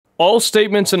All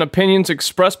statements and opinions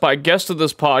expressed by guests of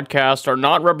this podcast are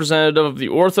not representative of the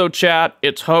Orthochat,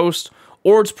 its host,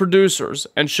 or its producers,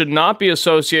 and should not be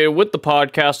associated with the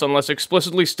podcast unless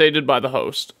explicitly stated by the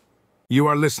host. You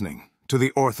are listening to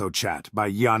the Orthochat by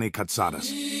Yanni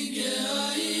Katsadas.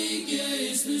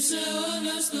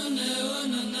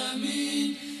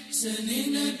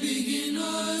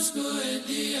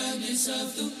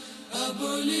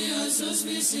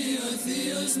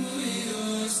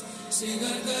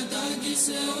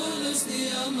 Συγκαρκατάκησε όλες τη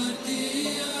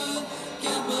αμαρτία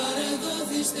και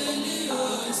παρεδόθης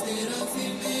τελείως τη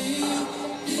ραφημία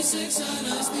της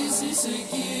εξαναστήσης σε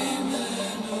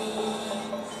κείμενο.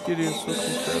 Κύριε Ιησού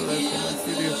Χριστέ ελέησον με,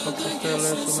 Κύριε Ιησού Χριστέ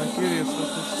ελέησον με, Κύριε Ιησού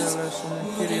Χριστέ ελέησον με,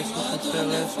 Κύριε Ιησού Χριστέ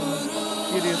ελέησον με,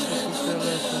 Κύριε Ιησού Χριστέ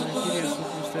ελέησον με, Κύριε Ιησού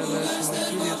Χριστέ ελέησον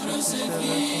με, Κύριε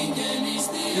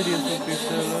Ιησού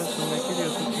Χριστέ ελέησον με, Κύριε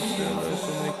Ιησού Χριστέ ελέησον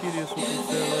με, Κύριε Ιησού Χριστέ ελέησον με, Κύριε Ιησού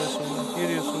Χριστέ ελέησον με, Κύριε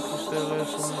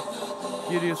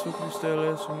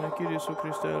Ιησού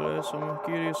Χριστέ ελέησον με,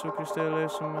 Κύριε Ιησού Χριστέ ελέησον με, Κύριε Ιησού Χριστέ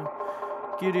ελέησον με,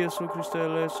 Κύριε Ιησού Χριστέ ελέησον με, Κύριε Ιησού Χριστέ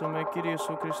ελέησον με, Κύριε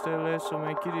Ιησού Χριστέ ελέησον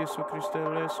με, Κύριε Ιησού Χριστέ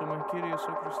ελέησον με, Κύριε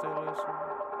Ιησού Χριστέ ελέησον με.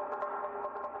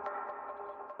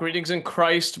 Greetings in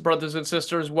Christ, brothers and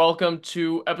sisters. Welcome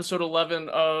to episode 11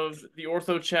 of the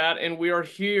Orthochat, and we are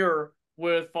here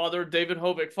with Father David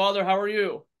Hovik. Father, how are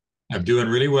you? I'm doing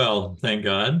really well, thank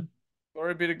God.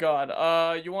 Glory be to God.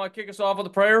 You want to kick us off with a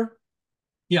prayer?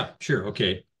 Yeah, sure,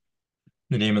 okay.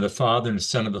 In the name of the Father, and the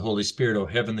Son, and the Holy Spirit, O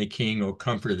heavenly King, O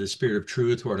comforter, the Spirit of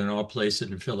truth, who art in all places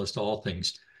and fillest all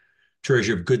things,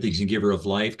 treasure of good things and giver of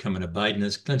life, come and abide in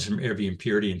us, cleanse from every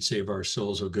impurity and save our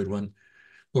souls, O good one.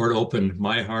 Lord, open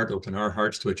my heart, open our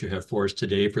hearts to what you have for us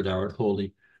today, for thou art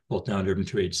holy, both now and ever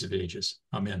to ages of ages.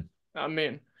 Amen.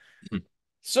 Amen.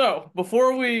 So,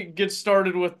 before we get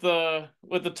started with the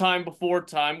time before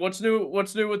time, what's new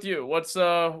with you? What's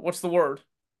the word?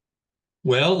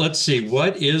 Well, let's see.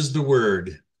 What is the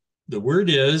word? The word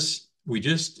is, we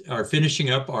just are finishing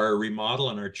up our remodel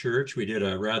on our church. We did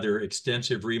a rather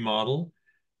extensive remodel,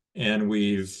 and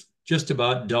we've just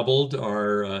about doubled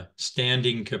our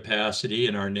standing capacity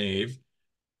in our nave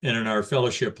and in our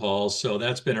fellowship halls. So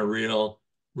that's been a real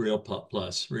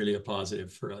plus, really a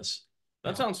positive for us.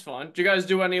 That sounds fun. Do you guys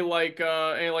do any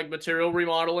material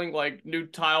remodeling, like new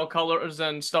tile colors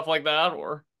and stuff like that,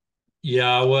 or?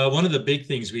 Yeah, well, one of the big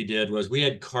things we did was we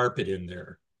had carpet in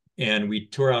there, and we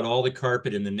tore out all the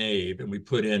carpet in the nave and we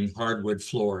put in hardwood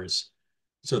floors.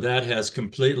 So that has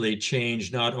completely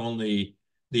changed not only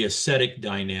the aesthetic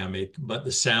dynamic, but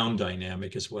the sound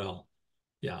dynamic as well.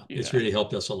 Yeah, it's really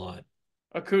helped us a lot.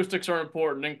 Acoustics are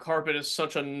important, and carpet is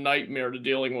such a nightmare to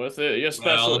dealing with,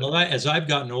 especially. Well, as I've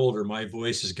gotten older, my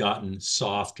voice has gotten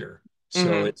softer,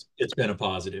 so it's been a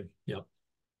positive. Yep.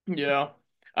 Yeah,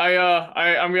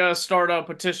 I'm gonna start a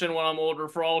petition when I'm older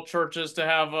for all churches to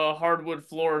have hardwood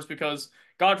floors, because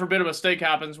God forbid a mistake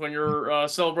happens when you're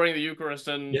celebrating the Eucharist,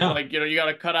 and you got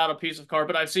to cut out a piece of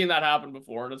carpet. I've seen that happen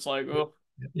before, and it's like, oh.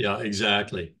 Yeah,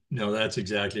 exactly. No, that's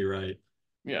exactly right.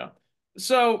 Yeah.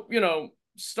 So,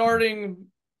 starting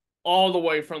all the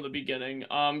way from the beginning,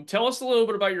 tell us a little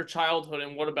bit about your childhood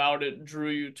and what about it drew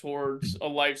you towards a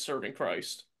life serving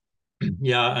Christ.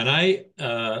 Yeah,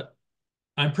 and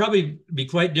I'm probably be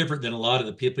quite different than a lot of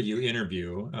the people you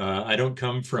interview. I don't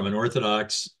come from an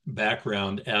Orthodox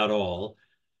background at all.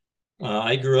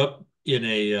 I grew up in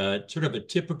a sort of a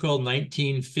typical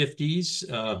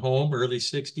 1950s home, early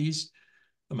 60s.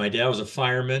 My dad was a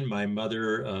fireman. My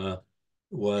mother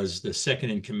was the second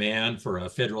in command for a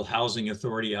federal housing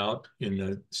authority out in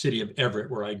the city of Everett,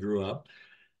 where I grew up.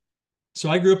 So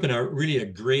I grew up in a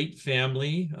great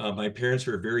family. My parents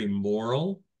were very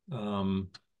moral.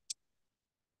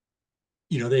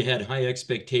 They had high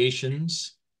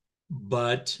expectations,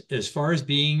 but as far as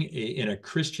being in a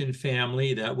Christian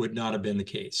family, that would not have been the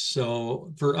case.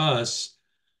 So for us,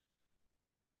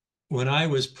 when I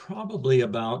was probably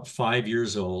about 5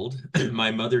 years old,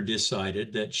 my mother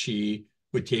decided that she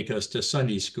would take us to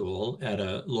Sunday school at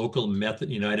a local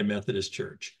United Methodist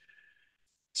church.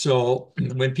 So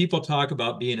when people talk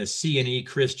about being a C&E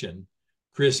Christian,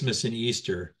 Christmas and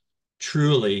Easter,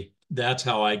 truly, that's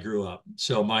how I grew up.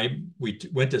 So we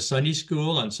went to Sunday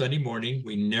school on Sunday morning.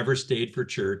 We never stayed for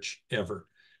church ever,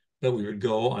 but we would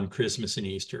go on Christmas and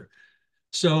Easter.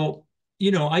 So,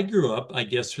 I grew up, I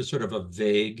guess, with sort of a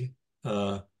vague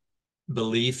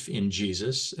belief in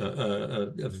Jesus,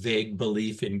 a vague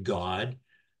belief in God,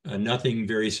 nothing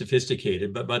very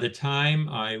sophisticated. But by the time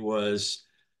I was,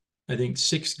 I think,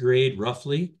 6th grade,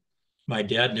 roughly, my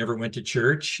dad never went to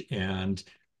church, and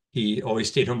he always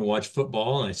stayed home and watched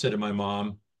football. And I said to my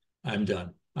mom, I'm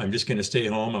done. I'm just going to stay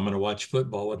home. I'm going to watch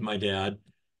football with my dad.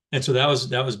 And so that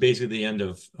was basically the end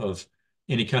of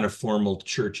any kind of formal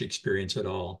church experience at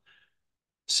all.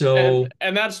 And So,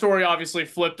 that story obviously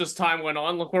flipped as time went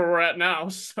on. Look where we're at now.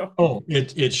 So oh,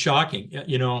 it's shocking.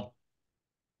 You know,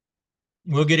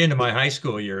 we'll get into my high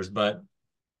school years, but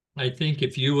I think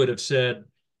if you would have said,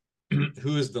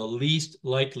 who is the least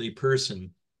likely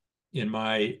person in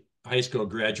my high school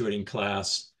graduating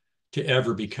class to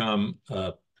ever become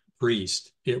a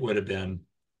priest, it would have been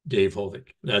Dave Hovik.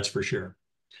 That's for sure.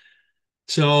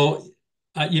 So,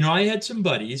 you know, I had some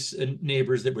buddies and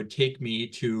neighbors that would take me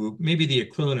to maybe the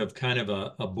equivalent of kind of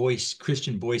a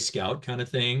Christian Boy Scout kind of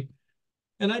thing.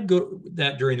 And I'd go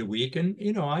that during the week, and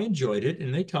you know, I enjoyed it.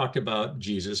 And they talked about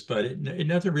Jesus, but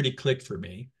nothing really clicked for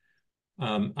me.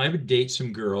 I would date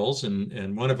some girls,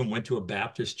 and one of them went to a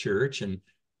Baptist church, and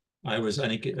I was, I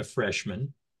think, a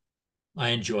freshman. I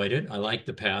enjoyed it. I liked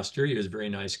the pastor. He was a very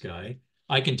nice guy.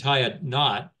 I can tie a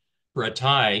knot for a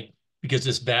tie because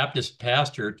this Baptist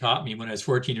pastor taught me when I was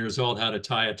 14 years old how to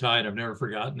tie a tie, and I've never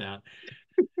forgotten that.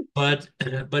 But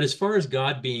but as far as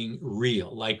God being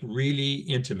real, like really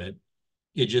intimate,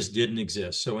 it just didn't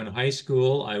exist. So in high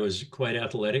school, I was quite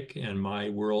athletic, and my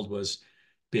world was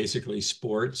basically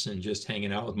sports and just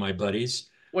hanging out with my buddies,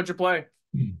 what'd you play?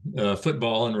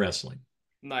 football and wrestling.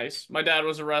 Nice. My dad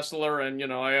was a wrestler, and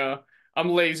I'm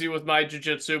lazy with my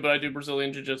jujitsu, but I do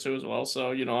Brazilian jiu-jitsu as well.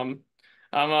 So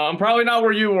I'm probably not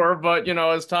where you were, but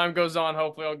as time goes on,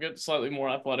 hopefully I'll get slightly more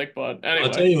athletic. But I'll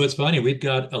tell anyway, you what's funny. We've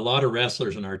got a lot of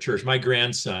wrestlers in our church. My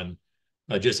grandson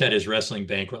just had his wrestling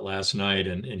banquet last night,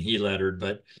 and he lettered.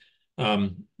 But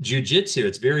jujitsu,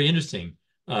 it's very interesting.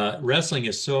 Wrestling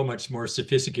is so much more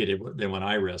sophisticated than when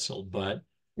I wrestled, but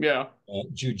yeah.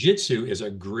 jujitsu is a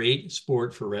great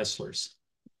sport for wrestlers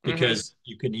Mm-hmm. because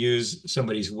you can use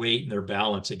somebody's weight and their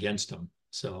balance against them.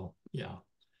 So yeah.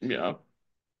 Yeah.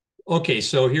 Okay,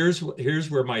 so here's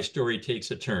where my story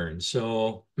takes a turn.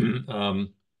 So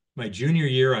my junior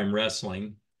year, I'm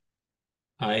wrestling.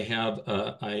 I had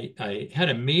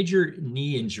a major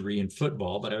knee injury in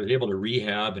football, but I was able to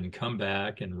rehab and come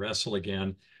back and wrestle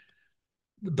again.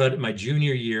 But my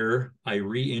junior year, I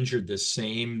re-injured the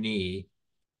same knee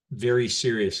very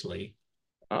seriously.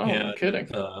 Oh, no And kidding.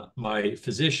 my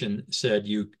physician said,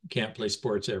 "You can't play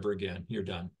sports ever again. You're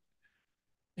done."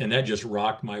 And that just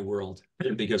rocked my world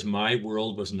because my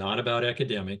world was not about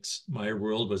academics. My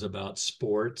world was about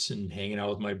sports and hanging out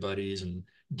with my buddies and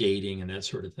dating and that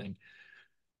sort of thing.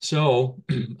 So,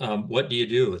 what do you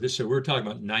do? So we're talking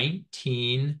about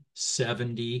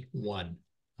 1971.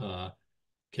 Uh,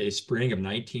 okay, spring of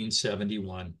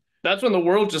 1971. That's when the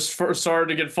world just first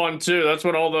started to get fun too. That's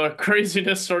when all the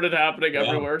craziness started happening Yeah.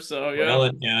 everywhere. So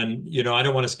Well, yeah. and you know, I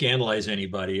don't want to scandalize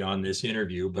anybody on this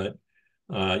interview, but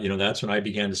you know, that's when I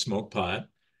began to smoke pot,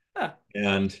 Yeah,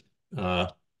 and uh,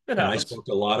 it and I happens. smoked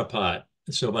a lot of pot.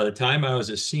 So by the time I was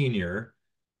a senior,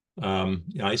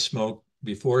 I smoked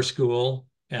before school,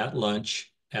 at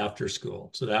lunch, after school.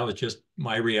 So that was just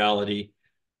my reality.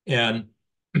 And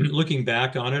looking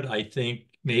back on it, I think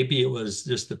maybe it was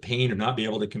just the pain of not being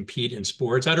able to compete in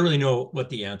sports. I don't really know what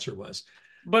the answer was.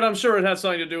 But I'm sure it had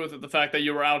something to do with it, the fact that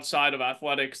you were outside of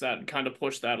athletics that kind of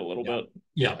pushed that a little Yeah. bit.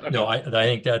 Yeah. No, Okay. I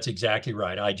think that's exactly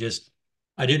right. I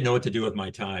didn't know what to do with my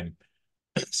time.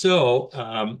 So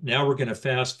now we're going to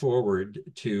fast forward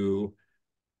to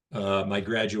my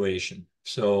graduation.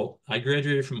 So I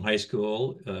graduated from high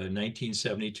school in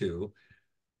 1972.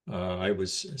 I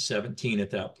was 17 at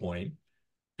that point,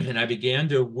 and I began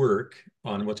to work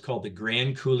on what's called the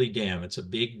Grand Coulee Dam. It's a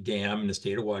big dam in the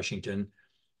state of Washington.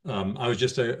 I was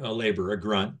just a laborer, a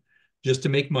grunt, just to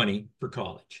make money for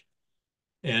college.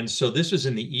 And so this was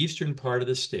in the eastern part of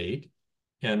the state.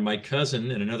 And my cousin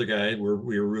and another guy we were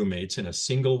roommates in a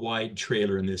single wide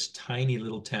trailer in this tiny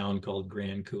little town called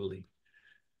Grand Coulee.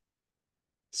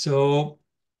 So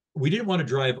we didn't want to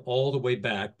drive all the way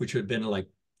back, which would have been like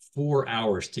 4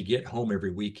 hours to get home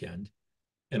every weekend.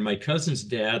 And my cousin's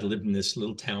dad lived in this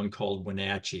little town called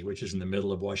Wenatchee, which is in the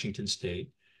middle of Washington State.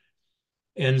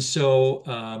 And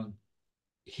so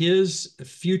his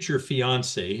future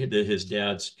fiance, his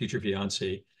dad's future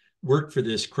fiance, worked for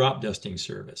this crop dusting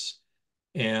service.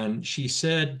 And she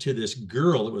said to this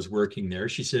girl that was working there,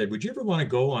 she said, "Would you ever want to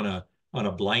go on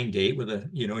a blind date with and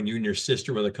you and your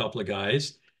sister with a couple of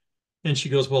guys?" And she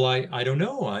goes, "Well, I don't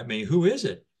know. I mean, who is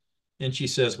it?" And she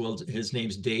says, "Well, his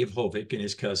name's Dave Hovik and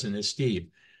his cousin is Steve."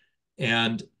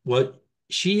 And what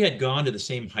she had gone to the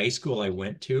same high school I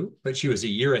went to, but she was a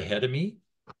year ahead of me.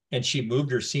 And she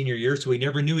moved her senior year, so we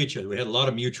never knew each other. We had a lot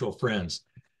of mutual friends.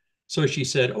 So she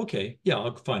said, "Okay, yeah,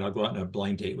 fine. I'll go out on a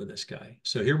blind date with this guy."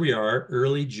 So here we are,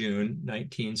 early June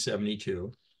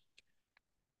 1972.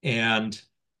 And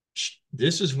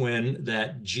this is when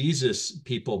that Jesus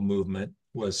people movement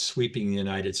was sweeping the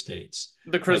United States.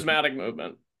 The Like, charismatic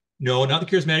movement. no, not the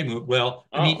charismatic movement. Well,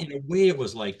 I mean, Oh. in a way it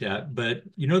was like that, but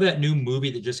you know that new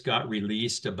movie that just got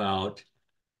released about,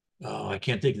 oh, I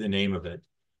can't think of the name of it.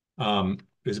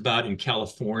 It was about in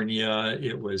California.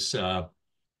 It was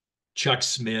Chuck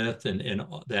Smith and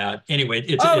that. Anyway,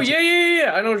 Oh, it's yeah, yeah, yeah,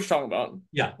 yeah. I know what you're talking about.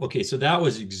 yeah, okay. So that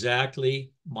was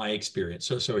exactly my experience.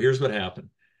 So here's what happened.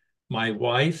 My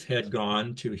wife had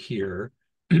gone to hear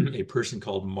a person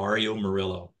called Mario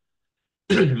Murillo.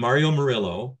 Mario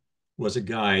Murillo was a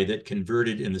guy that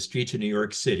converted in the streets of New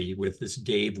York City with this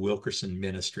Dave Wilkerson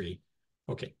ministry.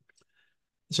 Okay.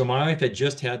 So my wife had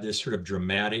just had this sort of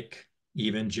dramatic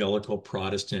evangelical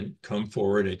Protestant come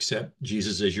forward and accept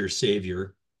Jesus as your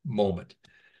savior moment.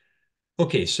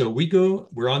 Okay, so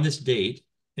we're on this date,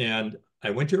 and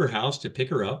I went to her house to pick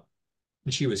her up,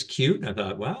 and she was cute, and I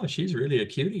thought, wow, she's really a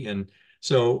cutie. And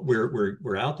so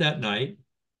we're out that night,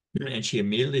 and she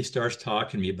immediately starts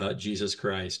talking to me about Jesus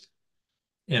Christ.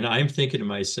 And I'm thinking to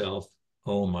myself,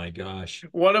 oh my gosh,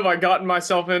 What have I gotten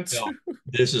myself into? no,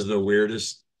 this is the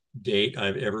weirdest date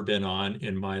I've ever been on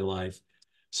in my life.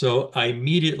 So I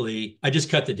just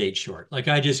cut the date short. Like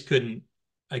I just couldn't,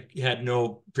 I had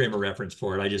no frame of reference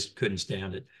for it. I just couldn't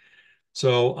stand it.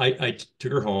 So I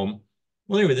took her home.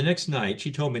 Well, anyway, the next night,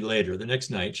 she told me later, the next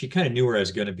night, she kind of knew where I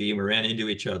was going to be, and we ran into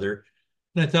each other.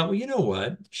 And I thought, well, you know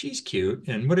what? She's cute.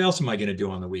 And what else am I going to do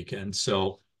on the weekend?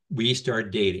 So we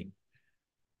started dating.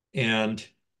 And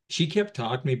she kept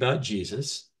talking to me about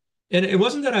Jesus. And it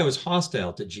wasn't that I was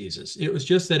hostile to Jesus. It was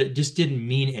just that it just didn't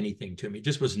mean anything to me. It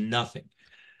just was nothing.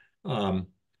 Um,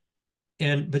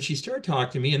 but she started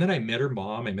talking to me, and then I met her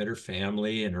mom, I met her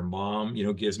family, and her mom,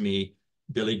 gives me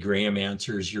Billy Graham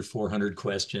answers your 400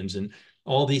 questions and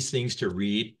all these things to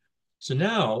read. So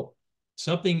now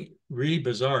something really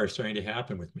bizarre is starting to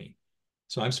happen with me.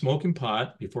 So I'm smoking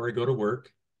pot before I go to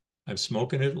work. I'm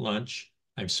smoking it at lunch.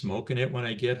 I'm smoking it when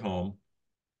I get home.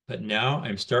 But now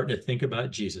I'm starting to think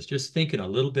about Jesus, just thinking a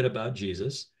little bit about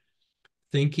Jesus,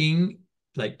 thinking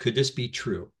like, could this be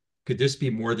true? Could this be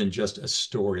more than just a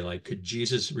story? Like, could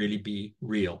Jesus really be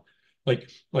real? Like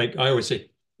I always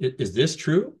say, is this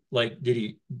true? Like, did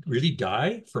he really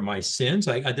die for my sins?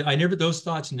 I never, those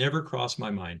thoughts never crossed my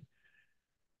mind.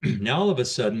 Now all of a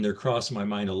sudden they're crossing my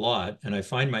mind a lot. And I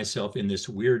find myself in this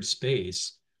weird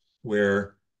space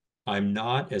where I'm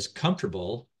not as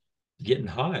comfortable getting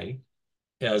high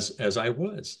as I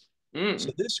was. So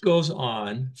Mm. this goes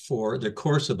on for the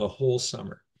course of the whole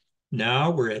summer.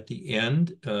 Now we're at the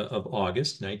end of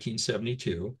August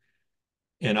 1972,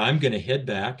 and I'm going to head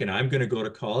back and I'm going to go to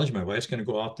college. My wife's going to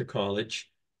go off to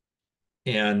college.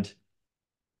 And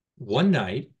one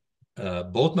night,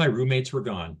 both my roommates were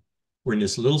gone. We're in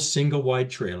this little single wide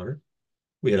trailer.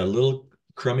 We had a little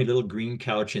crummy little green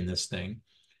couch in this thing.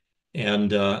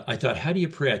 And I thought, how do you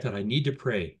pray? I thought, I need to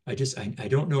pray. I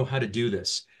don't know how to do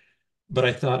this. But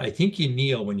I thought, I think you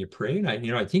kneel when you pray, and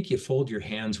I think you fold your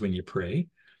hands when you pray.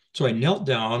 So I knelt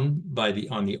down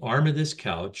on the arm of this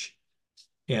couch,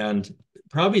 and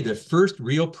probably the first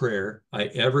real prayer I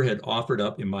ever had offered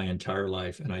up in my entire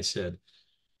life. And I said,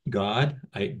 God,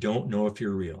 I don't know if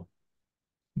you're real,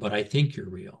 but I think you're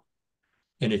real.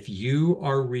 And if you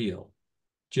are real,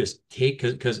 just take,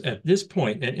 because at this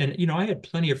point, and I had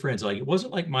plenty of friends. Like it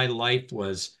wasn't like my life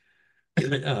was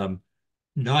um,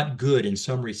 not good in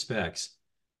some respects,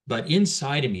 but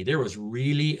inside of me there was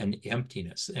really an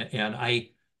emptiness, and I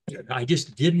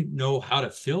just didn't know how to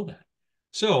fill that.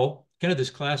 So kind of this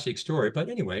classic story, but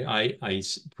anyway, I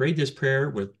prayed this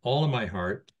prayer with all of my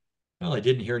heart. Well, I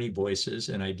didn't hear any voices,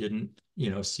 and I didn't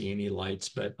see any lights,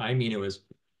 but I mean it was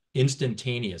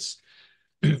instantaneous.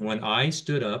 When I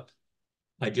stood up,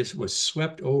 I just was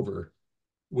swept over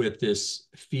with this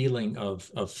feeling of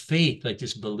faith, like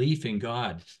this belief in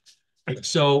God.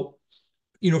 So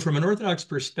from an Orthodox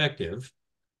perspective,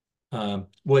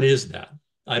 what is that?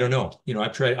 I don't know.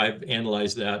 I've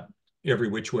analyzed that every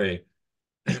which way,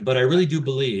 but I really do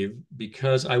believe,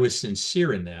 because I was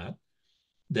sincere in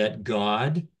that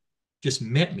God just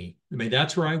met me. I mean,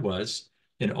 that's where I was,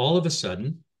 and all of a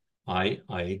sudden, I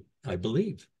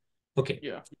believe. Okay,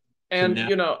 Yeah. so And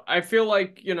now, I feel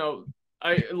like,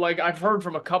 I've heard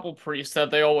from a couple priests that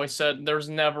they always said there's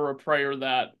never a prayer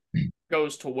that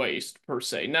goes to waste per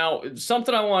se. Now,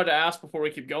 something I wanted to ask before we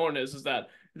keep going is that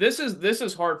this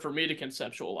is hard for me to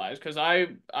conceptualize because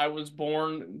I was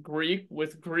born Greek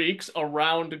with Greeks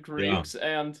around yeah, Greeks,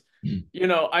 and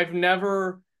I've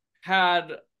never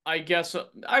had, I guess,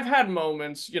 I've had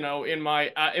moments in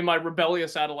my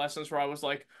rebellious adolescence where I was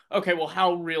like, okay, well,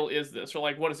 how real is this, or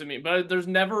like, what does it mean? But there's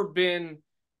never been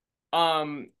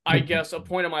I guess a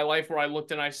point in my life where I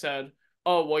looked and I said,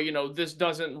 oh, well, this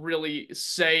doesn't really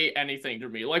say anything to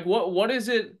me. Like, what is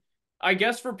it? I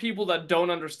guess for people that don't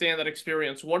understand that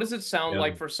experience, what does it sound Yeah.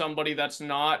 like for somebody that's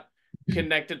not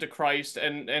connected to Christ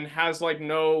and has like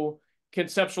no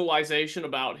conceptualization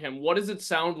about him? What does it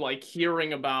sound like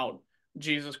hearing about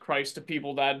Jesus Christ to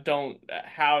people that don't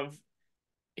have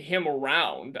him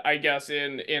around? I guess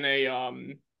in a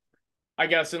I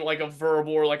guess in like a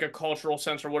verbal or like a cultural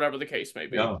sense or whatever the case may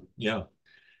be. Yeah. Yeah.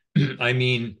 I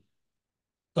mean,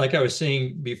 like I was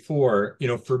saying before,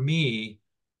 for me,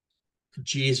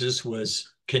 Jesus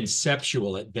was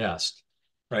conceptual at best,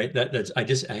 right?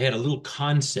 I had a little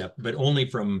concept, but only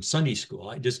from Sunday school.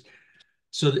 Like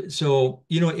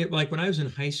when I was in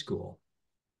high school,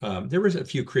 there was a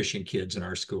few Christian kids in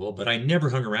our school, but I never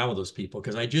hung around with those people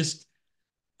because I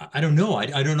don't know. I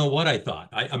don't know what I thought.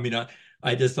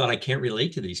 I just thought I can't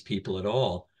relate to these people at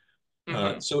all.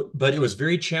 Hmm. But it was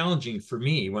very challenging for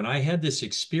me when I had this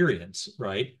experience,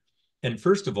 right? And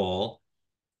first of all,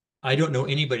 I don't know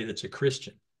anybody that's a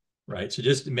Christian, right? So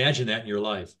just imagine that in your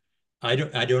life. I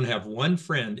don't have one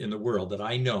friend in the world that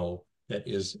I know that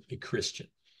is a Christian.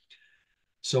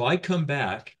 So I come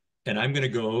back and I'm going to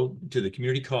go to the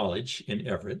community college in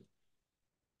Everett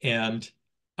and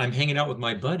I'm hanging out with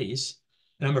my buddies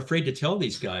and I'm afraid to tell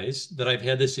these guys that I've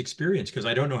had this experience because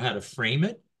I don't know how to frame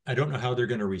it. I don't know how they're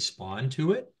going to respond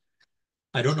to it.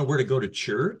 I don't know where to go to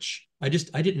church. I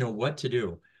didn't know what to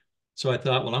do. So I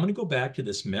thought, well, I'm going to go back to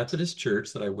this Methodist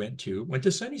church that I went to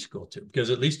Sunday school to, because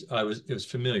at least it was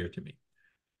familiar to me.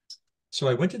 So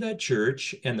I went to that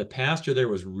church, and the pastor there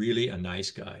was really a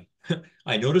nice guy.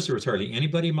 I noticed there was hardly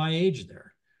anybody my age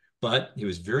there, but he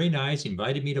was very nice. He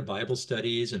invited me to Bible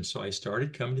studies. And so I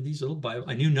started coming to these little Bible.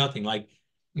 I knew nothing. Like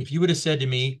if you would have said to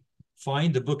me,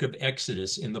 find the book of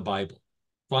Exodus in the Bible,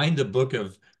 find the book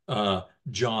of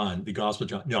John, the Gospel of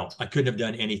John. No, I couldn't have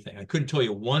done anything. I couldn't tell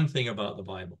you one thing about the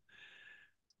Bible.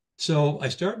 So I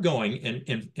start going,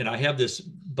 and I have this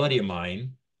buddy of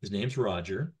mine. His name's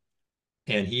Roger,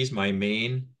 and he's my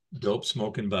main dope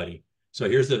smoking buddy. So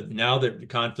now that the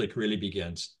conflict really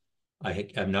begins. I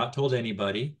have not told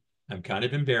anybody. I'm kind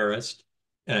of embarrassed,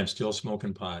 and I'm still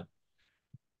smoking pot.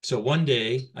 So one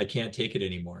day I can't take it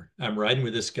anymore. I'm riding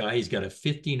with this guy. He's got a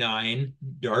 '59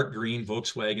 dark green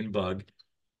Volkswagen Bug.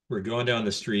 We're going down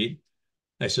the street.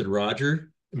 I said,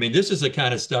 Roger, I mean, this is the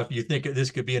kind of stuff you think this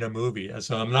could be in a movie.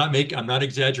 So I'm not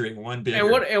exaggerating one bit And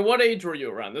here. what age were you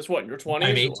around? This what, in your I'm 20s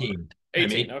or 18. I'm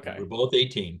 18? 18. Okay. We're both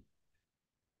 18.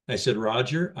 I said,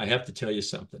 Roger, I have to tell you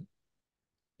something.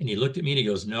 And he looked at me and he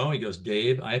goes, no, he goes,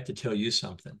 Dave, I have to tell you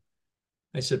something.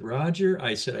 I said, Roger,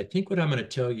 I said, I think what I'm going to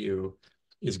tell you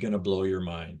is going to blow your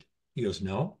mind. He goes,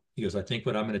 no. He goes, I think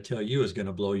what I'm going to tell you is going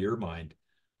to blow your mind.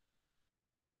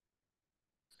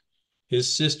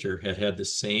 His sister had had the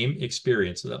same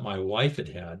experience that my wife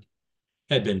had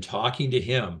been talking to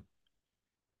him.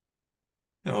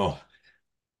 Oh,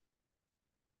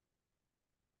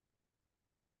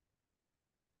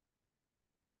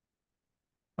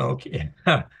 okay.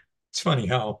 It's funny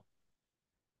how,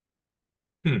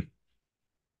 hmm,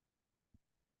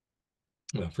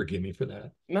 well, forgive me for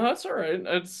that. No, that's all right.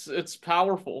 It's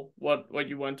powerful what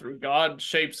you went through. God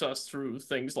shapes us through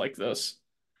things like this.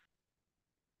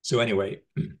 So anyway,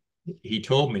 he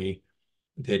told me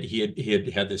that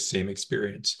he had this same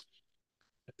experience.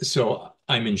 So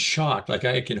I'm in shock. Like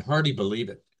I can hardly believe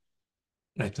it.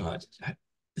 And I thought,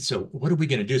 so what are we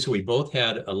going to do? So we both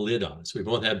had a lid on us. We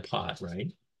both had pot,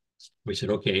 right? We said,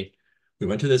 okay. We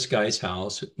went to this guy's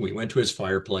house. We went to his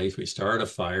fireplace. We started a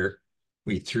fire.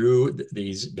 We threw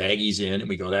these baggies in and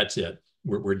we go, that's it.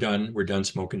 We're done. We're done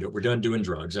smoking dope. We're done doing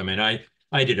drugs. I mean, I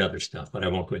did other stuff, but I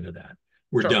won't go into that.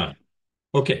 We're Sure. done.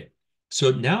 Okay. So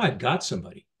now I've got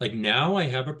somebody. Like now I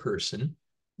have a person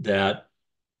that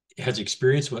has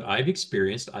experienced what I've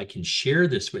experienced. I can share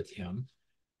this with him.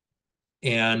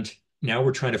 And now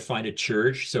we're trying to find a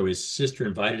church. So his sister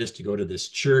invited us to go to this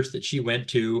church that she went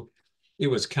to. It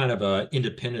was kind of a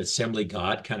independent Assembly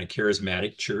God kind of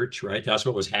charismatic church, right? That's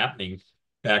what was happening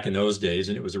back in those days.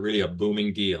 And it was really a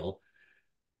booming deal.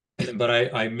 But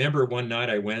I remember one night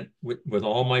I went with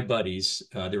all my buddies.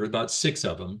 There were about six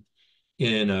of them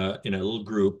in a little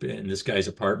group in this guy's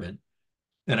apartment.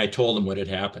 And I told him what had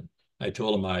happened. I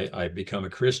told him I'd become a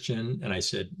Christian, and I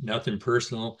said, nothing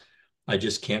personal. I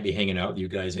just can't be hanging out with you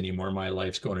guys anymore. My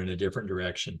life's going in a different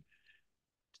direction.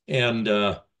 And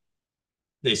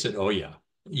they said, oh, yeah,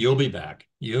 you'll be back.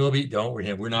 Don't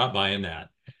worry, we're not buying that.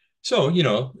 So,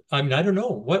 I mean, I don't know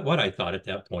what I thought at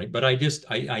that point, but I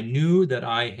knew that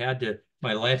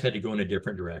my life had to go in a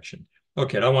different direction.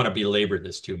 Okay, I don't want to belabor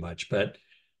this too much, but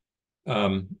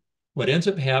what ends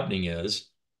up happening is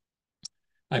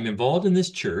I'm involved in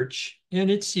this church, and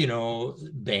it's,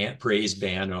 praise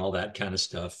band and all that kind of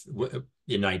stuff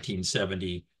in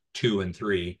 1972 and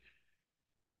 3.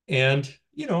 And,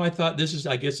 I thought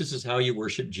I guess this is how you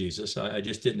worship Jesus. I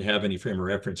just didn't have any frame of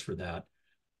reference for that.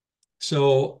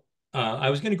 So I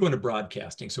was going to go into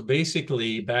broadcasting. So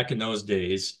basically, back in those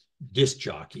days, disc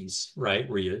jockeys, right,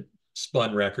 where you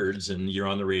spun records and you're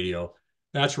on the radio,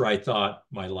 that's where I thought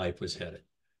my life was headed.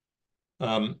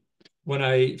 When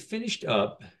I finished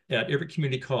up at Everett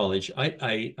Community College,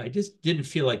 I just didn't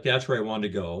feel like that's where I wanted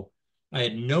to go. I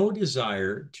had no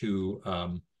desire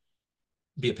to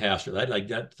be a pastor.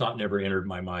 That thought never entered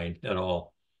my mind at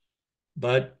all.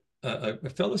 But a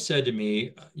fellow said to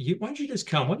me, why don't you just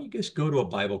come? Why don't you just go to a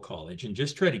Bible college and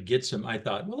just try to get some? I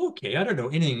thought, well, okay, I don't know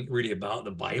anything really about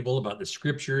the Bible, about the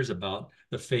scriptures, about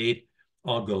the faith.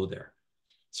 I'll go there.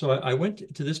 So I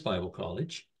went to this Bible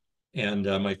college, and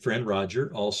my friend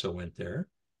Roger also went there.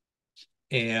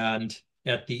 And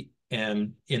in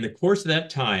the course of that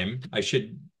time, I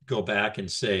should go back and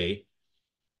say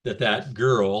that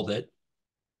girl that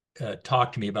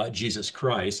talked to me about Jesus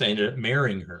Christ, I ended up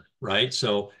marrying her, right?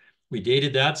 So we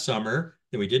dated that summer,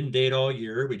 then we didn't date all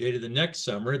year. We dated the next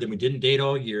summer, then we didn't date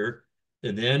all year.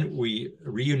 And then we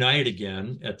reunited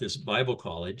again at this Bible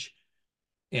college.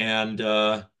 And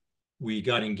we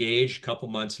got engaged a couple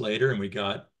months later, and we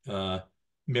got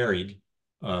married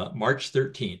March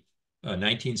 13th,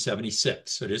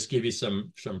 1976. So just give you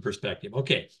some perspective.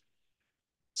 Okay.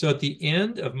 So at the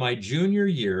end of my junior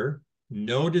year,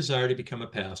 no desire to become a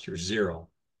pastor, zero.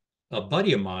 A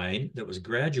buddy of mine that was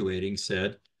graduating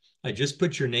said, I just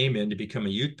put your name in to become a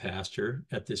youth pastor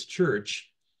at this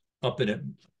church up in it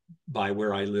by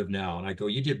where I live now. And I go,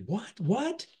 you did what?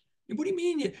 What? What do you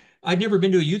mean? I'd never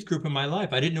been to a youth group in my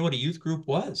life. I didn't know what a youth group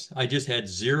was. I just had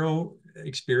zero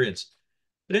experience.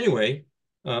 But anyway,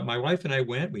 my wife and I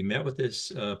went. We met with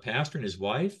this pastor and his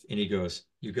wife, and he goes,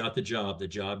 you got the job. The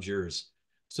job's yours.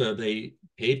 So they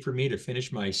paid for me to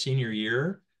finish my senior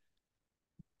year,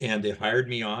 and they hired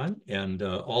me on. And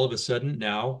all of a sudden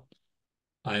now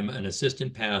I'm an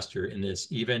assistant pastor in this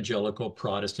evangelical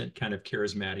Protestant kind of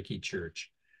charismatic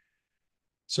church.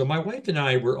 So my wife and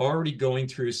I were already going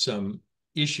through some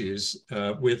issues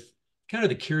with kind of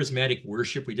the charismatic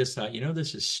worship. We just thought,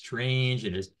 this is strange,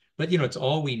 but it's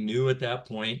all we knew at that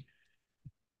point.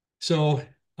 So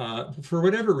for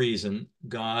whatever reason,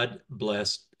 God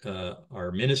blessed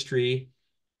our ministry,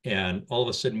 and all of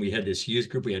a sudden we had this youth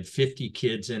group. We had 50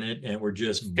 kids in it, and we're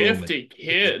just booming. 50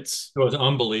 kids. It was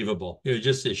unbelievable. It was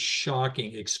just this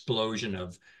shocking explosion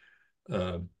of,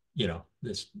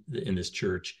 this in this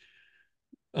church.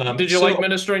 Did you like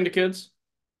ministering to kids?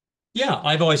 Yeah,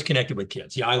 I've always connected with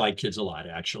kids. Yeah, I like kids a lot,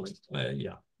 actually.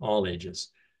 Yeah, all ages.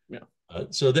 Yeah.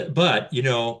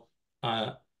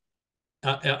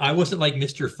 I wasn't like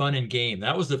Mr. Fun and Game.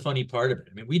 That was the funny part of it.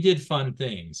 I mean, we did fun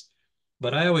things,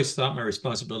 but I always thought my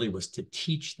responsibility was to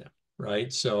teach them,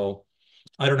 right? So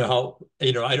I don't know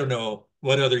I don't know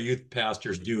what other youth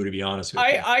pastors do, to be honest with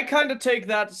you. I kind of take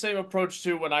that same approach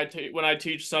too when I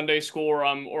teach Sunday school, or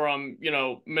I'm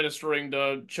ministering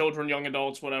to children, young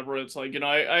adults, whatever. It's like,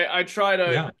 I try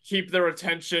to keep their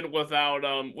attention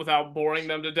without boring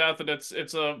them to death, and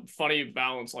it's a funny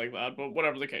balance like that, but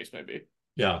whatever the case may be.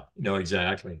 Yeah, no,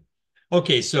 exactly.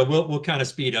 Okay, so we'll kind of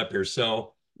speed up here.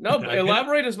 So nope,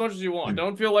 elaborate as much as you want.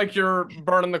 Don't feel like you're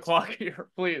burning the clock here,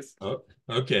 please. Oh,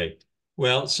 okay.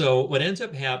 Well, so what ends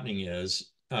up happening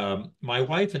is my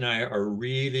wife and I are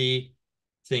really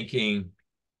thinking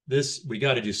we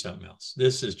got to do something else.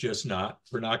 This is just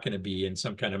we're not going to be in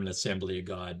some kind of an Assembly of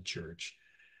God church.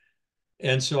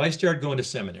 And so I started going to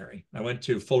seminary. I went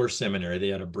to Fuller Seminary. They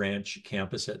had a branch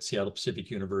campus at Seattle Pacific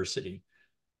University.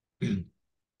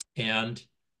 And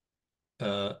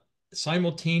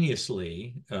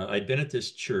simultaneously, I'd been at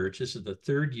this church. This is the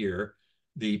third year.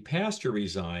 The pastor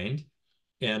resigned.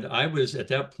 And at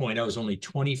that point, I was only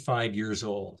 25 years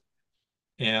old.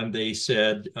 And they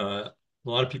said, a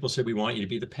lot of people said, we want you to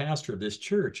be the pastor of this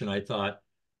church. And I thought,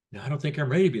 no, I don't think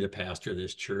I'm ready to be the pastor of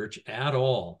this church at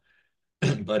all. we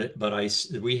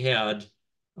had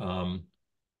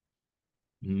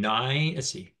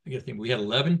we had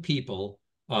 11 people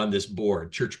on this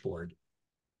church board.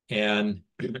 And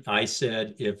I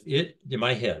said, in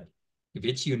my head, if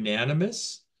it's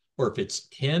unanimous or if it's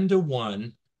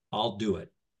 10-1, I'll do it.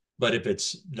 But if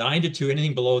it's 9-2,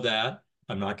 anything below that,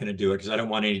 I'm not going to do it because I don't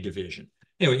want any division.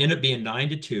 Anyway, it ended up being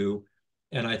 9-2.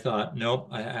 And I thought, nope,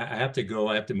 I have to go.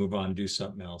 I have to move on and do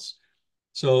something else.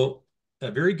 So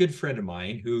a very good friend of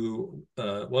mine who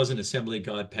was an Assembly of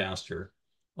God pastor,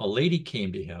 a lady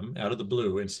came to him out of the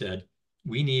blue and said,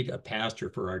 we need a pastor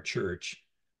for our church.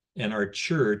 And our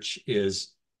church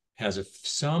is has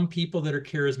some people that are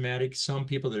charismatic, some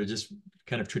people that are just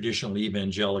kind of traditional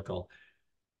evangelical.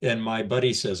 And my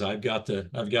buddy says, I've got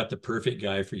the perfect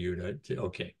guy for you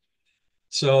okay.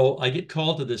 So I get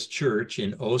called to this church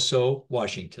in Oso,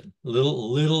 Washington,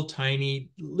 little tiny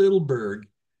little burg,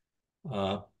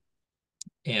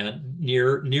 and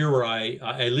near where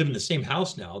I live in the same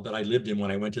house now that I lived in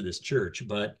when I went to this church.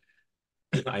 But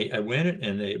I went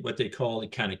and what they call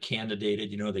it kind of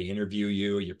candidated. They interview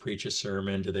you, you preach a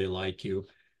sermon, do they like you?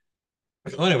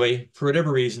 Well, anyway, for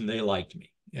whatever reason, they liked me,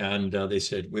 and they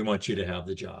said, we want you to have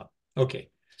the job. Okay.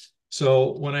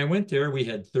 So when I went there, we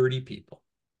had 30 people,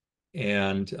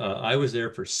 and I was there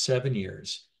for 7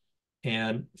 years.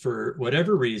 And for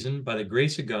whatever reason, by the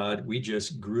grace of God, we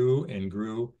just grew and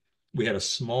grew. We had a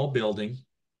small building,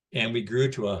 and we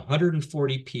grew to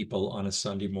 140 people on a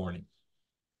Sunday morning.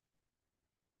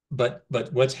 But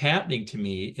what's happening to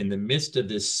me in the midst of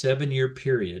this 7-year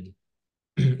period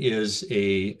is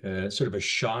a sort of a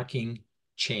shocking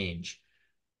change.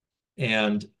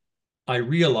 And I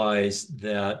realize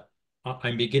that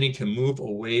I'm beginning to move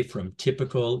away from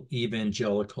typical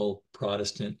evangelical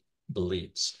Protestant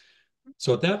beliefs.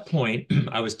 So at that point,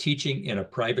 I was teaching in a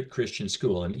private Christian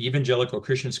school, an evangelical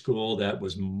Christian school that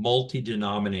was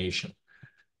multi-denominational.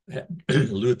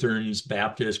 Lutherans,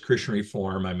 Baptists, Christian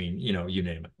Reform, I mean, you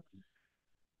name it.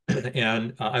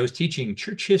 And I was teaching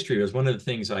church history, was one of the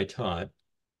things I taught.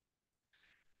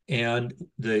 And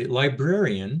the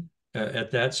librarian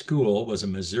at that school was a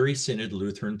Missouri Synod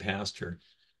Lutheran pastor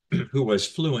who was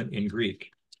fluent in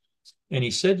Greek. And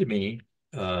he said to me,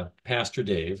 Pastor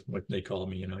Dave, what they call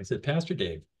me, he said, Pastor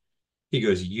Dave, he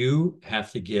goes, you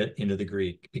have to get into the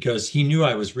Greek, because he knew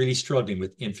I was really struggling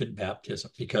with infant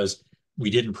baptism because we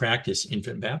didn't practice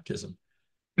infant baptism.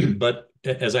 But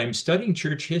as I'm studying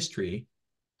church history,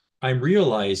 I'm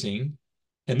realizing,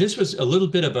 and this was a little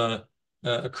bit of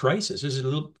a crisis, this is a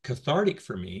little cathartic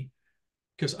for me,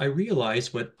 because I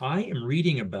realize what I am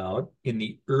reading about in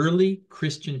the early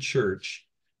Christian church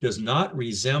does not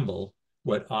resemble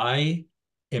what I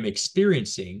am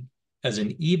experiencing as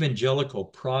an evangelical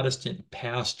Protestant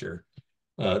pastor.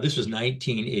 This was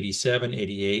 1987,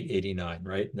 88, 89,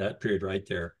 right? That period right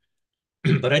there.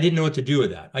 But I didn't know what to do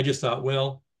with that. I just thought,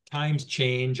 well, times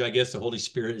change. I guess the Holy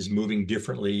Spirit is moving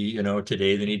differently,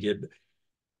 today than he did.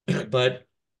 But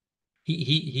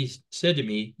he said to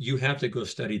me, you have to go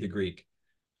study the Greek.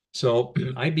 So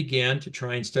I began to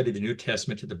try and study the New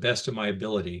Testament to the best of my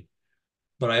ability.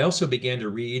 But I also began to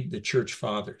read the church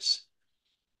fathers.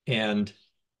 And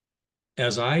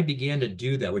as I began to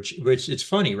do that, which it's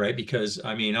funny, right? Because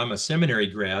I'm a seminary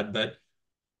grad, but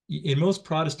in most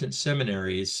Protestant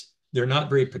seminaries, they're not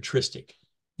very patristic.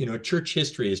 Church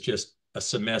history is just a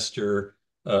semester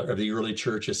of the early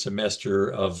church, a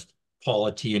semester of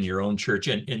polity in your own church,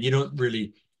 and you don't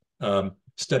really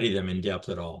study them in depth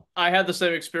at all. I had the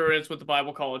same experience with the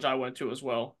Bible college I went to as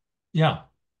well. Yeah.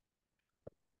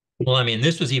 Well,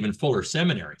 this was even fuller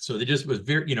seminary, so they just was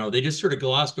very, they just sort of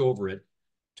glossed over it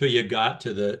till you got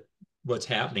to the what's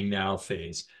happening now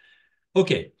phase.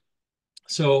 Okay,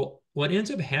 so what ends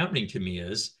up happening to me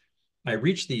is I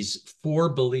reach these 4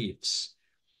 beliefs.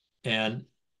 And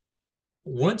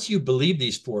once you believe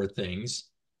these 4 things,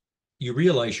 you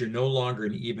realize you're no longer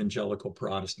an evangelical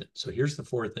Protestant. So here's the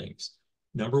 4 things.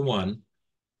 Number 1,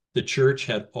 the church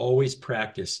had always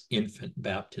practiced infant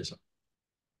baptism.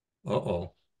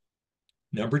 Uh-oh.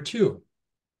 Number 2,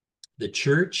 the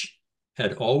church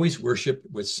had always worshiped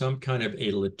with some kind of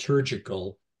a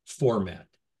liturgical format.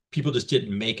 People just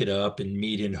didn't make it up and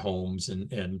meet in homes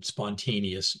and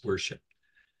spontaneous worship.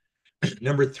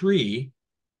 Number 3,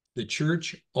 the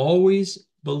church always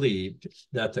believed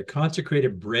that the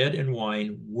consecrated bread and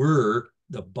wine were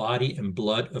the body and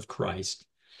blood of Christ.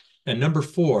 And number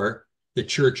 4, the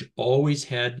church always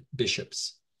had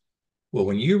bishops. Well,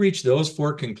 when you reach those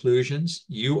 4 conclusions,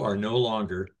 you are no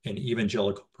longer an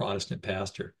evangelical Protestant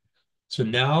pastor. So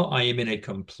now I am in a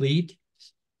complete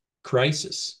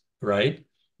crisis, right?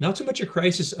 Not so much a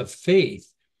crisis of faith,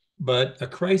 but a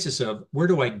crisis of where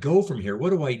do I go from here? What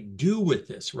do I do with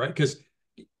this, right? Because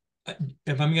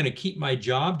if I'm going to keep my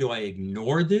job, do I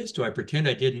ignore this? Do I pretend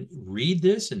I didn't read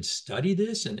this and study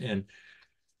this? And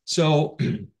so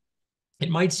it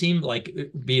might seem like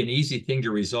it would be an easy thing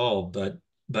to resolve,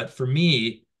 but for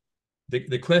me,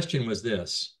 the question was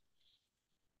this: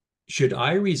 should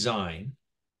I resign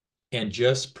and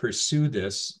just pursue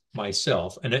this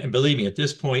myself? And believe me, at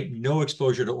this point, no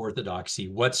exposure to orthodoxy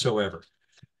whatsoever.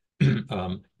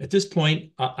 At this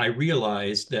point, I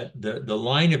realized that the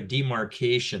line of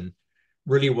demarcation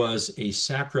really was a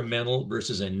sacramental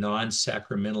versus a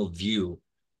non-sacramental view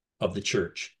of the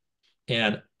church.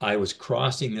 And I was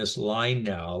crossing this line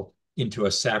now into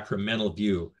a sacramental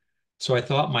view. So I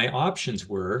thought my options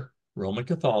were Roman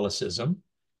Catholicism,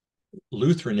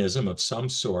 Lutheranism of some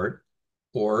sort,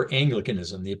 or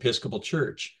Anglicanism, the Episcopal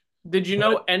Church. Did you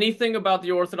know But anything about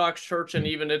the Orthodox Church and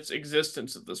even its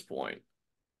existence at this point?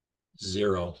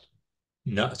 zero.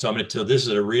 No, so I'm going to tell this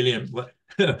is a really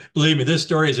believe me, this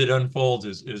story as it unfolds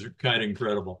is kind of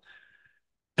incredible.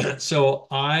 So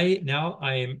I'm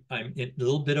in a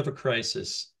little bit of a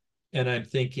crisis, and I'm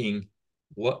thinking,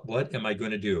 what am I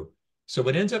going to do? So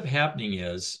what ends up happening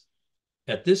is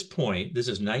at this point, this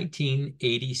is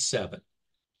 1987.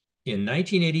 In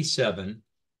 1987,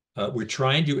 we're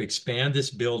trying to expand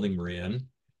this building we're in,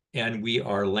 and we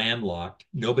are landlocked.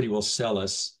 Nobody will sell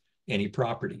us any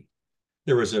property.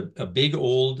 There was a big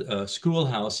old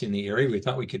schoolhouse in the area. We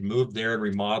thought we could move there and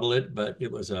remodel it, but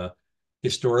it was a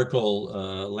historical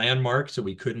landmark, so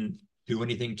we couldn't do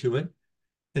anything to it.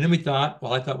 And then I thought,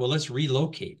 well, let's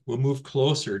relocate. We'll move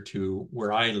closer to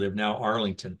where I live now,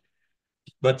 Arlington.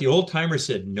 But the old timer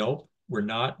said, nope, we're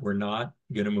not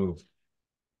going to move.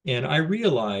 And I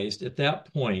realized at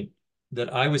that point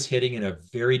that I was heading in a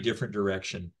very different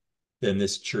direction than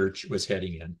this church was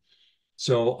heading in.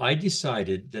 So I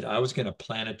decided that I was going to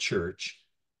plant a church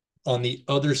on the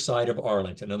other side of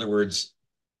Arlington. In other words,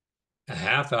 a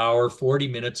half hour, 40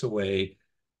 minutes away.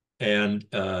 And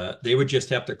they would just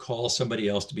have to call somebody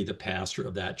else to be the pastor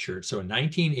of that church. So in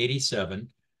 1987,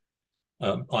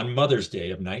 on Mother's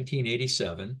Day of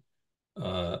 1987,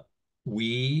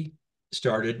 we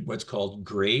started what's called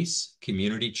Grace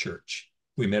Community Church.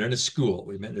 We met in a school.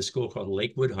 We met in a school called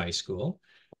Lakewood High School.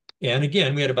 And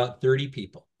again, we had about 30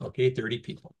 people, okay, 30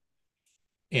 people.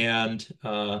 And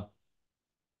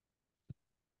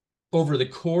over the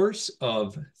course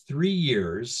of 3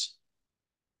 years,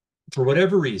 for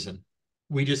whatever reason,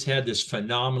 we just had this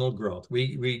phenomenal growth.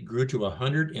 We grew to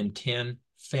 110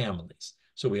 families.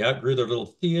 So we outgrew the little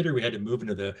theater. We had to move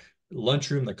into the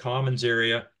lunchroom, the commons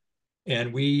area,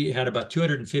 and we had about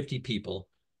 250 people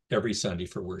every Sunday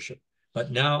for worship.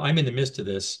 But now I'm in the midst of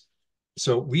this.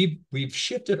 So we've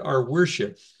shifted our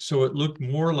worship so it looked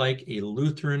more like a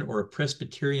Lutheran or a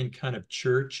Presbyterian kind of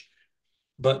church.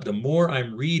 But the more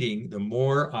I'm reading, the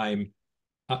more I'm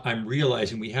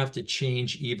realizing we have to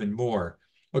change even more.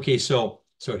 Okay, so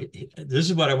this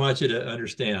is what I want you to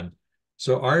understand.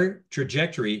 So our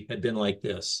trajectory had been like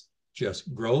this,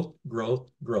 just growth, growth,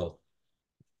 growth.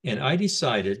 And I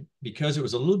decided, because it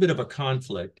was a little bit of a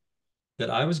conflict, that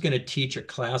I was going to teach a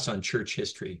class on church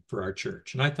history for our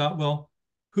church. And I thought, well,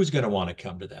 who's going to want to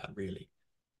come to that, really?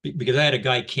 Because I had a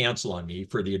guy cancel on me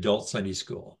for the adult Sunday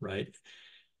school, right?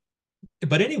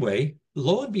 But anyway,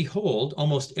 lo and behold,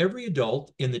 almost every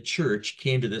adult in the church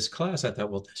came to this class. I thought,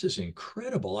 well, this is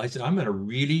incredible. I said, I'm going to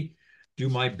really do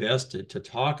my best to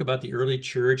talk about the early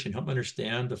church and help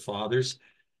understand the fathers.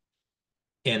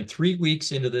 And 3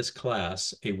 weeks into this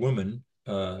class, a woman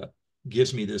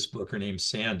gives me this book. Her name's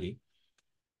Sandy.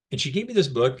 And she gave me this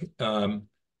book,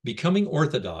 Becoming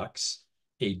Orthodox,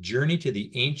 A Journey to the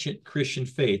Ancient Christian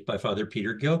Faith by Father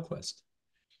Peter Gilquist.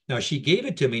 Now, she gave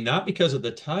it to me not because of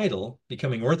the title,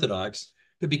 Becoming Orthodox,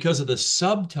 but because of the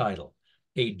subtitle,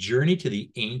 A Journey to the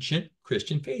Ancient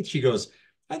Christian Faith. She goes,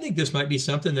 I think this might be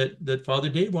something that Father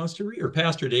Dave wants to read, or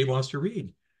Pastor Dave wants to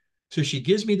read. So she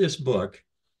gives me this book.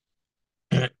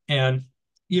 And,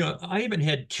 I haven't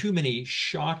had too many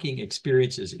shocking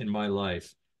experiences in my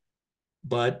life,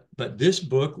 but this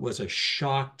book was a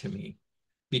shock to me,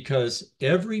 because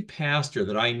every pastor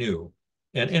that I knew,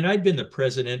 and I'd been the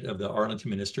president of the Arlington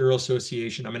Ministerial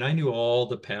Association. I mean, I knew all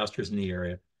the pastors in the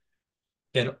area,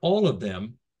 and all of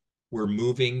them were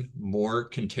moving more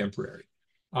contemporary.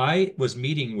 I was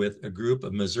meeting with a group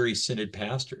of Missouri Synod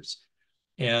pastors,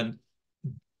 and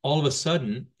all of a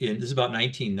sudden, this is about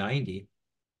 1990,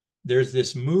 there's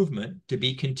this movement to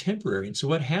be contemporary. And so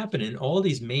what happened in all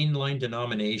these mainline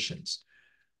denominations,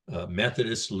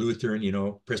 Methodist,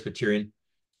 Lutheran, Presbyterian,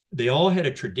 they all had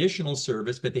a traditional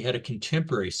service, but they had a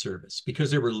contemporary service because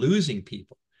they were losing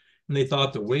people. And they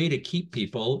thought the way to keep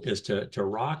people is to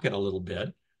rock it a little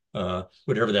bit,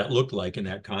 whatever that looked like in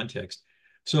that context.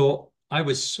 So I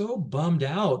was so bummed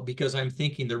out, because I'm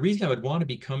thinking the reason I would want to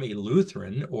become a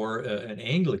Lutheran or an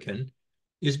Anglican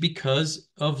is because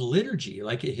of liturgy,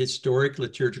 like a historic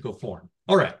liturgical form.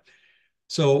 All right.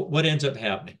 So what ends up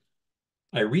happening?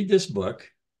 I read this book.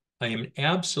 I am in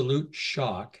absolute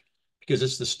shock, because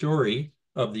it's the story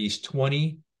of these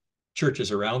 20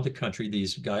 churches around the country,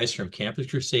 these guys from Campus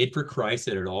Crusade for Christ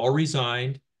that had all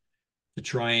resigned to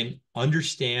try and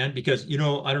understand, because, I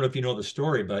don't know if you know the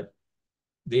story, but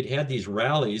they'd had these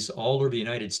rallies all over the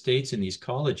United States in these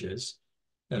colleges,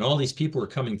 And all these people were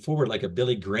coming forward like a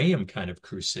Billy Graham kind of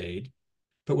crusade.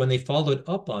 But when they followed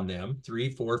up on them 3,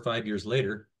 4, 5 years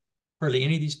later, hardly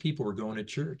any of these people were going to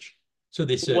church. So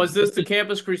they said, Was this the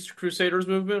Campus Crusaders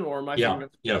movement, or am I yeah, thinking of?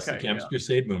 yes, the Okay, Campus yeah.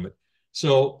 Crusade movement.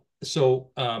 So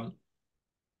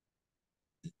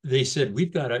they said, we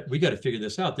got to figure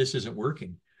this out. This isn't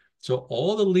working. So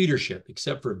all the leadership,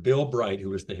 except for Bill Bright,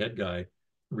 who was the head guy,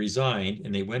 resigned,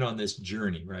 and they went on this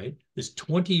journey, right? This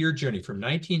 20-year journey from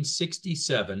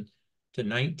 1967 to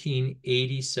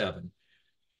 1987.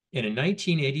 And in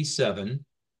 1987,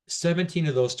 17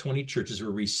 of those 20 churches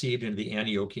were received into the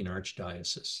Antiochian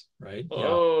Archdiocese, right? Yeah.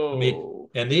 I mean, Oh,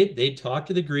 and they talked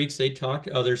to the Greeks, they talked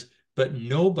to others, but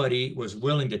nobody was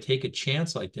willing to take a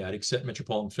chance like that except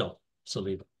Metropolitan Philip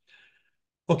Saliba.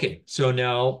 Okay, so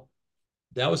now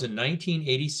that was in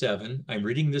 1987. I'm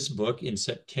reading this book in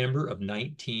September of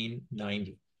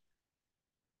 1990.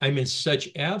 I'm in such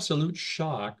absolute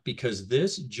shock because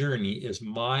this journey is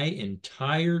my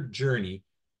entire journey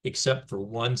except for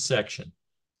one section,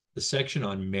 the section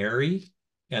on Mary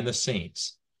and the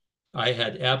saints. I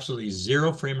had absolutely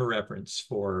zero frame of reference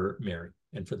for Mary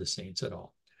and for the saints at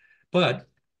all. But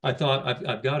I thought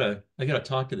I got to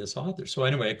talk to this author. So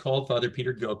anyway, I called Father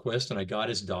Peter Gilquist and I got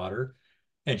his daughter,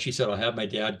 and she said, "I'll have my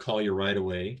dad call you right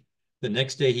away." The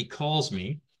next day he calls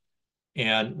me,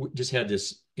 and we just had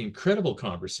this incredible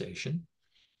conversation.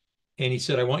 And he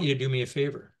said, "I want you to do me a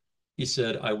favor." He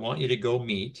said, "I want you to go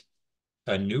meet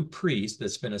a new priest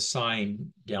that's been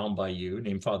assigned down by you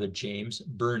named Father James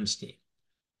Bernstein."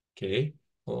 Okay.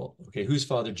 Well, okay. Who's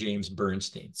Father James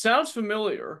Bernstein? sounds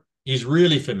familiar. He's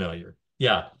really familiar.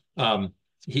 Yeah.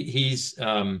 He's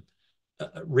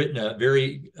written a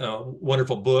very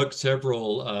wonderful book,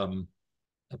 several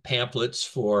pamphlets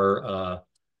for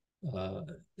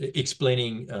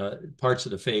explaining parts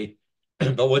of the faith.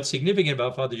 But what's significant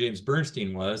about Father James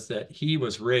Bernstein was that he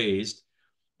was raised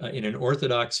in an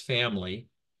Orthodox family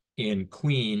in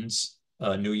Queens,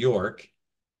 New York,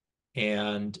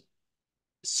 and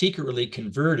secretly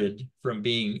converted from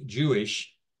being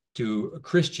Jewish to a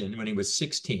Christian when he was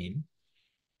 16.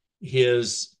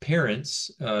 His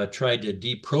parents tried to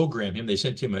deprogram him. They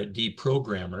sent him a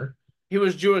deprogrammer. He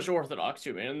was Jewish Orthodox,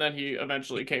 you mean, and then he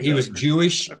eventually came He to was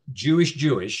Christianity.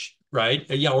 Jewish, right?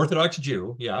 Yeah, Orthodox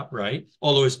Jew, yeah, right.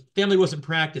 Although his family wasn't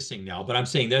practicing now, but I'm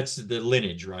saying that's the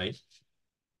lineage, right?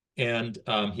 And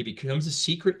he becomes a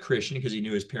secret Christian because he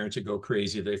knew his parents would go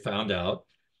crazy. They found out.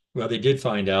 Well, they did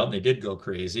find out, and they did go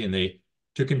crazy, and they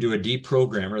took him to a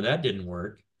deprogrammer. That didn't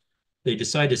work. They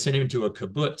decided to send him to a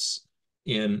kibbutz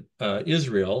in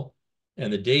Israel,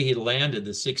 and the day he landed,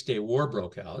 the Six-Day War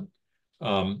broke out.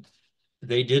 Um,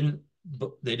 they didn't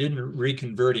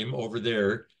reconvert him over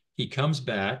there. He comes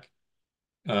back.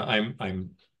 I'm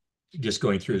just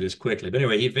going through this quickly, but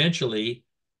anyway, he eventually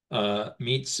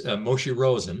meets Moshe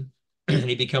Rosen, and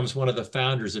he becomes one of the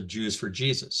founders of Jews for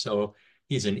Jesus. So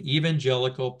he's an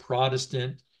evangelical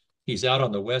Protestant. He's out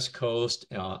on the West Coast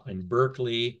in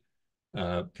Berkeley,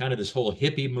 kind of this whole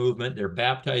hippie movement. They're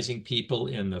baptizing people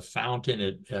in the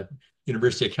fountain at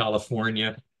University of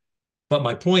California. But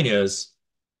my point is,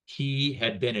 he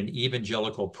had been an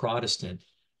evangelical Protestant,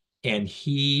 and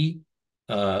he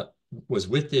was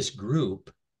with this group,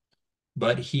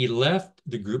 but he left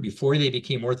the group before they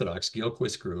became Orthodox,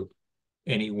 Gilquist group,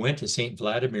 and he went to St.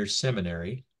 Vladimir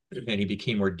Seminary, and he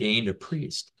became ordained a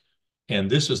priest. And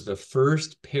this was the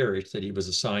first parish that he was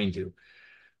assigned to.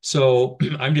 So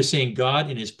I'm just saying God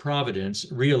in his providence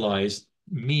realized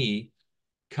me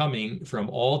coming from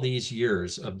all these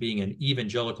years of being an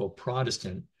evangelical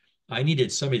Protestant. I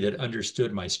needed somebody that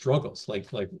understood my struggles, like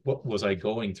what was I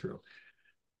going through.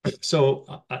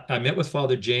 So I met with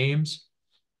Father James.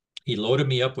 He loaded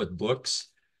me up with books.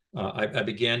 I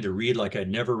began to read like I'd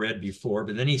never read before.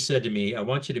 But then he said to me, "I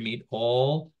want you to meet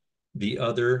all the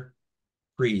other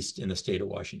priests in the state of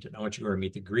Washington. I want you to go and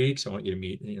meet the Greeks. I want you to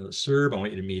meet the Serb. I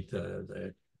want you to meet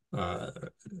the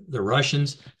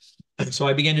Russians." So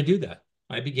I began to do that.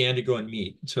 I began to go and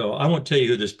meet. So I won't tell you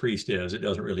who this priest is. It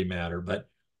doesn't really matter. But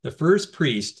the first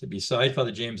priest beside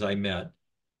Father James I met,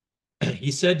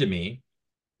 he said to me,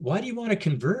 "Why do you want to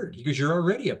convert?" He goes, "You're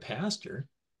already a pastor."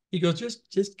 He goes,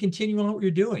 just continue on what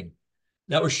you're doing."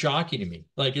 That was shocking to me.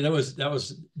 Like that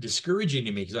was discouraging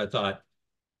to me because I thought,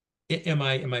 am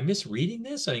I misreading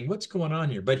this? I mean, what's going on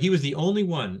here? But he was the only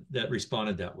one that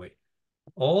responded that way.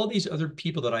 All these other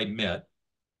people that I met,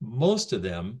 most of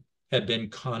them had been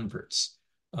converts.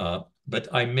 But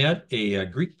I met a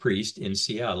Greek priest in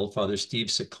Seattle, Father Steve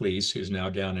Saklis, who's now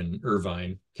down in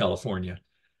Irvine, California.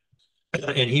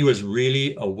 And he was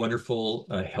really a wonderful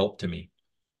help to me.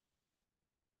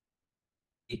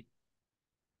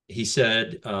 He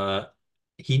said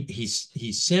he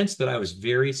sensed that I was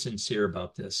very sincere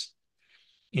about this.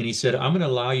 And he said, I'm going to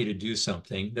allow you to do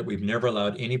something that we've never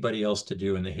allowed anybody else to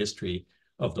do in the history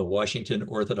of the Washington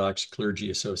Orthodox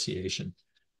Clergy Association.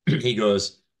 He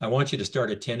goes, I want you to start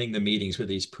attending the meetings with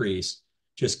these priests.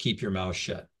 Just keep your mouth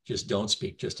shut. Just don't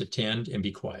speak. Just attend and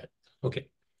be quiet. Okay.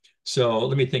 So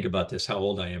let me think about this, how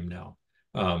old I am now.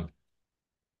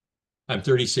 I'm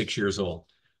 36 years old.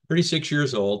 36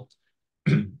 years old.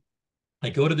 I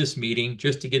go to this meeting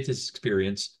just to get this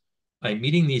experience. I'm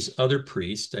meeting these other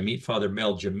priests. I meet Father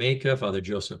Mel Jamaica, Father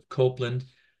Joseph Copeland,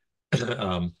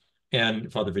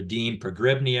 and Father Vadim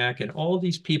Pogrebniak, and all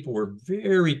these people were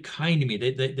very kind to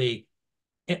me.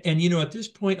 And you know, at this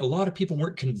point, a lot of people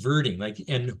weren't converting,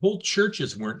 and whole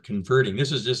churches weren't converting.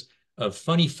 This is just a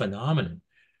funny phenomenon.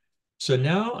 So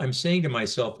now I'm saying to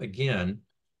myself again,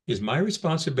 is my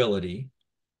responsibility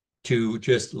to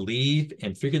just leave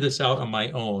and figure this out on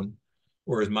my own,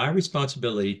 or is my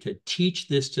responsibility to teach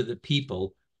this to the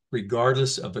people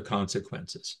regardless of the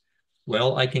consequences?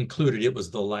 Well, I concluded it was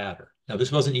the latter. Now,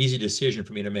 this wasn't an easy decision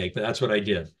for me to make, but that's what I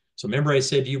did. So remember I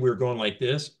said to you, we were going like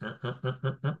this?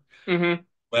 Mm-hmm.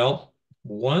 Well,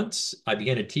 once I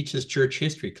began to teach this church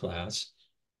history class,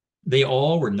 they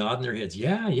all were nodding their heads.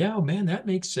 Yeah, yeah, oh, man, that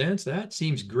makes sense. That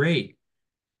seems great.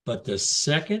 But the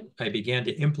second I began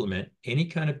to implement any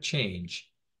kind of change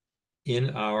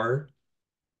in our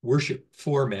worship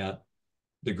format,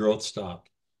 the growth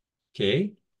stopped.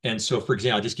 Okay. And so, for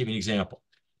example, I'll just give you an example.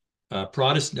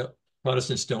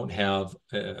 Protestants don't have,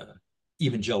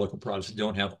 evangelical Protestants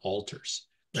don't have altars,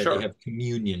 right? They Sure. have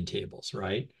communion tables,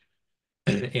 right?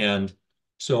 And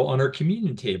so on our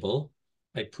communion table,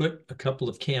 I put a couple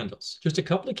of candles, just a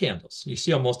couple of candles. You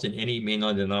see almost in any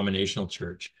mainline denominational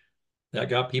church. That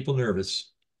got people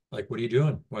nervous. Like, what are you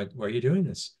doing? Why are you doing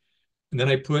this? And then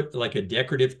I put like a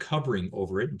decorative covering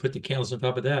over it and put the candles on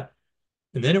top of that.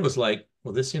 And then it was like,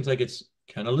 well, this seems like it's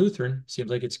kind of Lutheran. Seems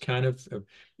like it's kind of,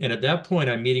 and at that point,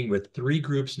 I'm meeting with three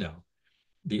groups now: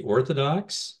 the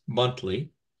Orthodox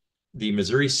monthly, the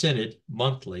Missouri Synod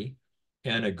monthly,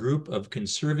 and a group of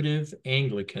conservative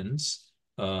Anglicans,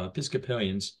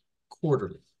 Episcopalians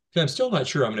quarterly. So I'm still not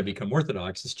sure I'm going to become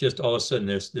Orthodox. It's just all of a sudden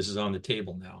this is on the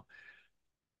table now.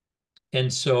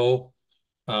 And so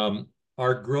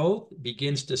our growth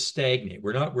begins to stagnate.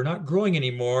 We're not growing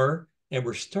anymore, and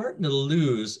we're starting to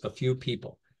lose a few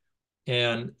people.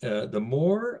 And the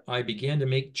more I began to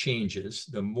make changes,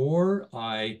 the more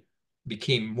I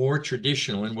became more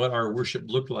traditional in what our worship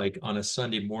looked like on a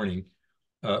Sunday morning,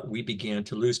 we began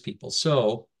to lose people.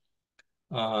 So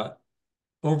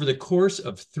over the course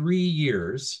of 3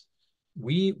 years,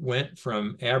 we went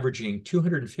from averaging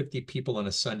 250 people on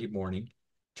a Sunday morning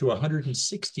to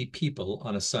 160 people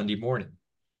on a Sunday morning.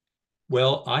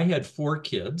 Well, I had 4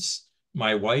 kids.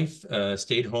 My wife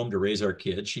stayed home to raise our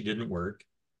kids. She didn't work.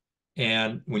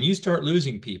 And when you start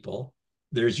losing people,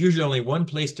 there's usually only one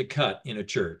place to cut in a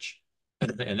church,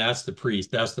 and that's the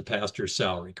priest, that's the pastor's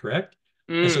salary, correct?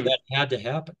 And so Mm. that had to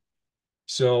happen.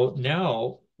 So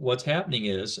now what's happening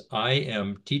is I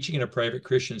am teaching in a private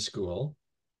Christian school.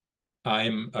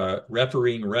 I'm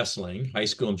refereeing wrestling, high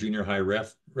school and junior high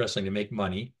wrestling to make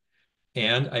money.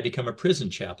 And I become a prison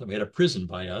chaplain. We had a prison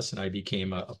by us, and I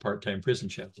became a part-time prison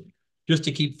chaplain just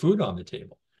to keep food on the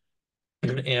table.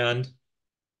 And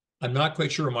I'm not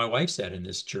quite sure where my wife's at in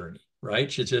this journey,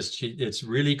 right? It's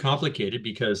really complicated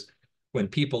because when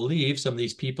people leave, some of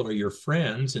these people are your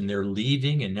friends and they're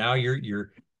leaving, and now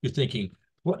you're thinking,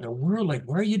 what in the world? Like,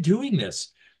 why are you doing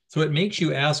this? So it makes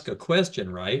you ask a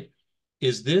question, right?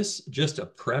 Is this just a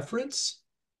preference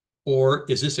or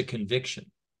is this a conviction?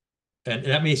 And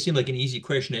that may seem like an easy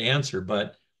question to answer,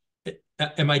 but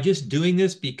am I just doing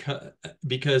this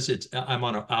because I'm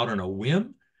out on a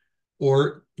whim,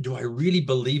 or do I really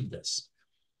believe this?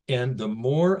 And the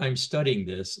more I'm studying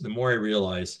this, the more I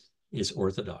realize is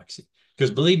orthodoxy. Because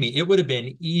believe me, it would have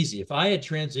been easy if I had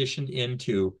transitioned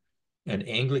into an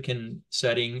Anglican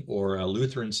setting or a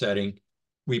Lutheran setting.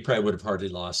 We probably would have hardly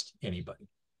lost anybody.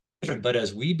 But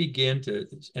as we begin to,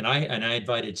 and I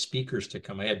invited speakers to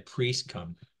come. I had priests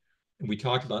come, and we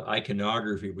talked about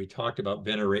iconography. We talked about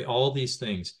veneration, all these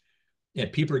things.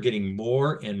 And people are getting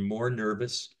more and more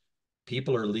nervous.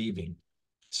 People are leaving.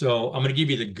 So I'm going to give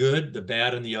you the good, the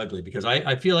bad, and the ugly, because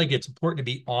I feel like it's important to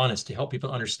be honest to help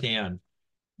people understand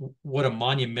what a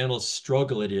monumental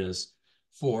struggle it is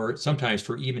sometimes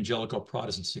for evangelical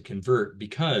Protestants to convert,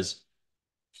 because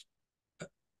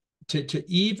to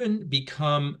even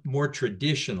become more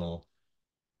traditional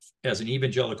as an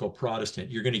evangelical Protestant,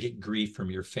 you're going to get grief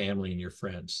from your family and your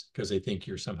friends because they think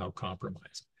you're somehow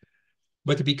compromised.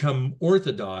 But to become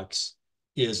Orthodox,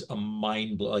 is a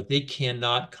mind blow. Like they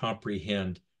cannot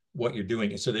comprehend what you're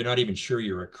doing. And so they're not even sure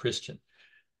you're a Christian.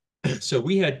 So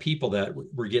we had people that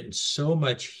were getting so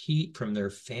much heat from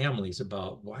their families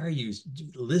about, why are you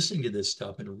listening to this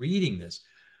stuff and reading this?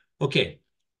 Okay,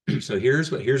 so here's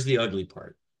the ugly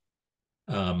part.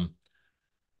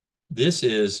 This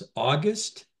is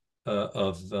August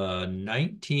of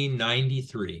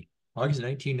 1993. August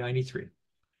 1993.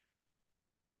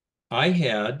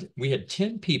 We had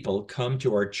 10 people come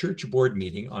to our church board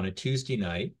meeting on a Tuesday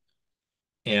night,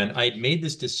 and I had made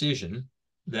this decision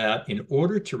that in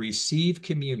order to receive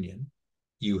communion,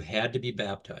 you had to be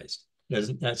baptized.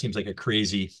 That seems like a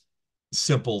crazy,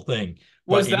 simple thing.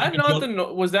 But Was that not the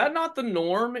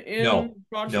norm no, in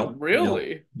Protestant? no, no,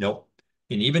 Really? no.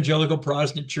 In evangelical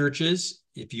Protestant churches,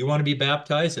 if you want to be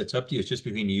baptized, that's up to you. It's just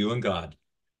between you and God,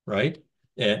 right?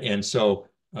 And so,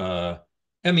 I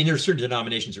mean, there's certain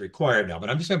denominations that require it now, but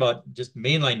I'm just talking about just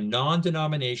mainline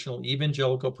non-denominational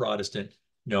evangelical Protestant.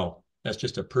 No, that's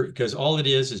just because all it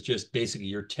is just basically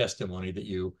your testimony that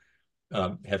you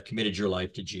have committed your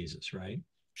life to Jesus, right?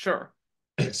 Sure.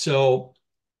 So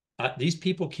these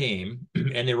people came,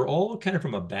 and they were all kind of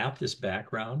from a Baptist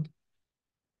background,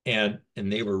 and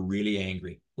they were really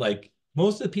angry. Like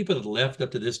most of the people that left up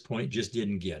to this point just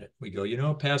didn't get it. We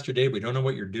go, Pastor Dave, we don't know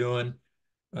what you're doing.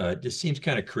 It just seems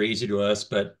kind of crazy to us,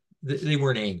 but they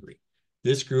weren't angry.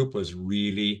 This group was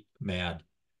really mad.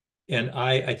 And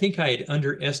I think I had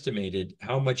underestimated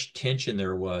how much tension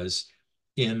there was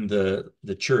in the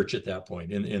church at that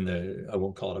point, in the, I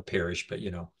won't call it a parish, but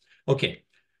Okay,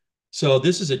 so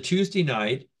this is a Tuesday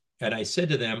night, and I said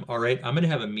to them, all right, I'm going to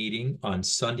have a meeting on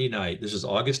Sunday night. This is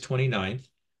August 29th,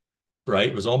 right?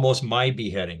 It was almost my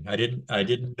beheading. I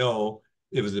didn't know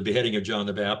it was the beheading of John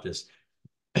the Baptist.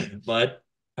 But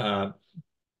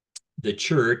the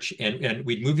church, and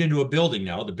we'd moved into a building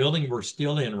now. The building we're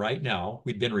still in right now,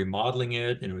 we'd been remodeling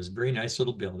it, and it was a very nice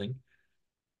little building.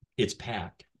 It's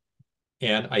packed.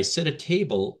 And I set a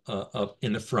table up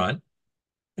in the front,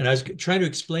 and I was trying to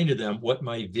explain to them what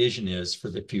my vision is for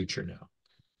the future now.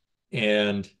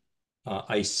 And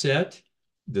I set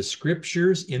the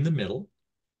scriptures in the middle.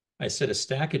 I set a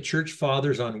stack of church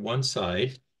fathers on one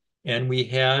side, and we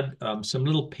had some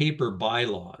little paper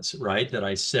bylaws, right, that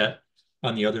I set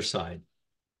on the other side.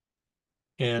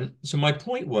 And so my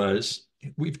point was,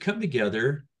 we've come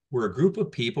together. We're a group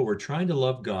of people. We're trying to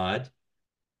love God,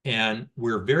 and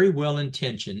we're very well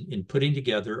intentioned in putting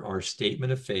together our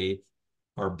statement of faith,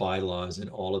 our bylaws, and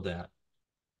all of that.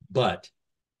 But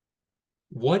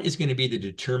what is going to be the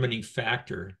determining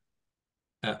factor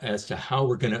as to how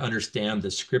we're going to understand the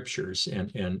scriptures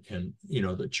and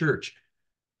the church?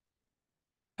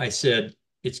 I said,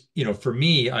 it's, for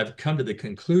me, I've come to the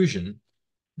conclusion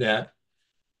that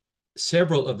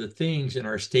several of the things in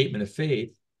our statement of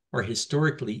faith are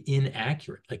historically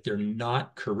inaccurate, like they're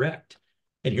not correct.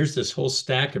 And here's this whole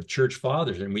stack of church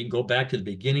fathers, and we can go back to the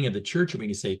beginning of the church, and we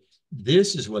can say,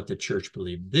 this is what the church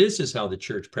believed. This is how the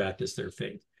church practiced their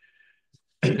faith.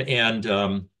 And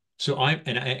so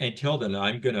I tell them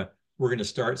we're gonna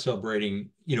start celebrating,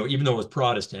 even though it's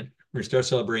Protestant, we're gonna start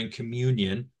celebrating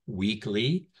communion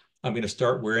weekly. I'm gonna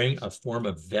start wearing a form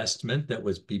of vestment that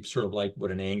was be sort of like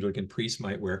what an Anglican priest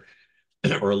might wear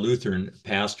or a Lutheran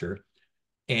pastor.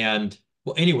 And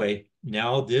well, anyway,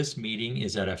 now this meeting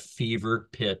is at a fever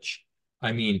pitch.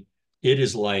 I mean, it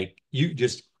is like you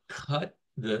just cut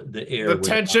the air The with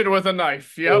tension with a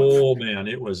knife. Yep. Oh man,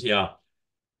 it was, yeah.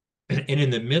 And in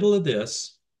the middle of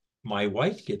this, my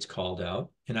wife gets called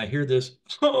out, and I hear this,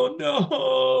 oh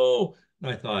no.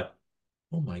 And I thought,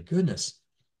 oh my goodness.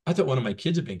 I thought one of my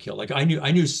kids had been killed. Like I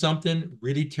knew something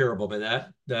really terrible,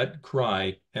 but that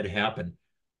cry had happened.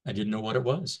 I didn't know what it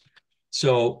was.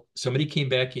 So somebody came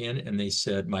back in, and they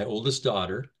said my oldest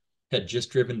daughter had just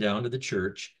driven down to the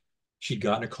church. She'd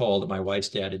gotten a call that my wife's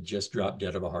dad had just dropped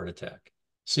dead of a heart attack.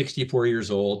 64 years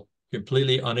old,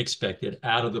 completely unexpected,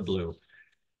 out of the blue.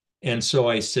 And so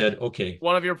I said, okay.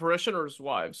 One of your parishioners'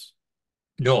 wives.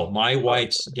 No, my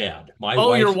wife's dad. My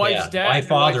Oh, your wife's wife's dad. My dad.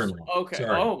 father-in-law. Okay.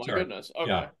 Sorry, Oh my sorry. goodness. Okay.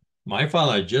 Yeah. My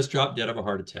father had just dropped dead of a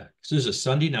heart attack. So this is a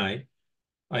Sunday night.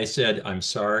 I said, I'm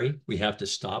sorry. We have to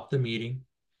stop the meeting.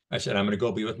 I said, I'm going to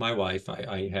go be with my wife.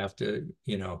 I have to,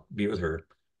 be with her.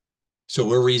 So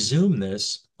we'll resume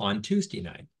this on Tuesday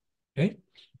night. Okay.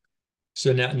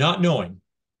 So now, not knowing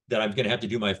that I'm going to have to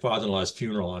do my father-in-law's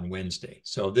funeral on Wednesday.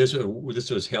 So this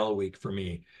was hell week for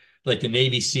me. Like the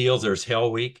Navy SEALs, there's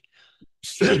hell week.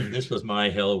 This was my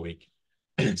hell week.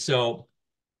 So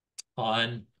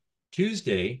on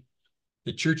Tuesday,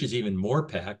 the church is even more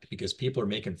packed because people are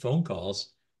making phone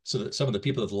calls. So that some of the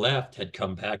people that left had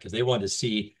come back because they wanted to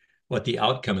see what the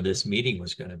outcome of this meeting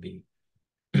was going to be.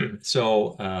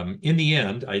 So in the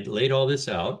end, I laid all this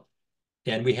out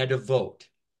and we had to vote.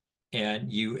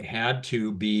 And you had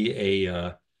to be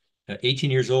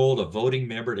 18 years old, a voting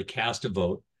member to cast a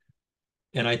vote.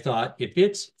 And I thought, if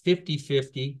it's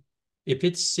 50-50, if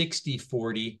it's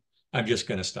 60-40, I'm just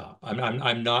going to stop.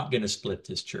 I'm not going to split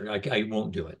this church. I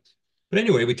won't do it. But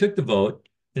anyway, we took the vote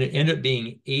and it ended up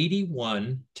being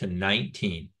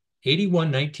 81-19.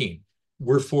 81-19.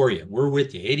 We're for you. We're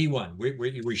with you. 81.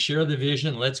 We share the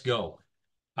vision. Let's go.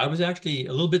 I was actually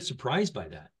a little bit surprised by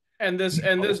that. And this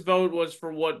vote was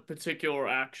for what particular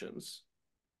actions?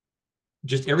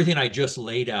 Just everything I just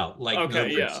laid out. Like, in other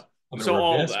Okay, yeah. words, I'm going to So wear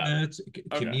all of that. vestments, Okay.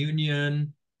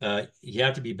 communion. You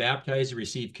have to be baptized to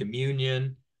receive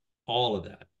communion, all of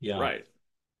that. Yeah. Right.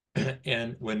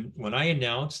 And when I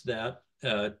announced that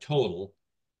total,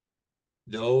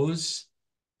 those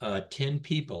 10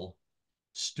 people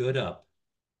stood up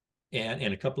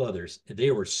and a couple others.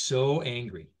 They were so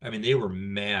angry. I mean, they were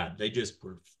mad. They just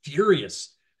were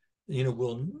furious. You know,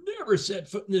 we'll never set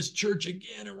foot in this church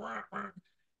again.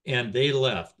 And they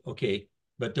left. Okay.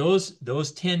 But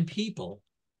those 10 people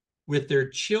with their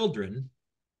children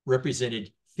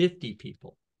represented 50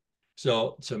 people.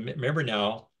 So remember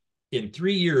now, in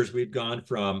 3 years, we've gone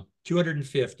from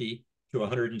 250 to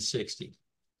 160.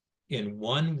 In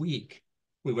 1 week,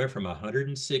 we went from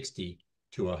 160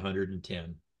 to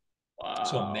 110.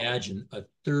 So Wow. imagine a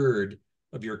third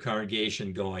of your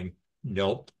congregation going,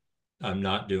 nope, I'm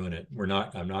not doing it. I'm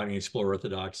not going to explore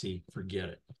Orthodoxy. Forget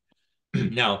it.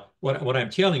 Now, what I'm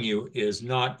telling you is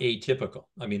not atypical.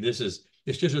 I mean, it's just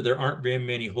that there aren't very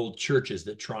many whole churches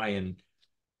that try and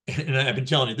I've been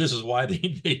telling you, this is why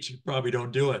they probably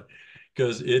don't do it,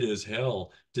 because it is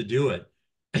hell to do it.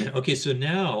 Okay, so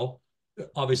now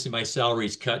obviously my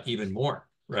salary's cut even more,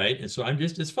 right? And so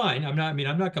it's fine. I'm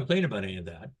not complaining about any of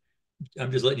that.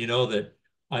 I'm just letting you know that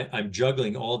I'm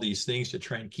juggling all these things to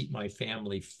try and keep my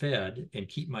family fed and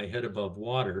keep my head above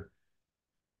water.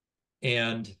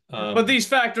 And But these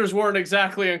factors weren't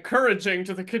exactly encouraging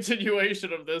to the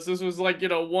continuation of this. This was like,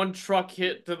 one truck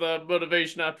hit to the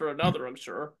motivation after another, I'm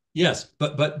sure. yes,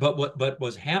 but what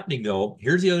was happening though,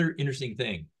 here's the other interesting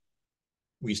thing.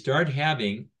 We started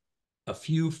having a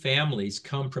few families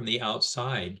come from the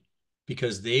outside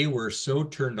because they were so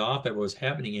turned off at what was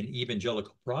happening in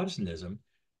evangelical Protestantism,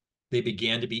 they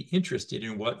began to be interested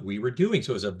in what we were doing.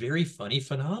 So it was a very funny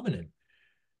phenomenon.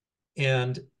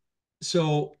 And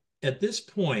so at this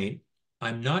point,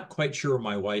 I'm not quite sure where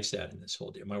my wife's at in this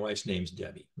whole deal. My wife's name's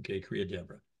Debbie, okay, Korea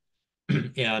Deborah.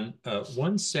 And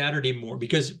one Saturday morning,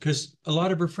 because a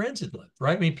lot of her friends had left,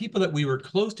 right? I mean, people that we were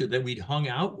close to, that we'd hung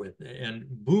out with, and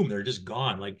boom, they're just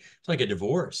gone. Like it's like a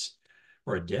divorce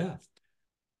or a death.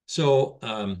 So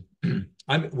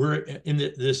we're in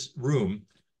this room,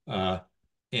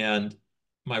 and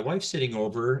my wife's sitting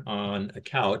over on a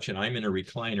couch, and I'm in a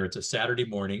recliner. It's a Saturday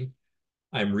morning.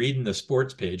 I'm reading the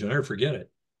sports page. I'll never forget it.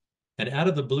 And out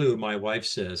of the blue, my wife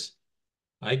says,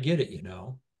 "I get it, you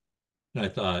know." And I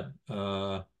thought,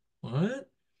 what?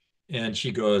 And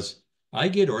she goes, I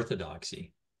get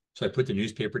Orthodoxy. So I put the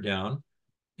newspaper down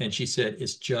and she said,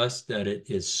 it's just that it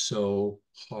is so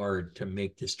hard to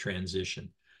make this transition.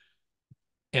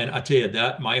 And I tell you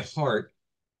that my heart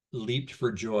leaped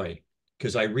for joy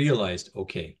because I realized,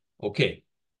 okay, it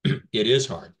is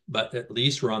hard, but at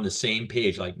least we're on the same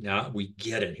page. Like now we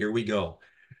get it. Here we go.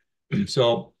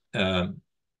 So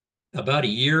about a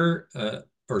year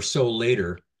or so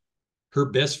later, her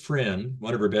best friend,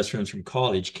 one of her best friends from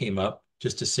college, came up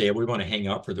just to say, we want to hang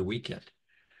out for the weekend.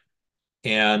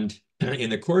 And in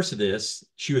the course of this,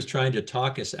 she was trying to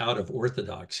talk us out of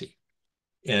Orthodoxy.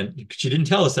 And she didn't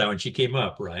tell us that when she came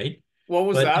up, right? What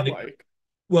was But that like?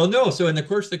 well, no. So in the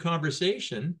course of the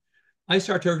conversation, I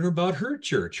started talking to her about her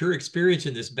church, her experience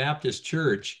in this Baptist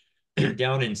church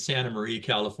down in Santa Maria,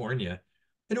 California.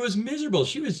 And it was miserable.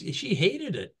 She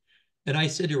hated it. And I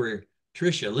said to her,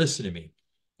 Tricia, listen to me.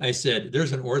 I said,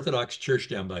 there's an Orthodox church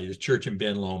down by you, this church in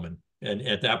Ben Lomond. And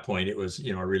at that point, it was,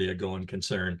 really a going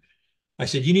concern. I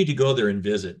said, you need to go there and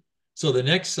visit. So the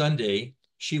next Sunday,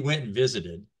 she went and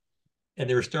visited, and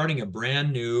they were starting a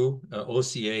brand new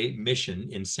OCA mission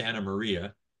in Santa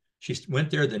Maria. She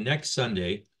went there the next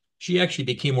Sunday. She actually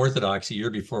became Orthodox a year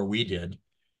before we did.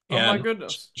 Oh my And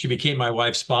goodness. she became my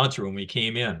wife's sponsor when we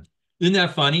came in. Isn't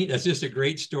that funny? That's just a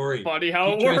great story. Funny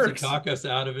how She it tries works. to talk us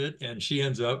out of it, and she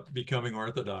ends up becoming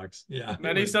Orthodox. Yeah.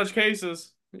 Many such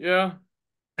cases. Yeah.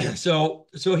 So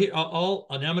here, and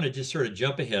I'm going to just sort of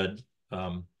jump ahead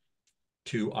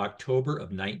to October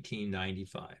of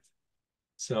 1995.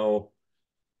 So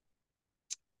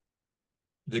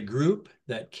the group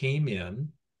that came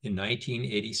in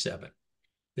 1987,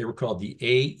 They were called the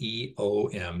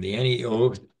AEOM, the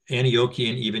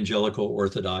Antiochian Evangelical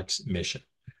Orthodox Mission.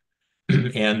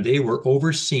 And they were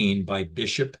overseen by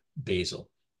Bishop Basil.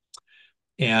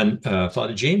 And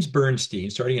Father James Bernstein,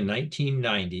 starting in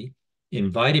 1990,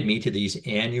 invited me to these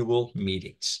annual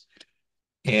meetings.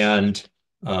 And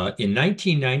in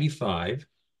 1995,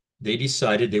 they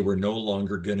decided they were no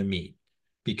longer going to meet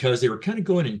because they were kind of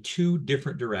going in two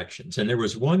different directions. And there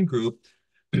was one group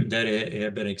that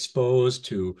had been exposed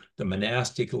to the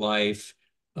monastic life.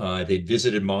 They'd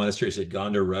visited monasteries, had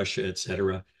gone to Russia,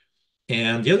 etc.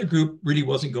 And the other group really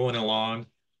wasn't going along.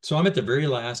 So I'm at the very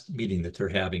last meeting that they're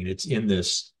having. It's in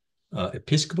this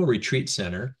Episcopal Retreat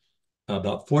Center,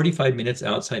 about 45 minutes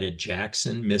outside of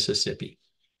Jackson, Mississippi.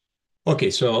 Okay,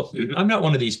 so I'm not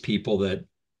one of these people that,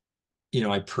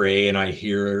 I pray and I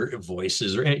hear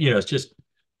voices or, it's just,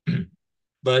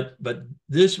 but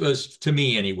this was, to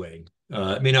me anyway,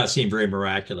 it may not seem very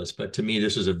miraculous, but to me,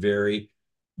 this was a very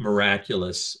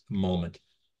miraculous moment.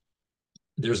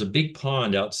 There's a big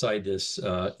pond outside this,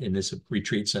 in this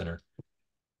retreat center,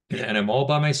 and I'm all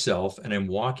by myself and I'm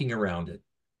walking around it.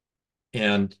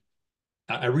 And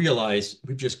I realized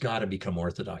we've just got to become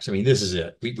Orthodox. I mean, this is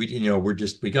it. We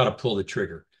got to pull the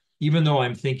trigger. Even though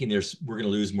I'm thinking we're going to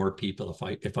lose more people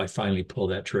if I finally pull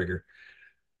that trigger.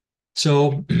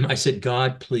 So I said,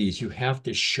 God, please, you have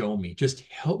to show me. Just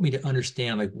help me to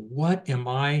understand, like, what am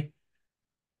I?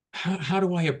 How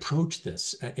do I approach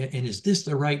this? And is this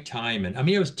the right time? And I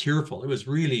mean, I was tearful. It was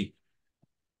really,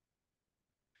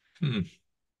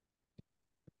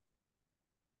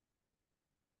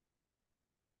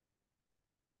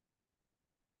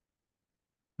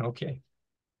 okay.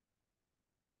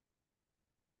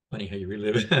 Funny how you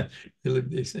relive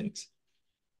these things.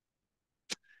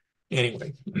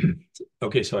 Anyway,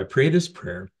 okay, so I pray this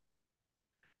prayer.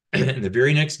 And the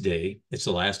very next day, it's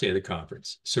the last day of the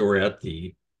conference. So we're at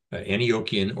the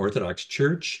Antiochian Orthodox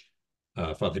Church,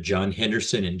 Father John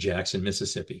Henderson in Jackson,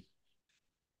 Mississippi.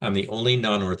 I'm the only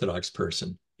non-Orthodox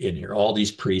person in here. All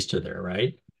these priests are there,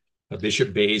 right?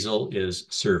 Bishop Basil is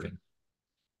serving.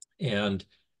 And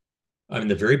I'm in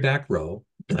the very back row.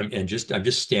 I'm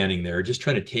just standing there, just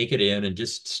trying to take it in and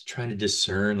just trying to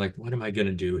discern, like, what am I going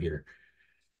to do here?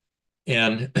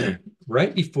 And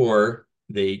right before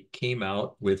they came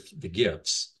out with the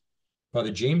gifts,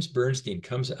 Father James Bernstein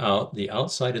comes out the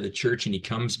outside of the church and he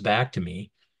comes back to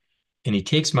me and he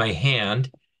takes my hand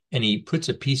and he puts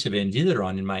a piece of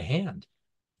endileron in my hand.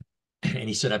 And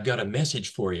he said, I've got a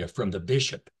message for you from the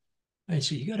bishop. I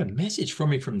said, you got a message for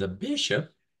me from the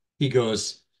bishop? He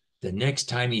goes, the next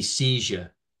time he sees you,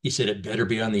 he said, it better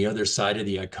be on the other side of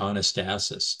the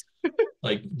iconostasis.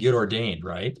 Like, get ordained,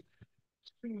 right?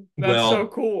 That's so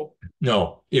cool.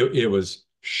 No, it was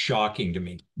shocking to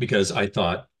me because I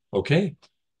thought, okay,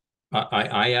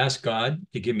 I asked God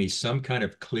to give me some kind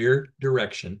of clear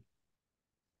direction.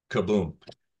 Kaboom.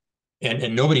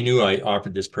 And nobody knew I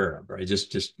offered this prayer, right?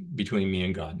 Just between me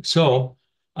and God. So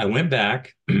I went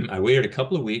back, I waited a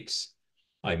couple of weeks,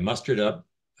 I mustered up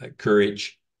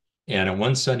courage. And on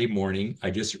one Sunday morning,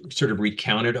 I just sort of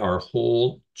recounted our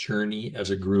whole journey as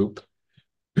a group.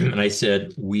 And I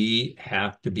said, we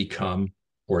have to become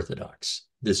Orthodox.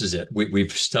 This is it.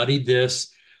 We've studied this.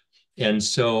 And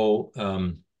so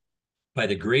by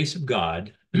the grace of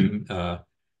God and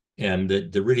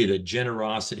the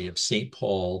generosity of St.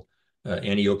 Paul,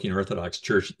 Antiochian Orthodox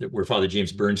Church, where Father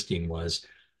James Bernstein was,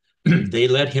 they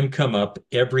let him come up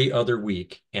every other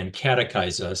week and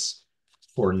catechize us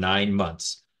for 9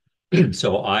 months.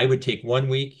 So I would take 1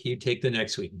 week, he'd take the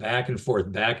next week, back and forth,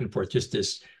 just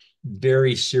this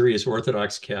very serious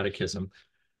Orthodox catechism.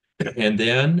 And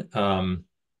then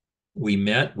we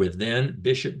met with then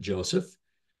Bishop Joseph.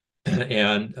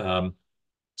 And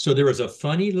so there was a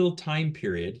funny little time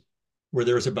period where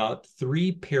there was about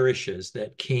 3 parishes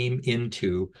that came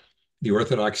into the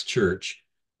Orthodox Church.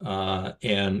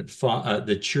 And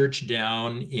the church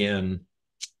down in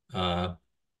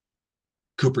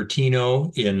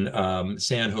Cupertino, in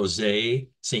San Jose,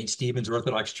 St. Stephen's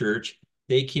Orthodox Church,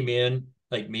 they came in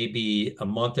like maybe a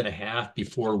month and a half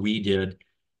before we did.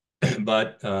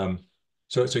 But so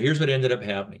here's what ended up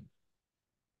happening.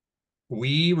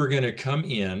 We were going to come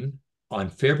in on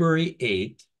February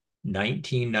 8th,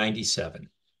 1997.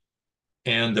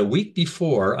 And the week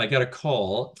before, I got a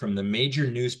call from the major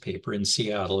newspaper in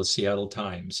Seattle, the Seattle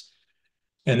Times.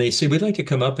 And they said, we'd like to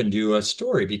come up and do a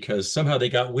story because somehow they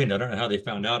got wind. I don't know how they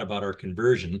found out about our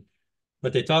conversion,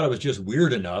 but they thought it was just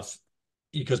weird enough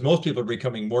because most people are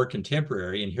becoming more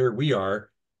contemporary. And here we are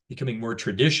becoming more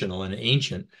traditional and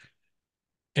ancient.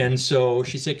 And so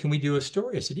she said, can we do a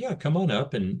story? I said, yeah, come on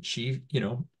up. And she,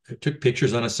 took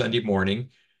pictures on a Sunday morning.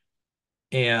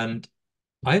 And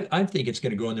I think it's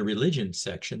going to go in the religion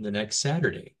section the next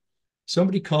Saturday.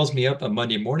 Somebody calls me up on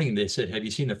Monday morning. They said, "Have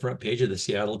you seen the front page of the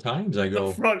Seattle Times?" I The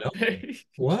go, front "No, page.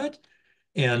 what?"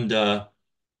 And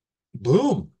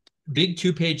boom, big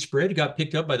 2-page spread. It got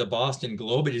picked up by the Boston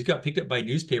Globe. It just got picked up by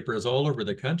newspapers all over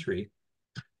the country.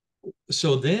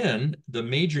 So then the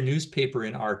major newspaper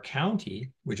in our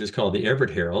county, which is called the Everett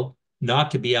Herald,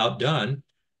 not to be outdone,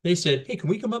 they said, "Hey, can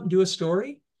we come up and do a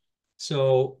story?"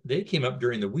 So they came up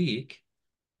during the week.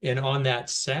 And on that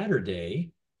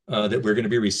Saturday that we're going to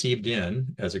be received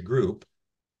in as a group,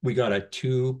 we got a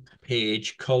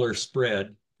 2-page color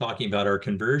spread talking about our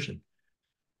conversion.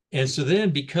 And so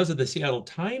then, because of the Seattle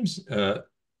Times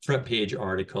front page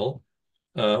article,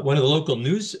 one of the local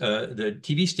news, the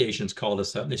TV stations called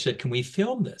us up and they said, "Can we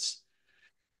film this?"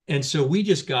 And so we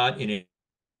just got in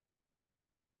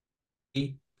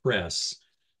a press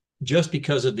just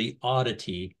because of the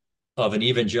oddity of an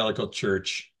evangelical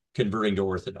church converting to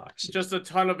Orthodoxy. Just a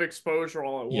ton of exposure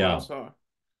all at Yeah. once, huh?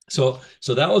 So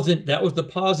that was the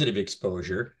positive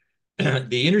exposure.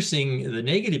 The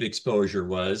negative exposure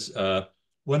was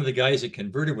one of the guys that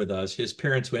converted with us. His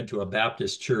parents went to a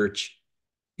Baptist church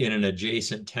in an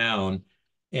adjacent town,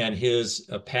 and his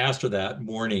pastor that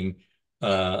morning,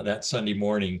 that Sunday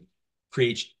morning,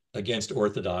 preached against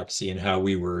orthodoxy and how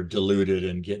we were deluded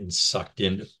and getting sucked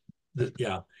into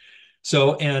yeah.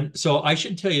 So I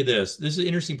should tell you this. This is an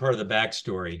interesting part of the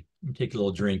backstory. Let me take a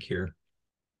little drink here.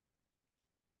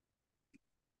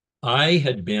 I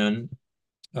had been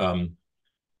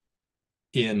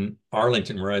in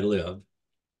Arlington, where I live,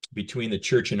 between the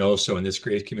church and Oso and this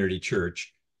Grace Community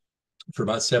Church for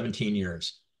about 17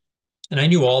 years. And I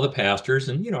knew all the pastors,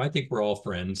 and I think we're all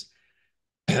friends.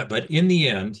 But in the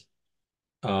end,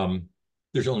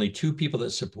 there's only 2 people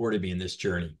that supported me in this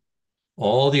journey.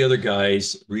 All the other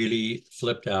guys really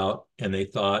flipped out, and they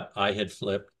thought I had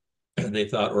flipped. They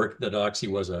thought Orthodoxy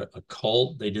was a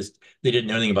cult. They didn't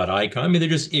know anything about icon. I mean, they're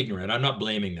just ignorant. I'm not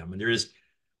blaming them. And they're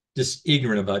just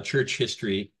ignorant about church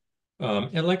history.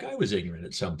 And like I was ignorant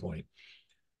at some point.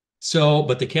 So,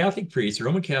 but the Catholic priest, the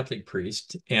Roman Catholic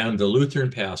priest, and the Lutheran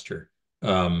pastor,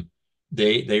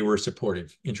 they were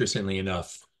supportive, interestingly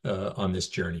enough, on this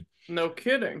journey. No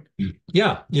kidding.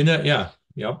 Yeah, yeah,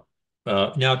 yep.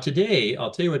 Now today, I'll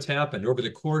tell you what's happened over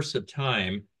the course of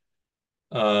time.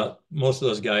 Most of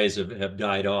those guys have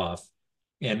died off,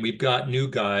 and we've got new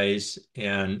guys.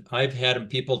 And I've had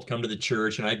people come to the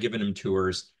church, and I've given them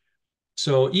tours.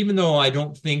 So even though I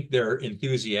don't think they're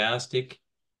enthusiastic,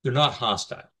 they're not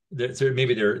hostile.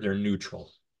 Maybe they're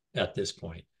neutral at this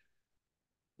point.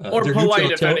 Or They're neutral polite,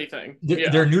 if until anything.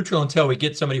 they're neutral until we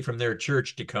get somebody from their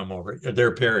church to come over,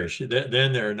 their parish.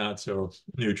 Then they're not so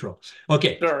neutral.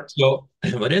 Okay, Sure. so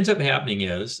what ends up happening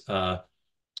is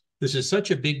this is such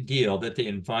a big deal that they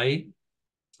invite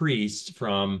priests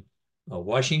from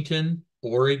Washington,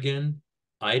 Oregon,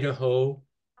 Idaho,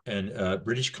 and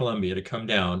British Columbia to come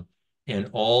down and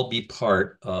all be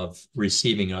part of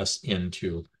receiving us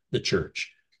into the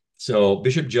church. So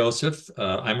Bishop Joseph,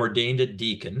 I'm ordained a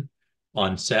deacon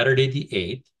on Saturday the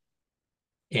 8th,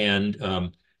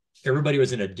 and everybody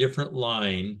was in a different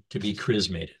line to be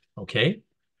chrismated, okay?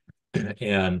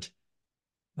 And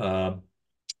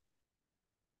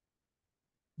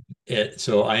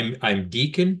so I'm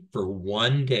deacon for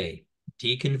one day,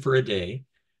 deacon for a day,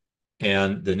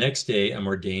 and the next day I'm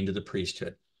ordained to the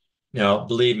priesthood. Now,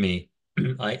 believe me,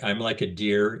 I'm like a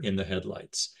deer in the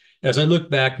headlights. As I look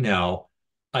back now,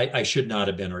 I should not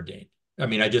have been ordained. I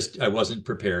mean, I wasn't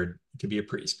prepared to be a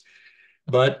priest.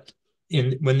 But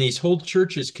when these whole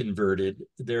churches converted,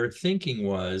 their thinking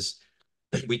was,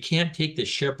 we can't take the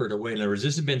shepherd away. In other words,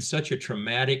 this has been such a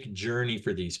traumatic journey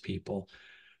for these people.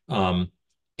 Um,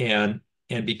 and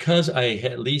because I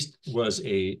at least was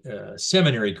a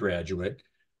seminary graduate,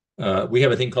 we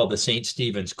have a thing called the St.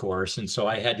 Stephen's course, and so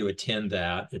I had to attend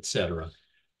that, et cetera.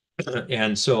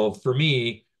 And so for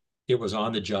me, it was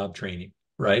on the job training,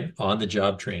 right? On the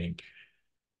job training.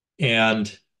 And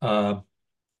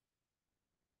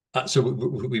so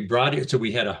we brought it, so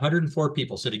we had 104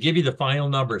 people. So to give you the final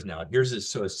numbers now, here's this,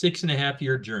 so a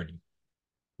 6.5-year journey.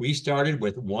 We started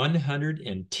with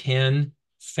 110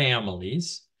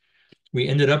 families. We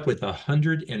ended up with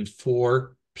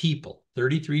 104 people,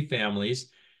 33 families,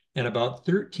 and about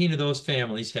 13 of those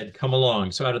families had come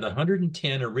along. So out of the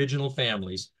 110 original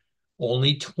families,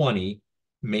 only 20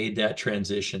 made that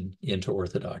transition into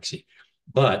Orthodoxy.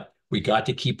 But we got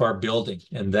to keep our building,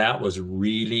 and that was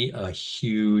really a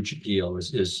huge deal.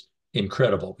 It was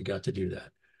incredible. We got to do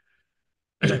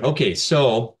that. Okay,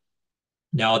 so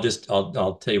now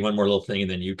I'll tell you one more little thing,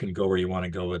 and then you can go where you want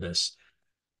to go with this.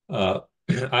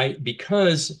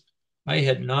 Because I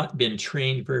had not been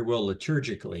trained very well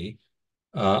liturgically.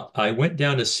 I went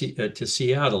down to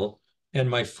Seattle, and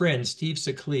my friend Steve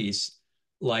Saklis,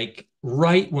 like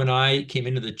right when I came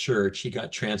into the church, he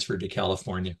got transferred to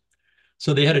California.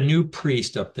 So they had a new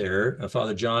priest up there,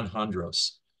 Father John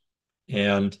Hondros.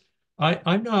 And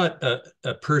I'm not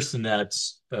a person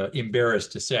that's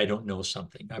embarrassed to say I don't know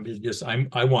something.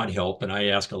 I want help and I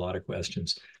ask a lot of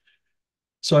questions.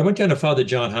 So I went down to Father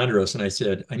John Hondros and I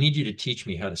said, I need you to teach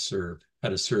me how to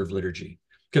serve liturgy.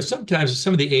 Because sometimes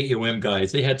some of the AUM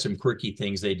guys, they had some quirky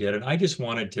things they did, and I just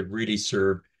wanted to really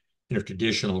serve in a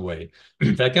traditional way.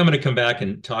 In fact, I'm going to come back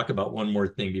and talk about one more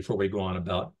thing before we go on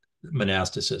about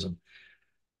monasticism.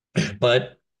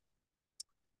 But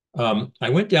I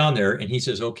went down there and he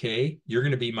says, okay, you're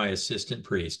going to be my assistant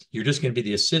priest. You're just going to be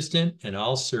the assistant and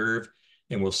I'll serve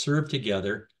and we'll serve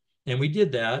together. And we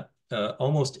did that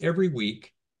almost every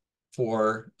week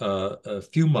for a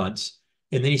few months.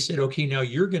 And then he said, okay, now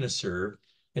you're going to serve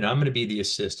and I'm going to be the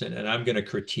assistant and I'm going to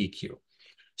critique you.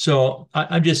 So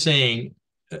I'm just saying,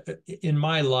 in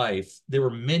my life, there were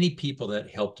many people that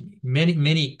helped me,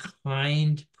 many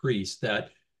kind priests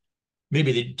that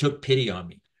maybe they took pity on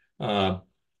me.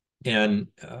 And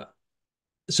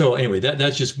so anyway,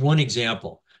 that's just one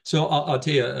example. So I'll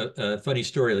tell you a funny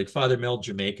story. Like Father Mel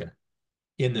Jamaica,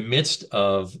 in the midst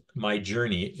of my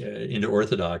journey into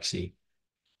Orthodoxy,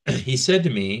 he said to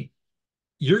me,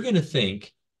 "You're going to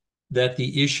think that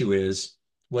the issue is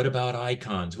what about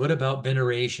icons? What about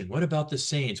veneration? What about the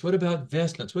saints? What about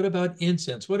vestments? What about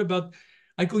incense? What about?"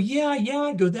 I go, "Yeah, yeah."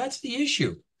 I go, "That's the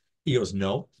issue." He goes,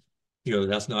 "No." He goes,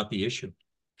 "That's not the issue.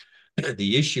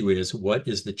 The issue is what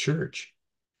is the church?"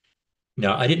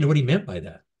 Now, I didn't know what he meant by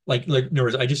that. Like, in other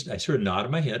words, I sort of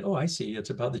nodded my head. Oh, I see. It's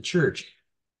about the church.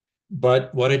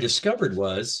 But what I discovered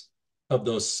was of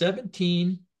those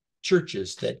 17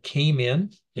 churches that came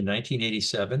in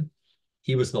 1987,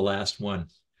 he was the last one.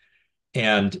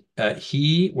 And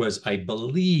he was, I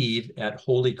believe, at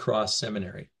Holy Cross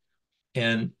Seminary.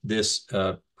 And this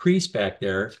priest back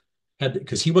there had,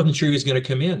 because he wasn't sure he was going to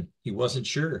come in, he wasn't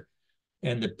sure.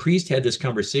 And the priest had this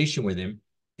conversation with him,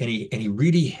 and he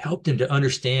really helped him to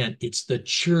understand it's the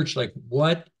church. Like,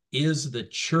 what is the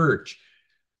church?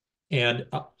 And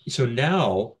so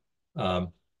now, um,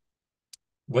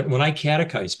 when I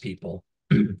catechize people,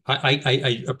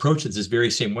 I approach it this very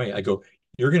same way. I go,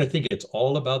 "You're going to think it's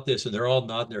all about this," and they're all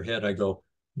nodding their head. I go,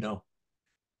 "No,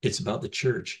 it's about the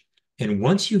church." And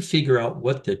once you figure out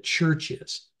what the church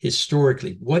is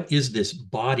historically, what is this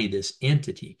body, this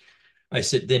entity? I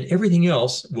said, then everything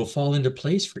else will fall into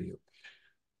place for you.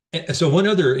 So one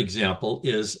other example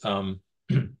is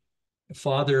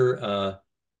Father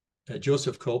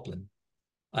Joseph Copeland.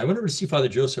 I went over to see Father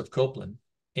Joseph Copeland,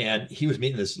 and he was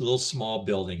meeting in this little small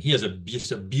building. He has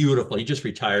just a beautiful, he just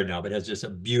retired now, but has just a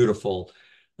beautiful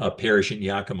parish in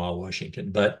Yakima,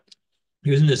 Washington. But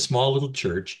he was in this small little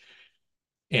church,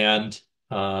 and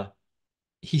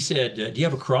he said, "Do you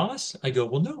have a cross?" I go,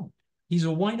 "Well, no." He said,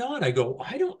 "Well, why not?" I go,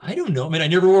 I don't know. I mean, I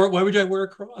never wore it. Why would I wear a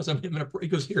cross? He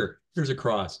goes, here's a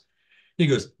cross." He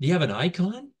goes, "Do you have an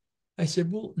icon?" I said,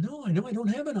 "Well, no, I know I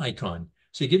don't have an icon."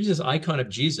 So he gives me this icon of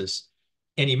Jesus,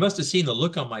 and he must have seen the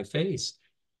look on my face.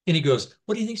 And he goes,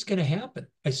 "What do you think's going to happen?"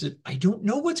 I said, "I don't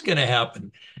know what's going to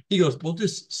happen." He goes, "Well,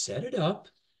 just set it up,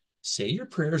 say your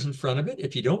prayers in front of it.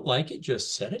 If you don't like it,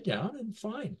 just set it down and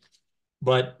fine."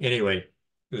 But anyway,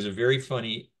 it was a very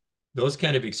funny, those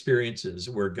kind of experiences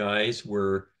where guys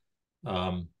were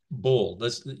bold.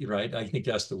 That's right. I think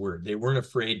that's the word. They weren't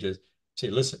afraid to say,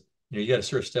 "Listen, you got to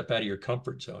sort of step out of your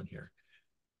comfort zone here."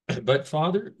 But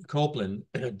Father Copeland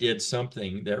did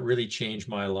something that really changed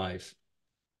my life.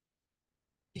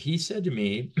 He said to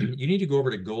me, "You need to go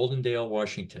over to Goldendale,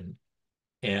 Washington,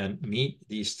 and meet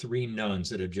these three nuns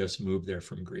that have just moved there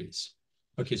from Greece."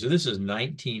 Okay, so this is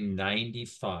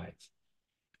 1995.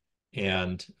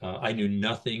 And I knew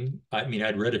nothing. I mean,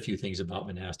 I'd read a few things about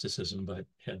monasticism, but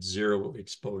had zero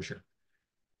exposure.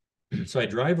 So I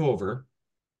drive over,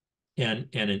 and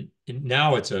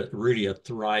now it's a really a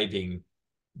thriving,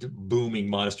 booming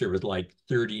monastery with like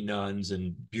 30 nuns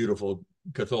and beautiful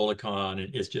Catholicon,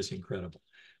 and it's just incredible.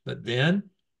 But then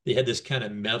they had this kind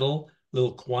of metal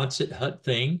little Quonset hut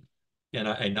thing, and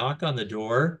I knock on the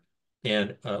door,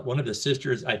 and one of the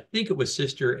sisters, I think it was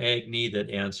Sister Agni that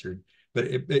answered, but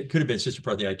it could have been Sister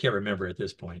Parthenia. I can't remember at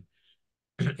this point.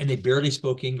 And they barely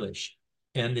spoke English.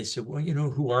 And they said, "Well,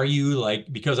 who are you?"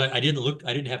 Like, because I didn't look,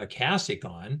 I didn't have a cassock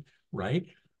on, right?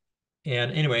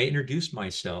 And anyway, I introduced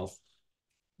myself,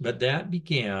 but that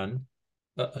began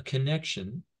a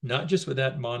connection, not just with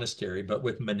that monastery, but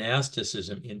with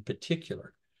monasticism in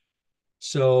particular.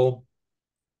 So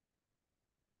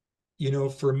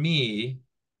for me,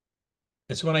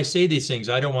 and so when I say these things,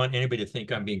 I don't want anybody to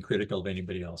think I'm being critical of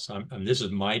anybody else. This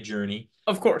is my journey.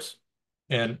 Of course.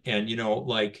 And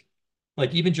like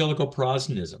evangelical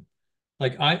Protestantism,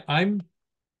 like I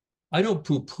don't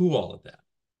poo-poo all of that.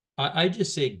 I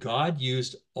just say God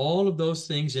used all of those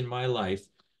things in my life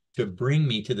to bring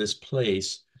me to this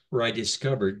place where I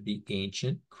discovered the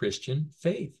ancient Christian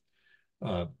faith.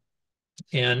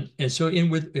 And so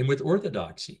with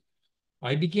Orthodoxy,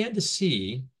 I began to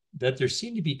see that there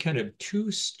seemed to be kind of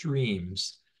two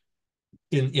streams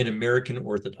in American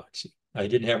Orthodoxy. I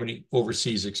didn't have any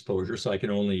overseas exposure, so I can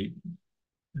only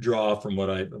draw from what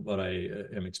I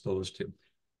am exposed to.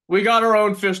 We got our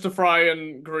own fish to fry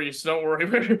in Greece. Don't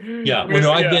worry. Yeah, well,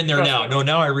 no, I've been there trust now. me. No,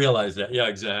 now I realize that. Yeah,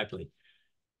 exactly.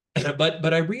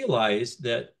 But I realized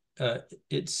that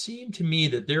it seemed to me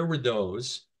that there were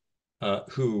those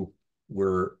who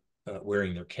were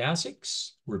wearing their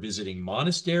cassocks, were visiting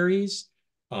monasteries.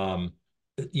 Um,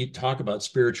 you talk about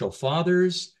spiritual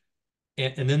fathers,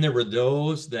 and then there were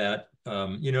those that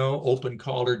open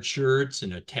collared shirts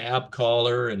and a tab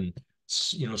collar, and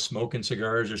smoking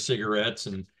cigars or cigarettes,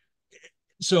 and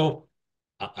so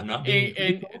I'm not being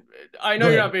And critical. I know Go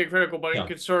you're not ahead. being critical, but in Yeah,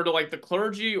 concern to like the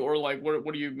clergy, or like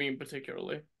what do you mean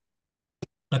particularly?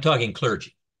 I'm talking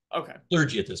clergy. Okay.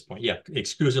 Clergy at this point. Yeah,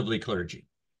 exclusively clergy.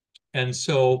 And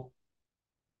so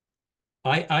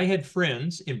I had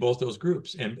friends in both those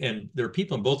groups, and there are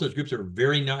people in both those groups that are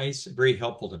very nice, very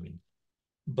helpful to me.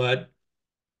 But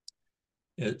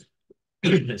uh,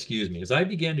 excuse me, as I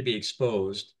began to be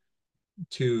exposed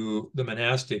to the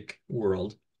monastic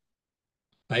world,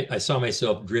 I saw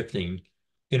myself drifting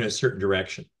in a certain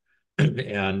direction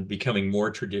and becoming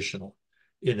more traditional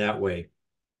in that way.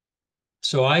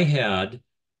 So I had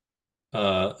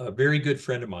a very good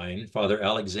friend of mine, Father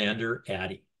Alexander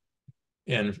Addy.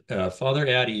 And Father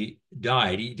Addy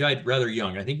died. He died rather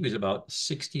young. I think he was about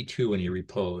 62 when he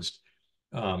reposed.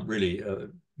 Really,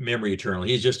 memory eternal.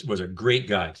 He just was a great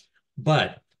guy.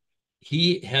 But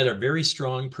he had a very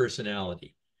strong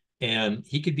personality, and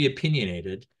he could be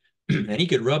opinionated, and he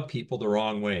could rub people the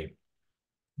wrong way.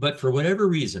 But for whatever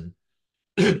reason,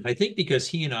 I think because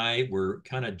he and I were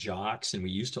kind of jocks and we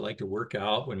used to like to work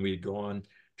out when we'd go on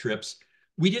trips,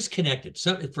 we just connected.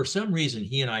 For some reason,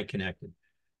 he and I connected.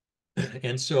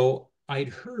 And so I'd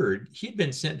heard he'd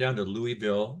been sent down to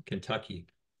Louisville, Kentucky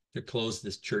to close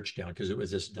this church down because it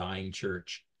was this dying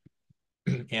church.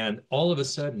 And all of a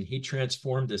sudden, he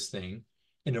transformed this thing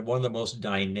into one of the most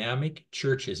dynamic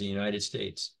churches in the United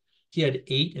States. He had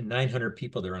 800 and 900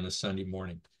 people there on a Sunday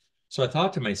morning. So I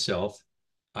thought to myself,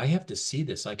 I have to see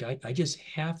this. Like, I just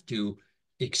have to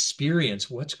experience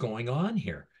what's going on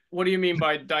here. What do you mean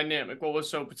by dynamic? What was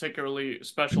so particularly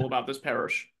special about this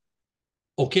parish?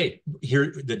 Okay,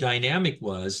 here the dynamic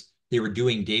was they were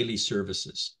doing daily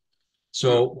services. Hmm.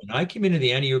 So when I came into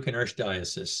the Antiochian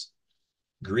Archdiocese,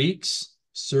 Greeks,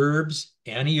 Serbs,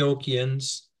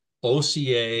 Antiochians,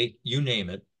 OCA, you name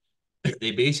it,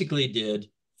 they basically did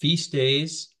feast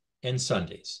days and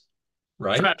Sundays,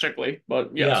 right? Tragically, but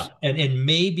Yeah, yes. and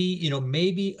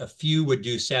maybe a few would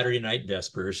do Saturday night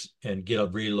vespers and get a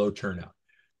really low turnout.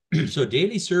 So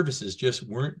daily services just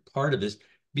weren't part of this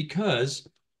because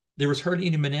there was hardly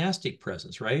any monastic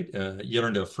presence, right?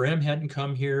 Yolanda Frem hadn't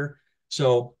come here.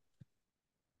 So,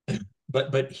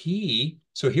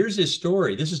 so here's his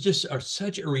story. This is just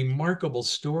such a remarkable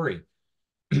story.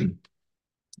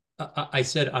 I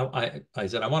said, I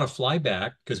want to fly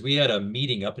back because we had a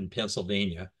meeting up in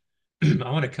Pennsylvania. I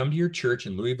want to come to your church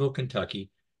in Louisville,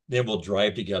 Kentucky. Then we'll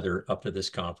drive together up to this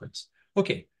conference.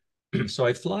 Okay. So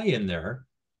I fly in there.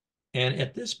 And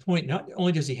at this point, not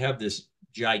only does he have this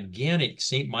gigantic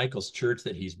St. Michael's church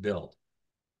that he's built,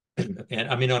 and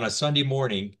I mean, on a Sunday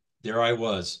morning, there I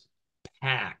was,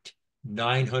 packed,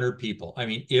 900 people. I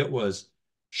mean, it was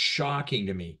shocking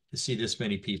to me to see this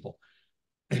many people.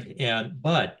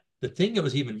 But the thing that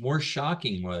was even more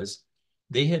shocking was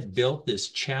they had built this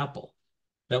chapel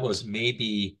that was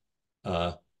maybe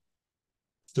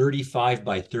 35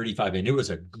 by 35, and it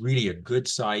was really a good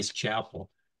sized chapel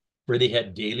where they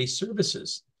had daily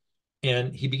services.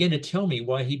 And he began to tell me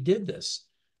why he did this.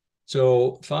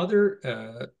 So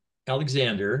Father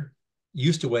Alexander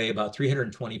used to weigh about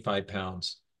 325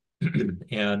 pounds.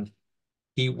 And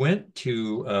he went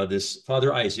to this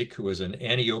Father Isaac, who was an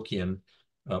Antiochian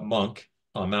monk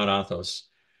on Mount Athos,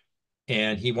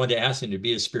 and he wanted to ask him to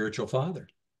be his spiritual father.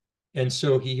 And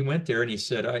so he went there and he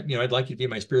said, I'd like you to be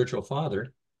my spiritual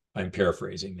father. I'm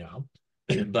paraphrasing now.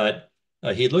 But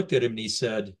he looked at him and he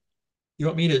said, you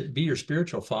want me to be your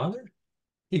spiritual father?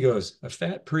 He goes, a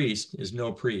fat priest is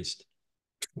no priest.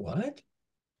 What?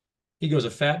 He goes,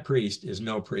 a fat priest is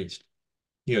no priest.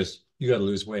 He goes, you got to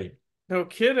lose weight. No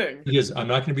kidding. He goes, I'm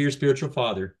not going to be your spiritual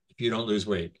father if you don't lose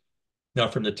weight. Now,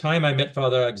 from the time I met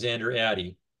Father Alexander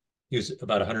Addy, he was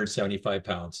about 175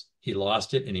 pounds. He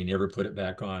lost it and he never put it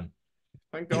back on.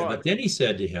 Thank But God. then he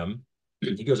said to him,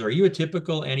 he goes, are you a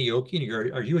typical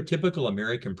Antiochian? Are you a typical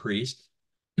American priest?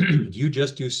 Do you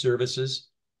just do services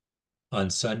on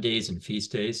Sundays and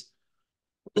feast days?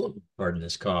 Pardon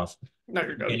this cough. No,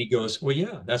 you're And good. he goes, well,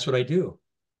 yeah, that's what I do.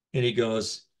 And he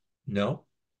goes, no.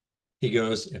 He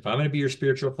goes, if I'm going to be your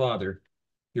spiritual father,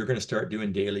 you're going to start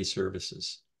doing daily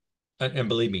services. And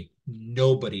believe me,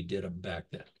 nobody did them back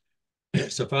then.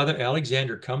 So Father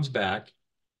Alexander comes back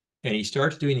and he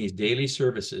starts doing these daily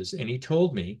services. And he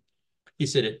told me, he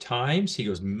said, at times, he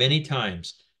goes, many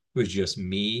times, it was just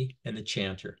me and the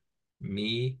chanter,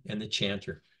 me and the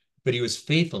chanter. But he was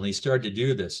faithful and he started to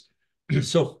do this.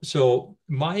 So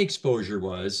my exposure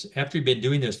was, after he'd been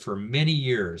doing this for many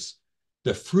years,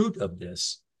 the fruit of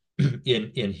this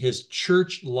in his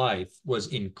church life was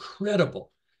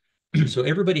incredible. So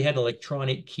everybody had an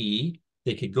electronic key.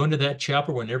 They could go into that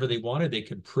chapel whenever they wanted. They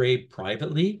could pray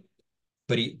privately,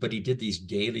 but he did these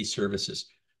daily services.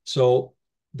 So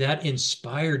that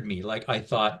inspired me. Like I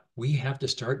thought, we have to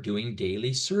start doing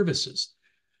daily services.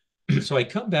 So I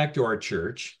come back to our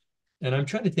church and I'm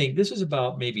trying to think, this is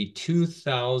about maybe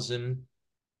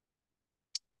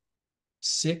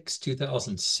 2006,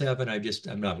 2007.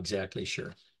 I'm not exactly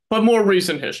sure. But more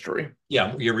recent history.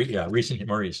 Yeah, more recent.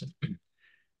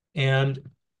 And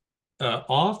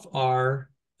off our,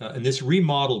 in this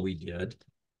remodel we did,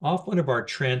 off one of our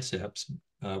transepts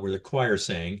where the choir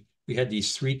sang, we had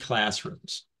these 3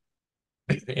 classrooms.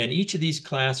 And each of these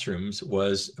classrooms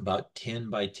was about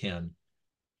 10 by 10.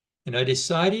 And I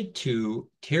decided to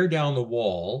tear down the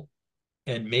wall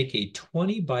and make a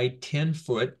 20 by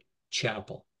 10-foot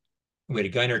chapel. We had a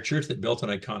guy in our church that built an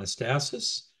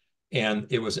iconostasis, and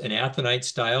it was an Athonite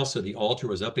style, so the altar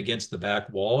was up against the back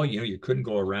wall. You couldn't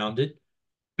go around it.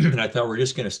 And I thought we're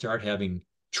just going to start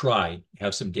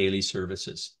have some daily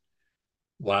services.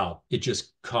 Wow, it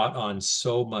just caught on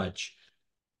so much.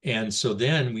 And so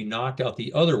then we knocked out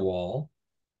the other wall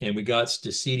and we got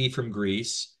Stasidi from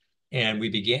Greece and we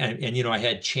began, and I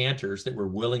had chanters that were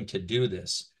willing to do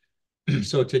this.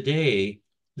 So today,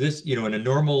 in a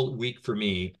normal week for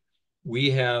me, we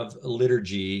have a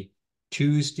liturgy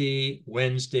Tuesday,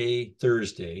 Wednesday,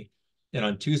 Thursday. And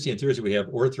on Tuesday and Thursday, we have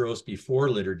Orthros before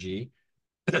liturgy.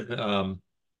 um,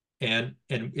 and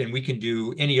we can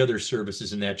do any other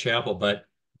services in that chapel, but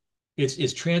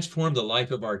it's transformed the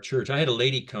life of our church. I had a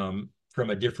lady come from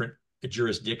a different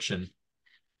jurisdiction,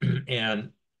 and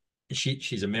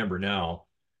she's a member now,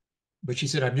 but she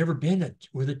said, I've never been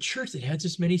with a church that has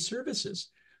this many services.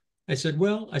 I said,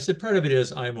 part of it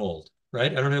is I'm old,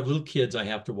 right? I don't have little kids I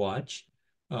have to watch.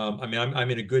 I'm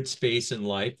in a good space in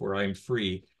life where I'm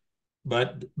free.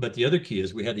 But the other key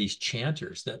is we have these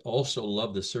chanters that also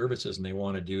love the services and they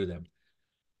want to do them.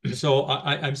 So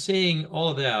I'm saying all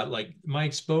of that, like my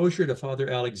exposure to Father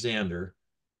Alexander,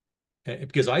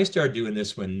 because I started doing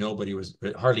this when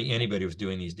hardly anybody was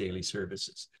doing these daily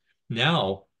services.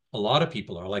 Now, a lot of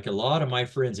people are, like a lot of my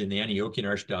friends in the Antiochian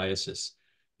Archdiocese,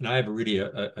 and I have really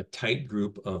a tight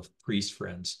group of priest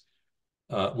friends.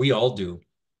 We all do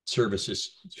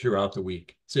services throughout the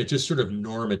week. So it's just sort of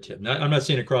normative. I'm not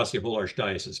saying across the whole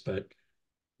Archdiocese, but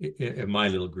in my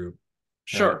little group,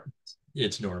 uh, Sure.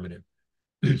 it's normative.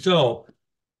 So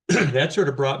that sort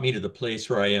of brought me to the place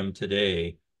where I am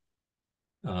today.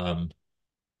 Um,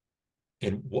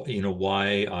 and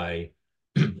why I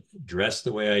dress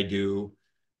the way I do,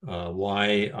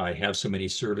 why I have so many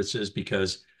services,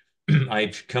 because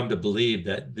I've come to believe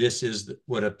that this is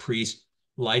what a priest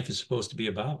life is supposed to be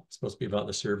about. It's supposed to be about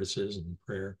the services and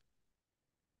prayer.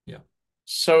 Yeah.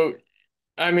 So,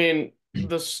 I mean,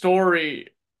 the story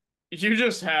you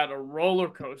just had a roller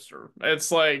coaster.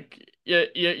 It's like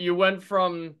you went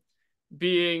from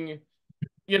being,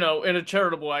 in a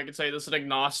charitable, I could say this, an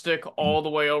agnostic, all the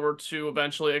way over to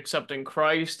eventually accepting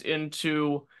Christ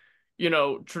into,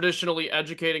 traditionally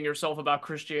educating yourself about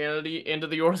Christianity into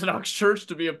the Orthodox Church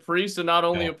to be a priest, and not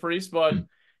only Yeah. a priest, but,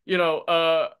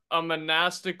 a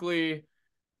monastically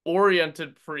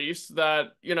oriented priest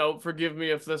that, forgive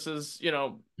me if this is, Yeah.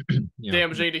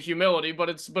 damaging to humility, but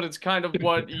it's kind of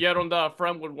what Yeronda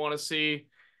Frem would want to see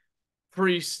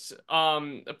priests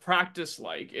practice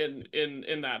like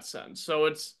in that sense. So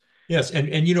it's Yes,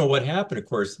 and you know what happened, of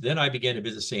course, then I began to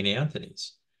visit St.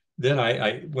 Anthony's. Then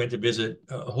I went to visit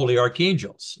Holy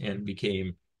Archangels and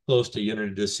became close to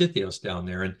Yeronda de Sithios down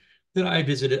there. And then I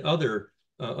visited other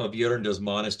of Yeronda's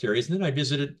monasteries. And then I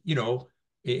visited,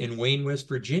 in Wayne, West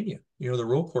Virginia, the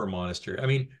Rocor Monastery. I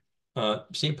mean,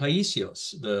 St.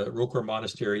 Paisios, the Rocor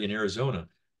Monastery in Arizona.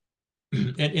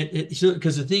 And so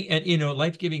because the thing, and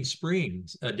Life Giving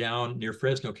Springs down near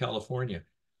Fresno, California.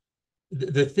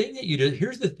 The thing that you do,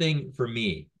 here's the thing for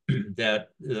me that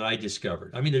I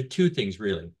discovered. I mean, there are two things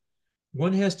really.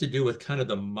 One has to do with kind of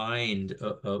the mind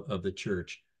of the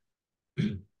church.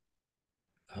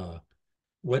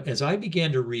 As I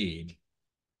began to read,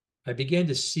 I began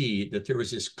to see that there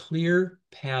was this clear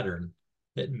pattern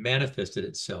that manifested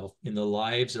itself in the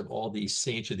lives of all these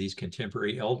saints or these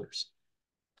contemporary elders.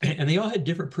 And they all had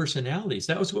different personalities.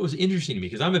 That was what was interesting to me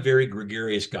because I'm a very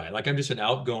gregarious guy. Like I'm just an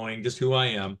outgoing, just who I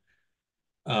am.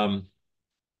 And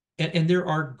there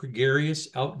are gregarious,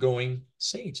 outgoing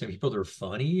saints and people that are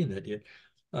funny and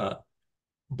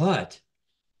but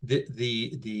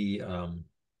the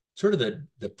sort of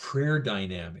the prayer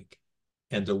dynamic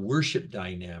and the worship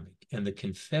dynamic and the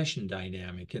confession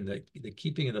dynamic and the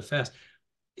keeping of the fast,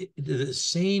 the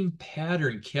same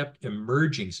pattern kept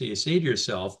emerging. So you say to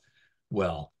yourself,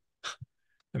 well,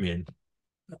 I mean,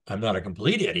 I'm not a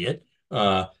complete idiot,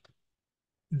 that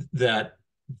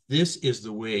this is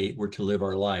the way we're to live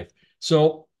our life.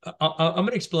 So I'm going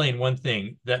to explain one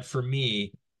thing that for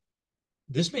me,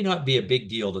 this may not be a big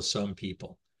deal to some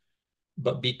people,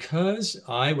 but because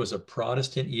I was a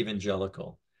Protestant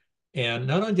evangelical, and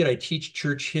not only did I teach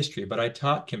church history, but I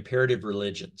taught comparative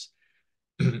religions.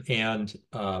 And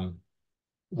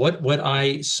what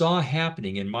I saw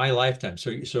happening in my lifetime.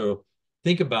 So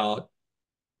think about,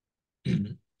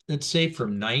 let's say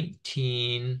from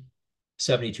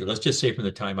 1972, let's just say from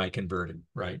the time I converted,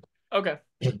 right? Okay.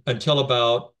 Until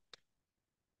about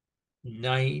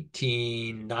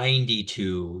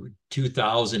 1992,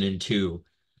 2002,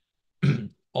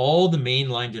 all the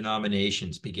mainline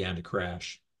denominations began to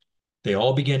crash. They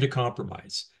all began to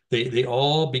compromise. They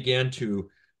all began to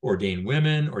ordain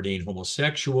women, ordain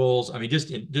homosexuals. I mean,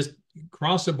 just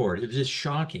across the board, it was just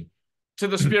shocking. To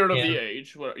the spirit of the And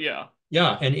age. Well, yeah.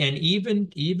 yeah, and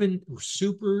even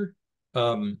super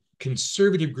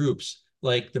conservative groups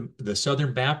like the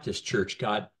Southern Baptist Church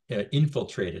got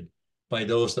infiltrated by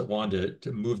those that wanted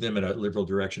to move them in a liberal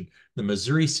direction. The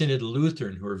Missouri Synod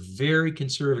Lutheran, who are very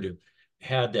conservative,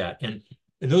 had that, and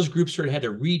those groups sort of had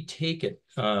to retake it.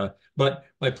 But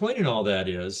my point in all that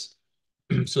is,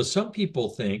 so some people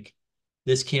think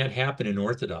this can't happen in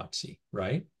Orthodoxy,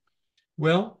 right?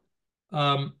 Well,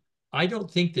 um, I don't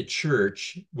think the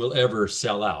church will ever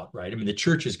sell out, right? I mean, the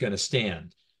church is going to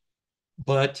stand,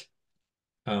 but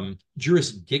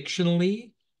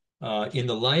jurisdictionally, in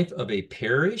the life of a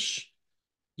parish,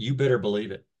 you better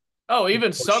believe it. Oh,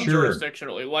 even For some sure.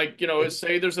 jurisdictionally, like,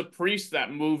 say there's a priest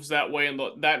that moves that way and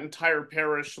that entire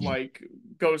parish, like,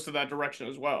 goes to that direction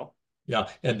as well. Yeah,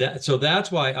 and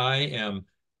that's why I am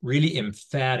really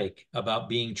emphatic about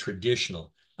being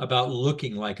traditional, about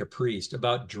looking like a priest,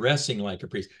 about dressing like a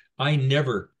priest. I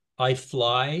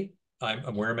fly,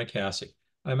 I'm wearing my cassock.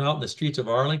 I'm out in the streets of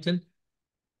Arlington.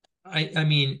 I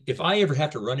mean, if I ever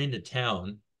have to run into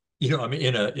town, I'm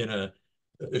in a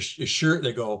shirt,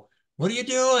 they go, "What are you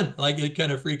doing?" Like it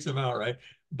kind of freaks them out, right?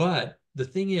 But the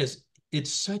thing is,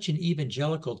 it's such an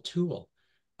evangelical tool.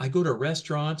 I go to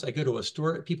restaurants, I go to a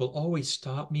store, people always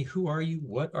stop me. Who are you?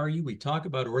 What are you? We talk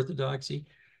about orthodoxy,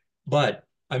 but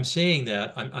I'm saying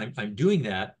that I'm doing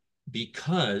that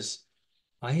because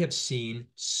I have seen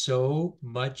so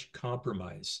much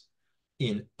compromise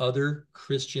in other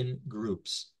Christian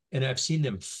groups. And I've seen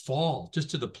them fall just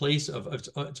to the place of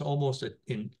it's almost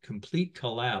in complete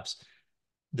collapse,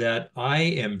 that I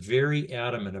am very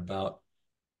adamant about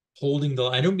holding the,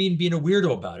 I don't mean being a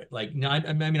weirdo about it. Like, not,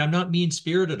 I mean, I'm not mean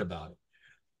spirited about it,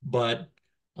 but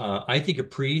I think a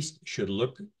priest should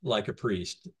look like a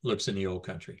priest looks in the old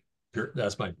country.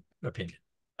 That's my opinion.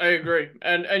 I agree.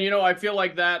 And I feel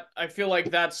like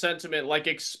that sentiment like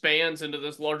expands into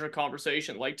this larger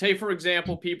conversation. Like take for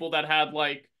example people that had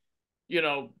like,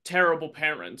 terrible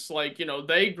parents. Like,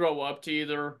 they grow up to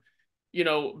either,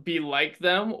 be like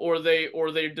them or they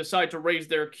decide to raise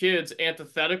their kids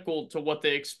antithetical to what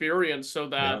they experience so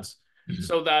Yeah.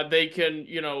 that they can,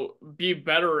 be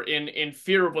better in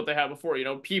fear of what they had before.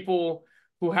 People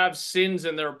who have sins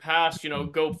in their past,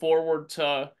 go forward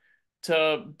to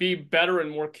be better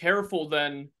and more careful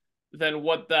than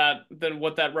what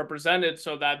that represented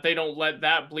so that they don't let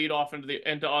that bleed off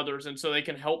into others and so they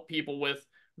can help people with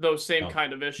those same Yeah.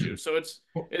 kind of issues. So it's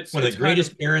it's One of it's the kind of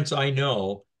greatest parents I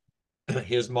know,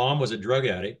 his mom was a drug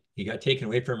addict. He got taken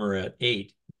away from her at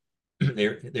 8.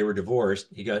 They were divorced.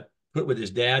 He got put with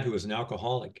his dad, who was an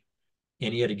alcoholic,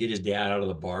 and he had to get his dad out of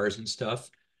the bars and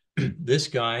stuff. This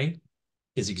guy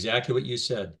is exactly what you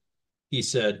said. He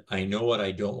said, "I know what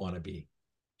I don't want to be."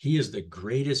 He is the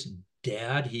greatest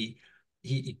dad. He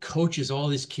coaches all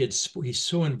these kids. He's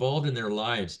so involved in their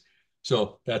lives.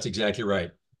 So that's exactly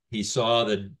right. He saw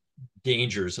the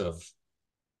dangers of,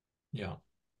 yeah.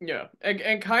 Yeah,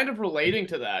 and kind of relating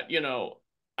to that,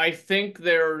 I think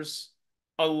there's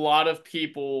a lot of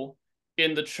people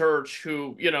in the church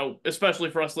who,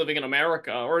 especially for us living in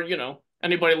America or,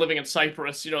 anybody living in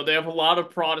Cyprus, they have a lot of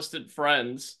Protestant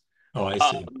friends. Oh, I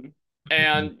see. Um,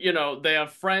 and, they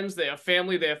have friends, they have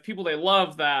family, they have people they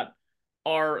love that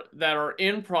are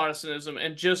in Protestantism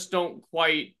and just don't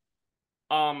quite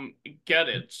get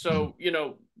it. So,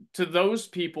 to those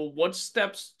people, what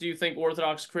steps do you think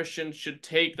Orthodox Christians should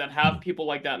take that have people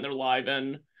like that in their life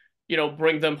and,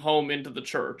 bring them home into the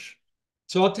church?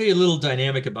 So I'll tell you a little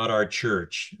dynamic about our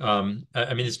church. I mean,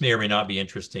 this may or may not be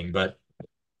interesting, but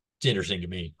it's interesting to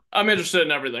me. I'm interested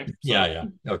in everything. Yeah, So,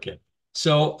 yeah. Okay.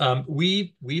 So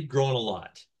we've grown a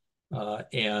lot.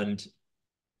 And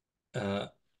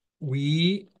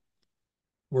we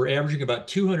were averaging about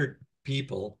 200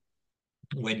 people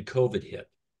when COVID hit.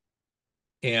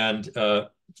 And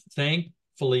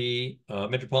thankfully,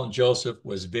 Metropolitan Joseph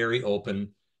was very open.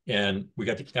 And we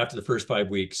got after the first 5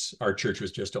 weeks, our church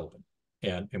was just open.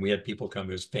 And we had people come.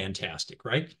 It was fantastic,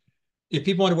 right? If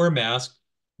people want to wear a mask,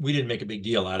 we didn't make a big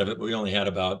deal out of it, but we only had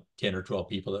about 10 or 12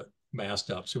 people that masked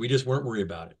up. So we just weren't worried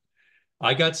about it.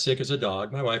 I got sick as a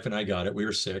dog. My wife and I got it. We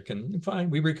were sick and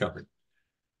fine. We recovered.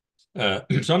 So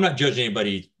I'm not judging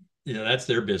anybody. That's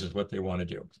their business, what they want to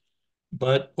do.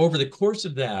 But over the course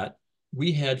of that,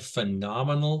 we had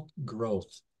phenomenal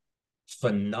growth,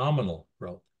 phenomenal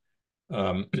growth.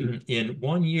 In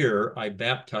 1 year, I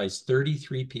baptized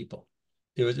 33 people.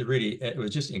 It was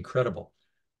just incredible.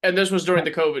 and this was during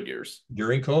the COVID years.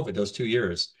 During COVID, those 2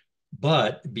 years.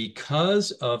 But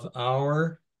because of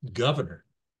our governor,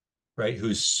 right,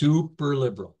 who's super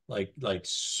liberal, like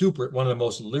super, one of the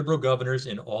most liberal governors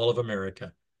in all of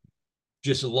America,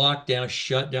 just locked down,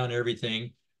 shut down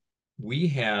everything. We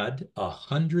had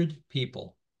 100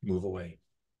 people move away.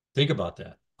 Think about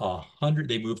that. 100.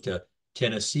 They moved to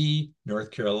Tennessee,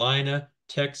 North Carolina,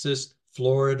 Texas,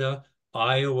 Florida,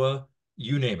 Iowa,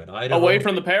 you name it, Away Idaho.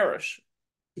 from the parish.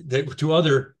 They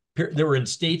were in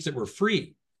states that were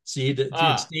free. See, in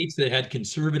Ah, states that had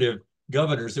conservative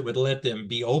governors that would let them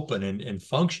be open and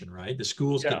function, right? The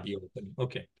schools yeah. could be open.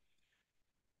 Okay.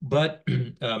 But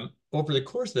over the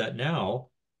course of that now,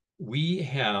 we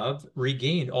have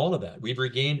regained all of that. We've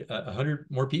regained 100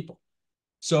 more people.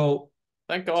 So,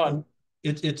 Thank God. so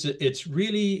it's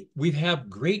really, we have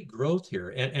great growth here.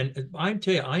 And I'm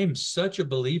telling you, I am such a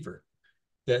believer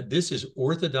that this is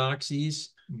orthodoxy's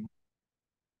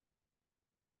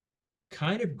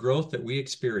kind of growth that we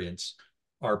experience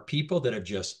are people that have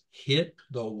just hit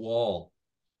the wall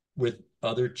with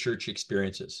other church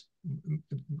experiences.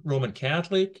 Roman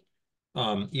Catholic,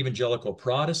 evangelical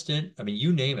Protestant, I mean,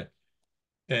 you name it.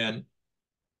 And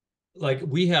like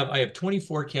I have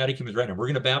 24 catechumens right now. We're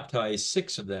going to baptize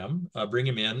 6 of them, bring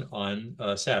them in on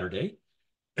Saturday.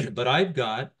 But I've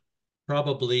got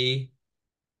probably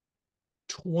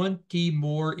 20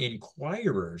 more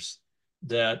inquirers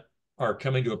that are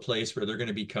coming to a place where they're going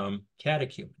to become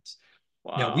catechumens.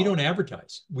 Now, we Wow. don't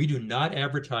advertise. We do not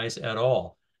advertise at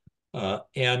all.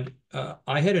 And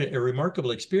I had a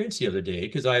remarkable experience the other day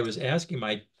because I was asking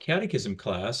my catechism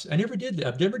class. I've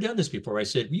never done this before. I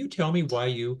said, will you tell me why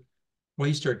you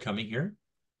started coming here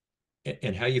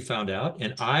and how you found out?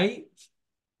 And I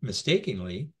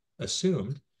mistakenly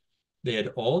assumed they had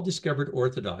all discovered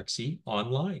orthodoxy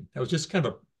online. That was just kind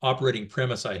of an operating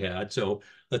premise I had. So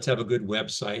let's have a good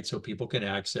website so people can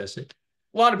access it.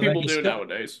 A lot of But I people do discovered,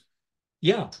 nowadays.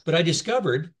 yeah, but I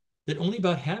discovered that only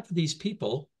about half of these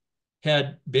people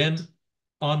had been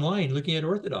online looking at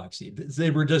orthodoxy. They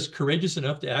were just courageous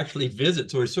enough to actually visit.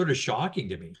 So it's sort of shocking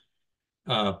to me.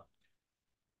 Uh,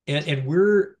 and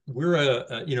we're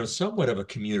somewhat of a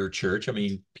commuter church. I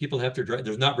mean, people have to drive.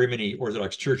 There's not very many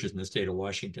Orthodox churches in the state of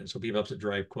Washington, so people have to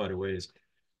drive quite a ways.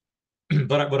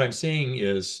 But what I'm saying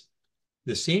is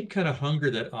the same kind of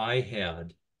hunger that I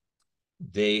had,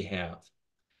 they have.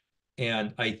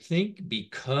 And I think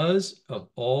because of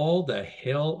all the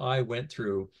hell I went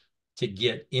through to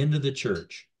get into the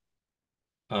church,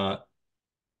 uh,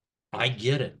 I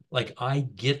get it. Like I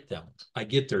get them. I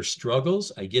get their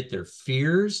struggles. I get their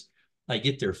fears. I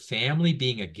get their family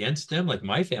being against them. Like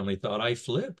my family thought I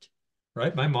flipped,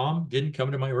 right? My mom didn't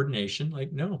come to my ordination.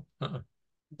 Like, no. So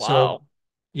Wow.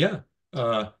 yeah.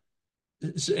 Uh,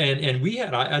 and we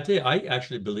had, I tell you, I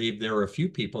actually believe there were a few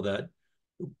people that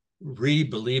really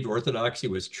believed orthodoxy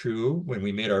was true when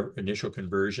we made our initial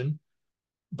conversion,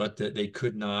 but that they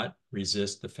could not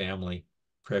resist the family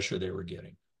pressure they were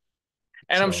getting.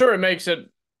 And I'm So sure it makes it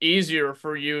easier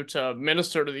for you to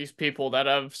minister to these people that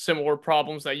have similar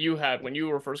problems that you had when you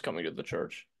were first coming to the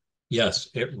church. Yes,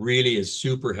 it really is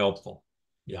super helpful.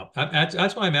 Yeah,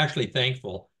 that's why I'm actually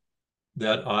thankful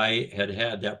that I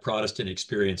had that Protestant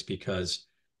experience, because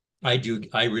I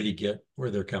really get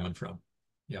where they're coming from.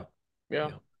 Yeah, Yeah.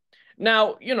 yeah,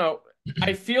 Now,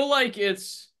 I feel like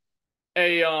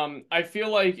I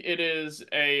feel like it is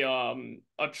a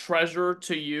treasure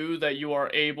to you that you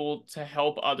are able to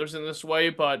help others in this way,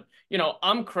 but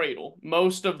I'm Cradle.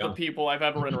 Most of the yeah, people I've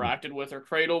ever interacted with are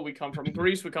Cradle. We come from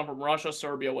Greece, we come from Russia,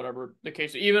 Serbia, whatever the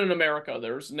case. Even in America,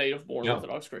 there's native born yeah,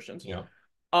 Orthodox Christians. yeah,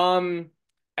 Um,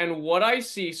 and what I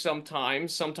see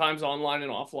sometimes online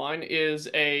and offline, is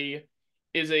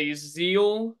a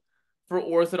zeal for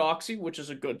orthodoxy, which is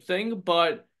a good thing,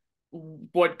 but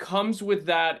what comes with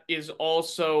that is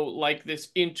also like this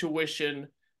intuition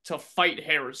to fight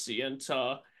heresy and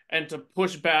to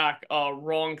push back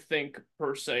wrong think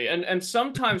per se. And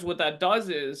sometimes what that does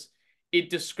is it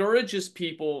discourages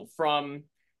people from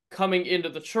coming into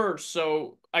the church.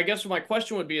 So I guess my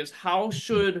question would be is how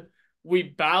should we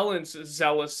balance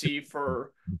zealousy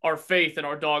for our faith and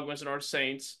our dogmas and our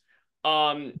saints?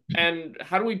 And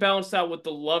how do we balance that with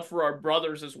the love for our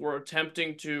brothers as we're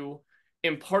attempting to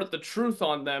impart the truth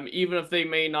on them, even if they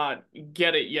may not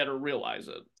get it yet or realize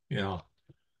it? yeah.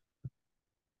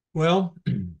 Well,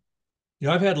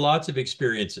 I've had lots of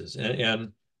experiences,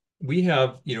 and we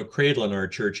have, cradle in our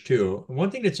church too. One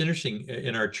thing that's interesting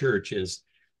in our church is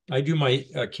I do my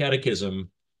catechism.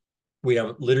 We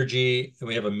have liturgy, and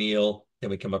we have a meal,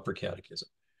 and we come up for catechism.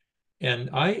 And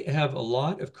I have a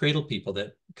lot of cradle people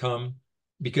that come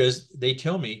because they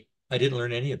tell me I didn't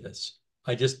learn any of this.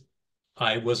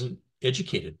 I wasn't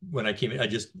educated when I came in. I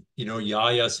just,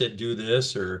 Yaya said do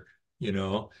this, or, you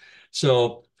know.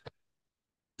 So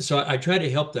I try to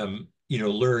help them,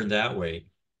 learn that way.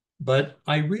 But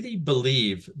I really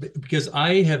believe, because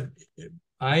I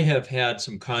have had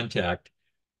some contact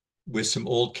with some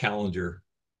old calendar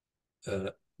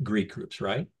uh, Greek groups,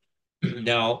 right?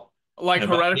 Now, Like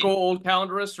and I'm not heretical old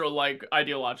calendarists or like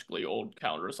ideologically old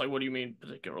calendarists? Like, what do you mean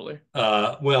particularly?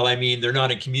 well, I mean, they're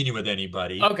not in communion with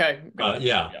anybody. Okay, got it.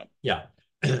 Yeah, Yeah.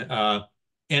 yeah.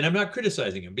 And I'm not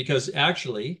criticizing them, because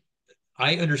actually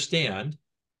I understand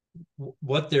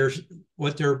what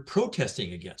they're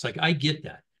protesting against. Like, I get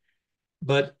that.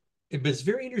 But it's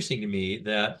very interesting to me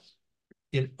that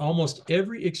in almost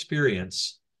every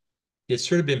experience, it's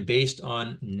sort of been based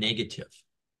on negative,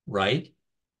 right?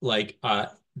 Like,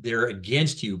 they're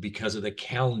against you because of the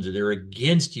calendar. They're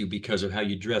against you because of how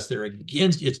you dress. They're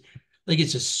against it's like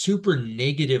it's a super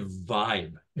negative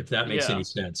vibe, if that makes any Yeah.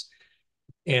 sense.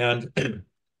 And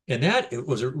and that it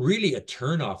was really a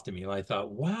turnoff to me. I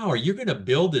thought, wow, are you going to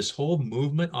build this whole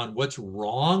movement on what's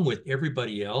wrong with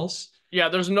everybody else? Yeah,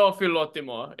 there's no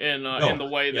philotimo in No, the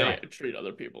way they yeah. treat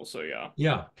other people. So yeah.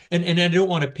 Yeah. And I don't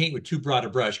want to paint with too broad a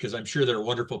brush, because I'm sure they're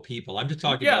wonderful people. I'm just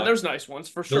talking Yeah, about there's nice ones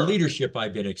for the sure. leadership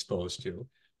I've been exposed to.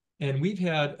 And we've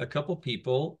had a couple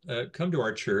people come to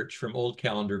our church from old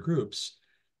calendar groups.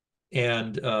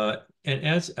 And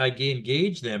as I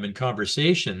engage them in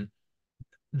conversation,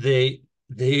 they're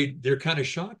kind of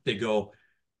shocked. They go,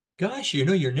 "Gosh,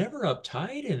 you're never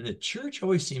uptight, and the church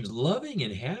always seems loving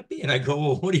and happy." And I go,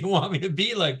 "Well, what do you want me to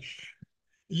be like?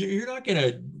 You're not going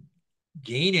to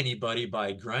gain anybody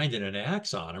by grinding an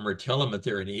axe on them or tell them that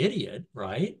they're an idiot,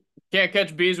 right?" Can't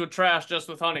catch bees with trash, just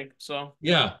with honey. So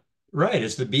Yeah, right.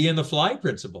 It's the bee and the fly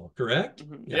principle, correct?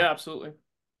 Yeah. yeah, absolutely.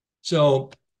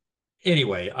 So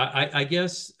anyway, I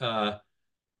guess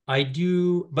I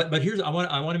do, but here's I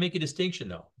want to make a distinction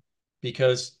though,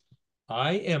 because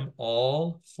I am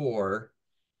all for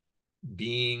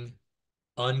being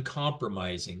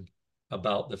uncompromising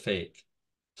about the faith.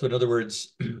 So in other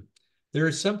words, there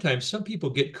is sometimes some people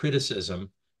get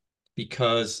criticism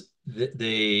because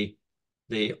they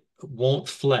won't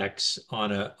flex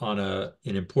on an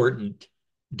important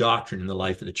doctrine in the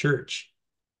life of the church.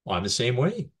 Well, I'm the same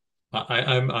way.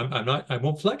 I'm not, I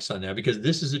won't flex on that, because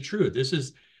this is the truth. This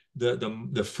is the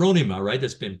phronema, right?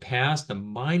 That's been passed. The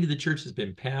mind of the church has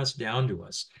been passed down to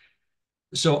us.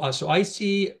 So I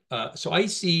see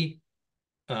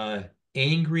uh,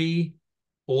 angry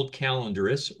old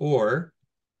calendarists, or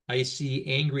I see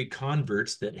angry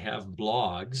converts that have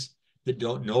blogs that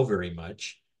don't know very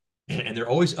much, and they're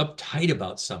always uptight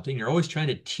about something. They're always trying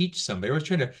to teach somebody. Always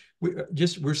trying to.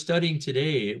 We're studying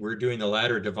today. We're doing the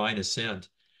ladder of divine ascent,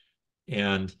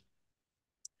 and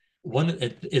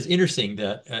it is interesting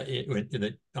that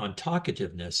on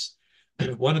talkativeness,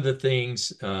 one of the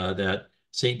things that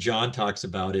St. John talks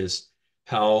about is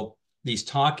how these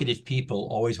talkative people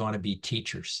always want to be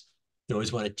teachers. They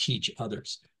always want to teach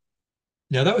others.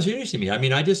 Now that was interesting to me. I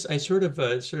mean, I sort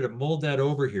of mulled that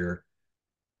over here.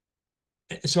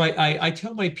 So I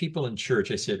tell my people in church,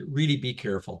 I said, really be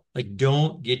careful. Like,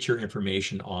 don't get your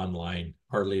information online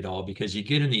hardly at all, because you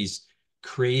get in these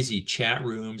crazy chat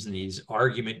rooms and these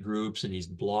argument groups and these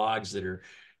blogs that are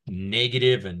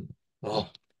negative and oh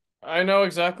I know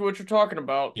exactly what you're talking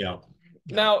about. yeah,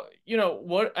 yeah. Now,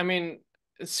 what I mean,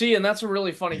 see, and that's a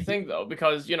really funny thing though,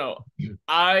 because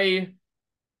I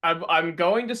I'm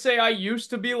going to say I used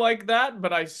to be like that,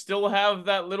 but I still have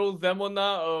that little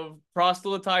demona of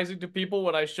proselytizing to people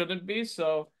when I shouldn't be.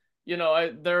 So,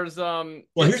 there's Well,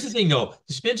 here's the thing though.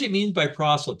 Depends what it means by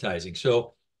proselytizing.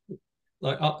 So,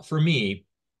 like for me,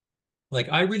 like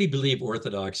I really believe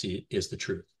orthodoxy is the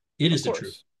truth. It of is the truth.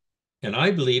 course. And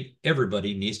I believe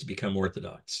everybody needs to become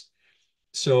orthodox.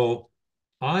 So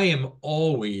I am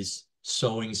always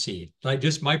sowing seed. Like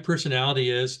just my personality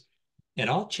is, and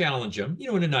I'll challenge them,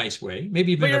 in a nice way,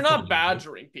 maybe But even you're a not funny way.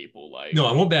 badgering people No,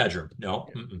 like I won't badger them. No.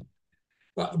 yeah. Mm-mm.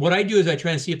 What I do is I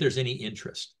try and see if there's any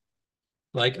interest.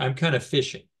 Like I'm kind of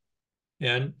fishing.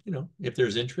 And, if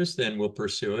there's interest, then we'll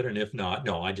pursue it. And if not,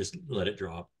 no, I just let it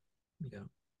drop. Yeah.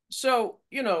 So,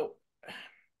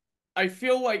 I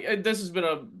feel like this has been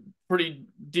a pretty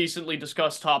decently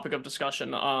discussed topic of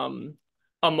discussion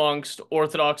amongst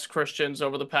Orthodox Christians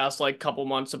over the past like couple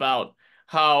months about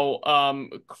how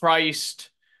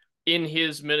Christ in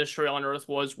his ministry on earth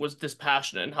was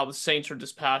dispassionate, and how the saints are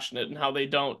dispassionate, and how they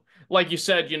don't, like you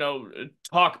said,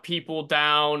 talk people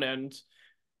down and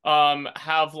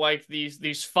have like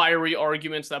these fiery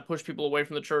arguments that push people away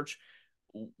from the church.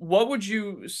 What would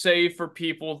you say for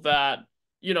people that,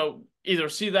 either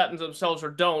see that in themselves or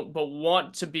don't, but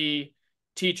want to be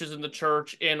teachers in the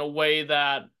church in a way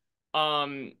that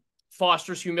um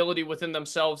fosters humility within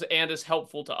themselves and is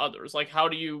helpful to others? Like, how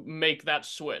do you make that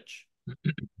switch?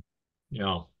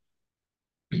 Yeah.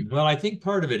 Well, I think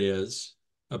part of it is,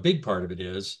 a big part of it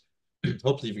is,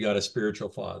 hopefully you've got a spiritual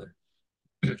father,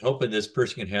 hoping this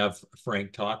person can have a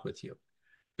frank talk with you.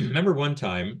 Remember one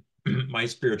time, my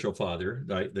spiritual father,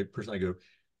 the person I go,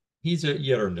 he's a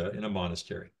Yerunda in a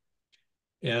monastery.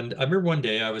 And I remember one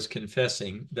day I was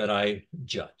confessing that I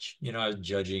judge. I was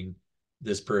judging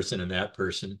this person and that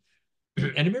person.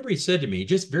 And I remember he said to me,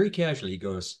 just very casually, he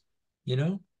goes, you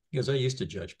know, he goes, I used to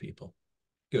judge people.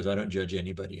 He goes, I don't judge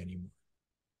anybody anymore.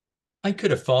 I could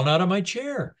have fallen out of my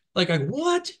chair. Like,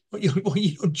 what? Well,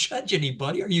 you don't judge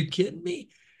anybody. Are you kidding me?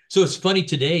 So it's funny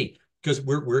today because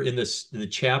we're in the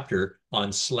chapter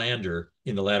on slander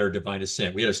in the ladder of divine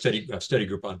ascent. We had a study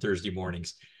group on Thursday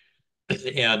mornings,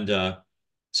 and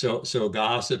so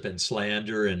gossip and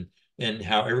slander and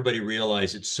how everybody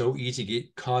realized it's so easy to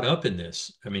get caught up in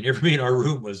this. I mean, everybody in our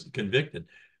room was convicted.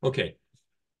 Okay,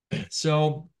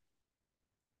 so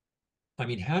I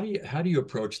mean, how do you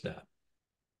approach that?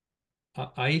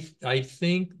 I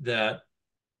think that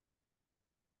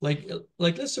like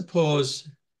let's suppose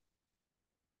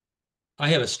I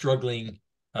have a struggling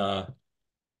uh,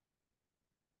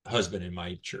 husband in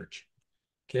my church.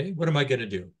 Okay, what am I going to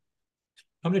do?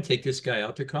 I'm going to take this guy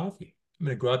out to coffee. I'm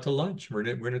going to go out to lunch. We're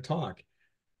going to talk.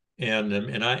 And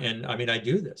I mean I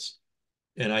do this,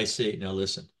 and I say, now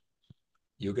listen,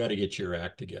 you got to get your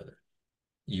act together.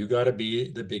 You got to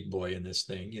be the big boy in this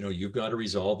thing. You've got to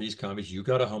resolve these conflicts. You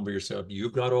got to humble yourself.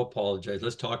 You've got to apologize.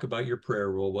 Let's talk about your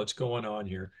prayer rule. What's going on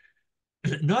here?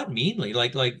 Not meanly,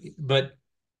 but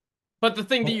But the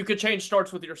thing that oh, you could change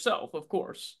starts with yourself, of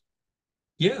course.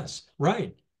 yes,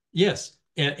 right, yes,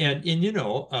 and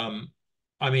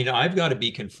I mean, I've got to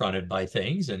be confronted by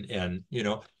things, and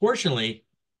fortunately,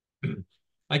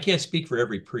 I can't speak for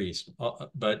every priest,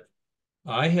 but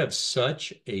I have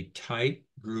such a tight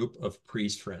group of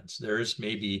priest friends. There's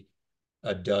maybe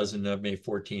a dozen of maybe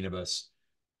 14 of us,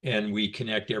 and we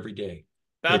connect every day.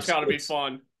 That's It's got to be it's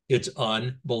fun. it's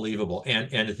unbelievable.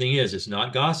 And the thing is, it's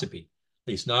not gossipy.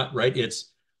 It's not right.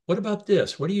 It's what about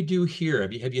this? What do you do here?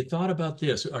 Have you thought about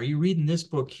this? Are you reading this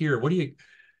book here? What do you?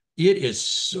 It is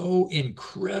so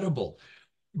incredible.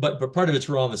 But part of it's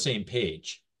we're all on the same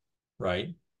page,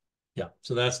 right? Yeah.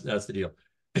 So that's the deal.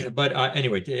 But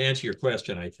anyway, to answer your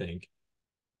question, I think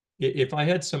if I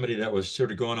had somebody that was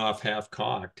sort of going off half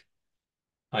cocked,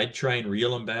 I'd try and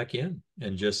reel them back in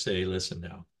and just say, listen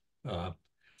now. Uh,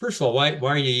 First of all, why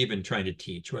are you even trying to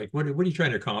teach? Like, what are you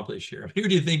trying to accomplish here? Who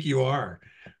do you think you are?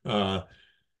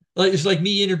 Like it's like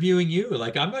me interviewing you.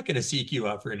 Like, I'm not going to seek you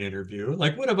out for an interview.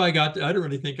 Like, what have I got? I don't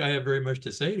really think I have very much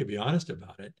to say, to be honest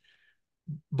about it.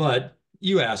 But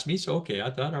you asked me, so okay, I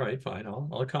thought, all right, fine,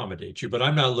 I'll accommodate you. But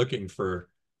I'm not looking for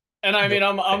And I no. mean,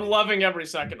 I'm loving every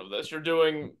second of this. You're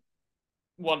doing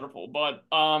wonderful, but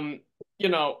you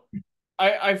know,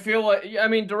 I feel like, I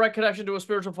mean, direct connection to a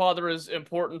spiritual father is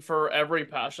important for every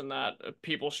passion that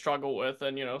people struggle with,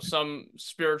 and some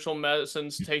spiritual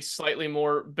medicines taste slightly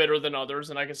more bitter than others,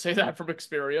 and I can say that from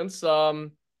experience.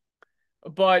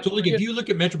 But So, like, if you look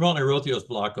at Metropolitan Erotheos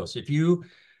Blakos, if you,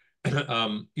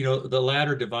 the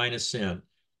ladder divine ascent,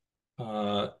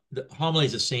 the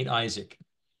homilies of Saint Isaac.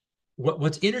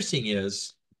 What's interesting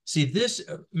is, see, this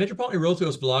Metropolitan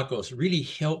Erotheos Blakos really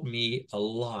helped me a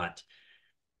lot.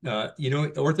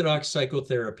 Orthodox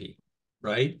psychotherapy,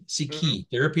 right? mhm. Sikhi,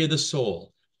 therapy of the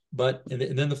soul. And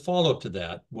then the follow-up to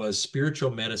that was spiritual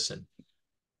medicine.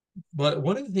 But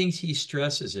one of the things he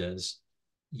stresses is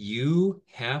you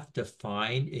have to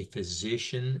find a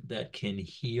physician that can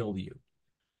heal you.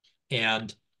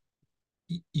 And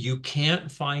you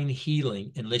can't find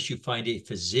healing unless you find a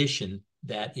physician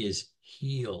that is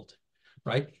healed,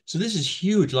 right? So this is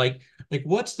huge. Like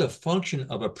what's the function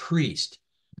of a priest?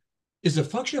 Is the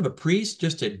function of a priest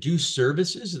just to do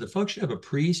services? Is the function of a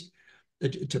priest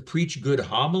to preach good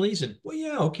homilies? And well,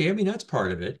 yeah, okay. I mean, that's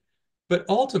part of it. But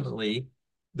ultimately,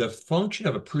 the function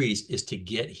of a priest is to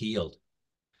get healed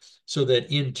so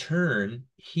that in turn,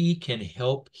 he can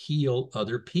help heal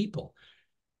other people.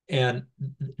 And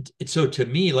so to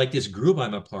me, like this group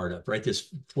I'm a part of, right?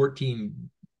 This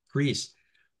 14 priests,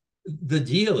 the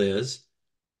deal is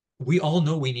we all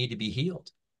know we need to be healed.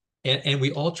 And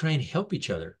we all try and help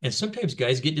each other. And sometimes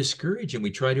guys get discouraged and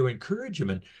we try to encourage them.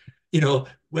 And,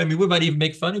 I mean, we might even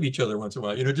make fun of each other once in a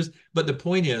while, but the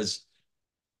point is,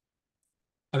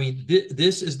 I mean,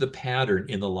 this is the pattern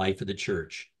in the life of the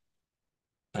church.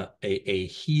 A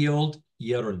healed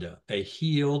Yerunda, a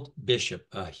healed bishop,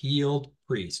 a healed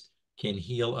priest can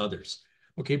heal others.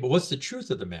 Okay, but what's the truth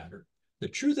of the matter? The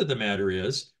truth of the matter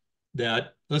is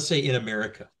that, let's say in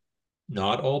America,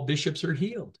 not all bishops are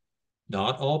healed.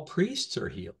 Not all priests are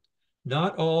healed.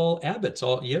 Not all abbots,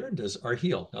 all Yerundas are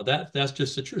healed. Now that's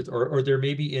just the truth, or there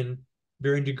may be in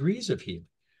varying degrees of healing.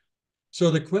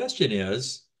 So the question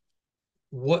is,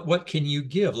 what can you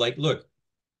give? Like, look,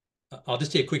 I'll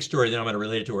just take a quick story, then I'm going to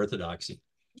relate it to Orthodoxy.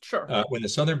 Sure. When the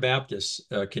Southern Baptist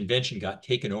Convention got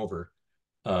taken over,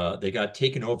 they got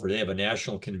taken over. They have a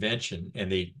national convention,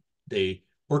 and they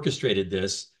orchestrated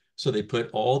this. So they put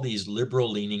all these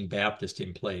liberal-leaning Baptists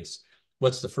in place.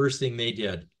 What's the first thing they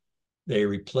did? They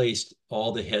replaced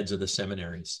all the heads of the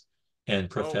seminaries and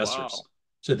Oh, wow. professors.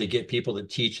 So they get people to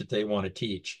teach that they want to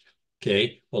teach.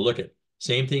 Okay. Well, look at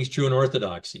same thing's true in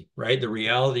Orthodoxy, right? The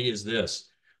reality is this: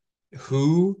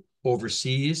 who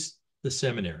oversees the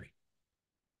seminary?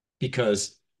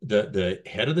 Because the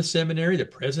head of the seminary, the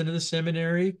president of the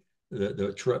seminary,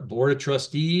 the board of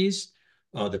trustees,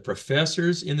 the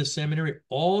professors in the seminary,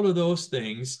 all of those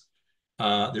things.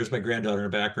 There's my granddaughter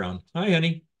in the background. Hi,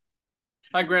 honey.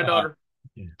 Hi, Uh, granddaughter.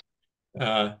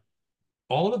 uh,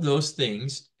 all of those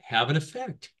things have an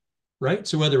effect, right?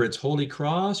 So whether it's Holy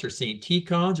Cross or St.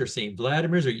 Tikhon's or St.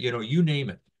 Vladimir's or, you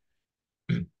name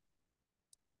it,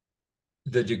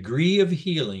 the degree of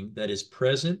healing that is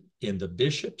present in the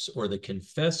bishops or the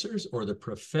confessors or the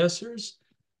professors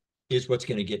is what's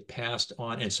going to get passed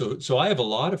on. And so I have a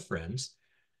lot of friends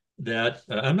that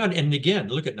I'm not, and again,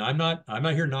 look at, I'm not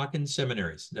here knocking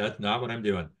seminaries. That's not what I'm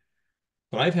doing.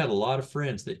 But I've had a lot of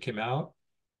friends that come out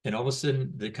and all of a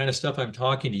sudden the kind of stuff I'm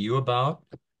talking to you about,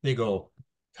 they go,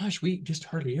 gosh, we just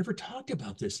hardly ever talked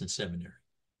about this in seminary.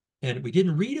 And we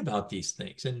didn't read about these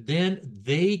things. And then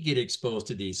they get exposed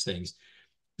to these things.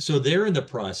 So they're in the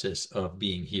process of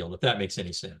being healed, if that makes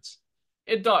any sense.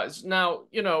 It does. Now,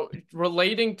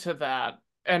 relating to that,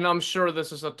 and I'm sure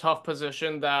this is a tough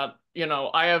position that,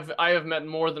 I have met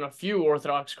more than a few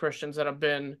Orthodox Christians that have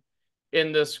been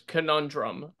in this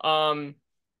conundrum.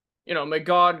 May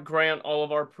God grant all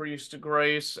of our priests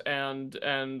grace and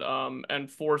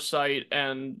foresight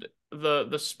and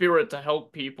the spirit to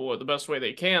help people the best way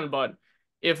they can. But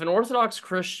if an Orthodox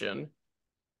Christian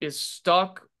is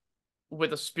stuck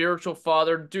with a spiritual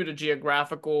father due to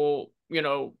geographical,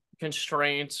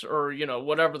 constraints or,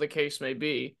 whatever the case may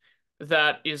be,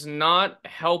 that is not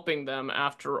helping them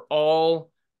after all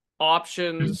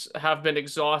options have been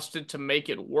exhausted to make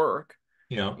it work.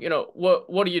 You know,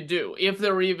 What do you do if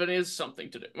there even is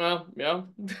something to do? Well, yeah.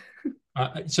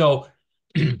 so,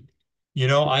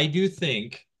 I do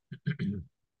think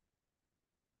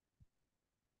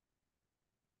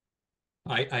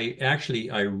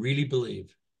I really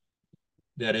believe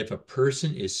that if a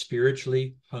person is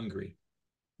spiritually hungry,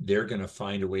 they're going to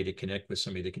find a way to connect with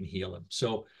somebody that can heal them.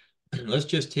 So let's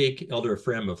just take Elder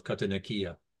Ephraim of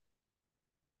Katanakia,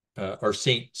 or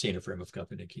Saint Ephraim of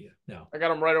Katanakia now. I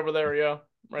got him right over there. Yeah,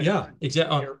 right Yeah,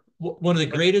 exactly. here. One of the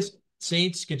Right there. greatest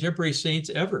saints, contemporary saints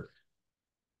ever.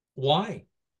 Why?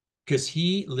 because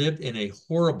he lived in a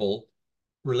horrible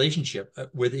relationship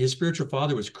with his spiritual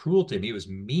father. Was cruel to him. He was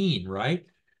mean, right?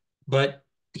 But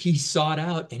he sought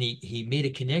out and he made a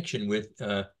connection with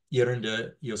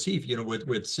Yerunda Yosef,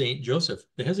 with Saint Joseph,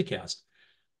 the Hesychast.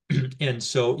 And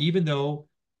so even though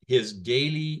his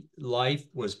daily life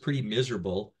was pretty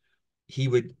miserable, he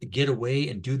would get away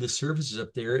and do the services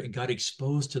up there and got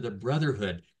exposed to the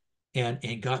brotherhood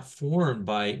and got formed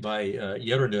by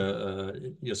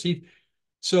Yerunda Yosef.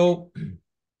 So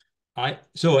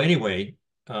so anyway,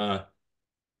 uh,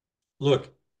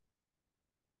 look,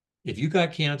 if you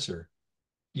got cancer,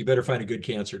 you better find a good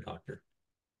cancer doctor.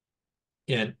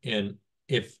 And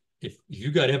if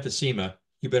you got emphysema,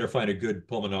 you better find a good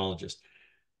pulmonologist.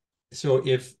 So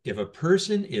if a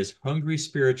person is hungry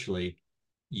spiritually,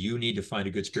 you need to find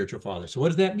a good spiritual father. So what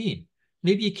does that mean?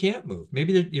 Maybe you can't move.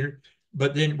 Maybe you're,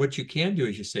 but then what you can do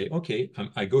is you say, okay,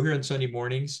 I go here on Sunday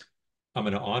mornings. I'm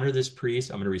going to honor this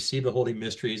priest. I'm going to receive the holy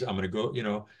mysteries. I'm going to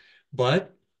go,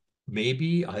 but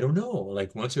maybe, I don't know,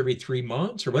 like once every 3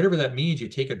 months or whatever that means, you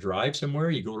take a drive somewhere,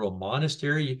 you go to a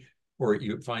monastery, or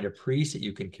you find a priest that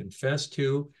you can confess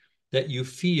to, that you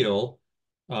feel,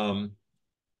 and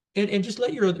just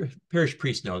let your other parish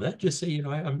priest know that. Just say,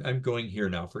 I'm going here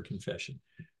now for confession.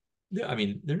 I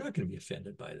mean, they're not going to be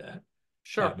offended by that,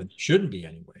 Sure. but shouldn't be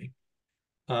anyway.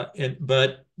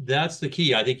 But that's the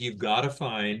key. I think you've got to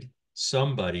find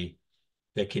somebody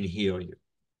that can heal you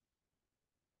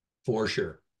for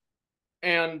sure.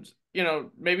 And,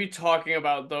 maybe talking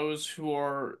about those who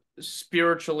are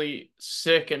spiritually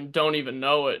sick and don't even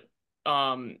know it,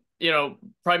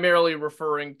 primarily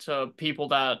referring to people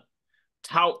that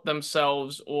tout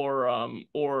themselves or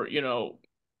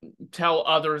tell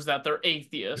others that they're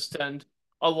atheist, and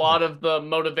a Yeah. lot of the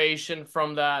motivation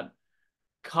from that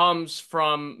comes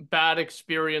from bad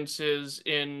experiences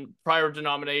in prior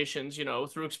denominations,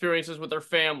 through experiences with their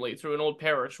family, through an old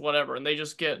parish, whatever, and they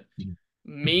just get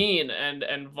mean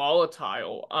and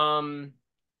volatile.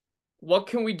 What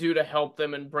can we do to help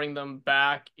them and bring them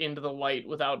back into the light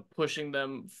without pushing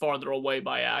them farther away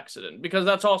by accident? Because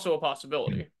that's also a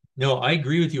possibility. No, I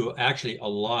agree with you actually a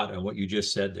lot on what you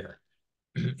just said there.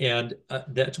 And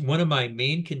that's one of my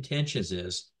main contentions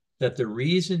is that the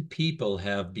reason people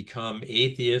have become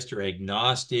atheist or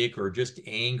agnostic or just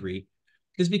angry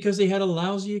is because they had a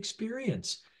lousy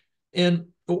experience and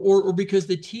or because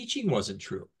the teaching wasn't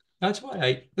true. That's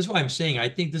why I'm saying I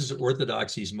think this is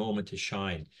orthodoxy's moment to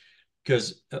shine,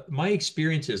 because my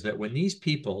experience is that when these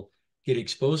people get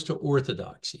exposed to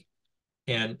orthodoxy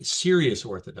and serious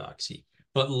orthodoxy,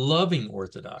 but loving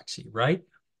orthodoxy, right?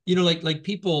 Like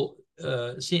people,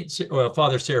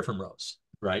 Father Seraphim Rose,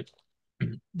 right?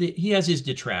 He has his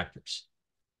detractors.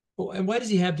 Well, and why does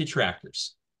he have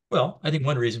detractors? Well, I think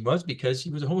one reason was because he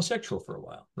was a homosexual for a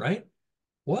while, right?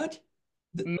 What?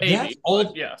 That's Maybe, but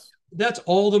all. yes. That's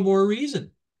all the more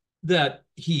reason that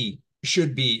he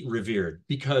should be revered,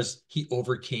 because he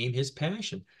overcame his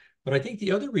passion. But I think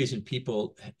the other reason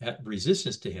people have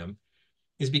resistance to him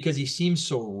is because he seems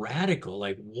so radical.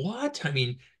 Like, what? I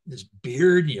mean, this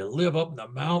beard, and you live up in the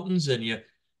mountains,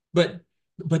 but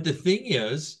but the thing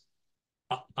is,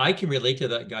 I can relate to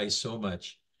that guy so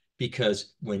much,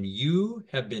 because when you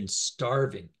have been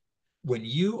starving, when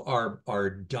you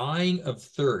are dying of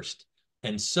thirst,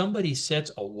 and somebody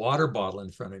sets a water bottle in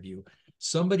front of you,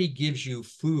 somebody gives you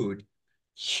food,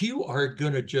 you are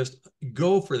going to just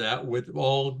go for that with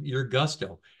all your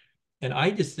gusto. And I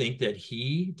just think that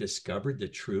he discovered the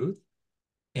truth,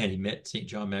 and he met St.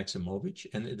 John Maximovich,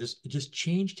 and it just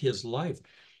changed his life.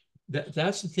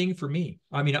 That's the thing for me.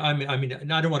 I mean, I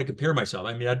don't want to compare myself.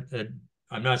 I mean,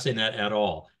 I'm not saying that at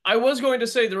all. I was going to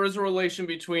say there is a relation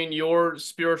between your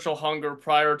spiritual hunger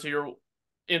prior to your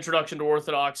introduction to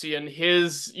Orthodoxy and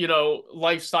his,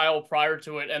 lifestyle prior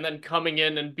to it, and then coming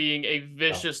in and being a Yeah.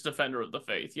 vicious defender of the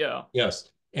faith. Yeah. Yes,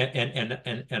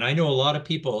 and I know a lot of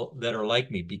people that are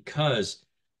like me, because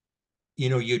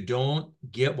you don't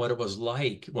get what it was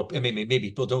like. Well, I mean, maybe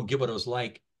people don't get what it was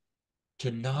like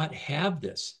to not have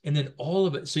this, and then all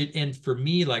of it. So, and for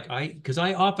me, like because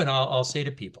I often I'll say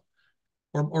to people,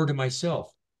 or to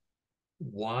myself,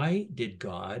 why did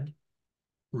God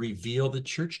reveal the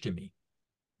church to me?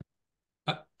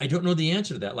 I don't know the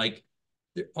answer to that. Like,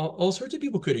 all sorts of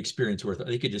people could experience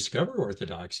they could discover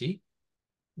orthodoxy.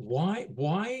 Why,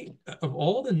 of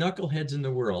all the knuckleheads in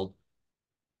the world,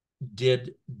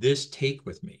 did this take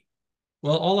with me?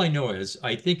 Well, all I know is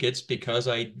I think it's because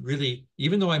I really,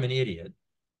 even though I'm an idiot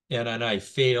and I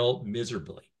fail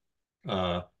miserably,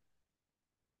 uh,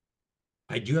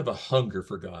 I do have a hunger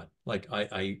for God. Like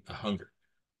I a hunger.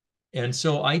 And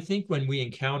so I think when we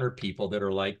encounter people that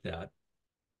are like that,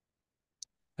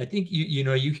 I think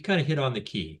you kind of hit on the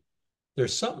key.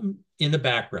 There's something in the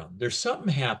background. There's something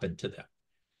happened to them.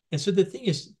 And so the thing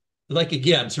is, like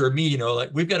again, for me,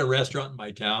 like we've got a restaurant in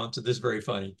my town. So this is very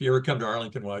funny. If you ever come to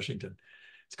Arlington, Washington,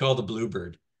 it's called the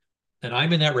Bluebird. And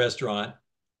I'm in that restaurant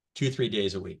 2, 3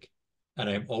 days a week. And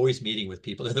I'm always meeting with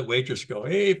people. And the waitress go,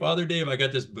 "Hey, Father Dave, I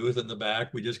got this booth in the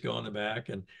back. We just go in the back."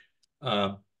 And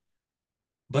um,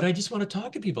 but I just want to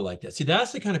talk to people like that. See,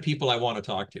 that's the kind of people I want to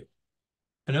talk to.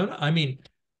 And I mean,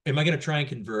 am I going to try and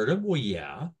convert them? Well,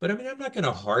 yeah. But I mean, I'm not going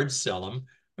to hard sell them.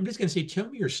 I'm just going to say, tell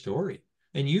me your story.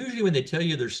 And usually when they tell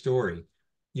you their story,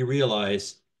 you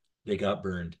realize they got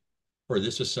burned or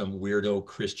this was some weirdo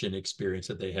Christian experience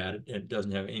that they had and it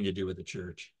doesn't have anything to do with the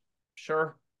church.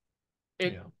 Sure.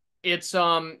 It Yeah.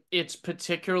 it's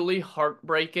particularly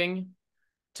heartbreaking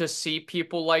to see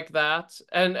people like that.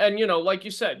 And like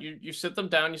you said, you sit them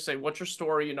down, you say, "What's your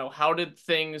story? How did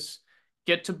things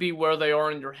get to be where they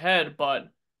are in your head?" But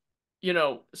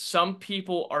some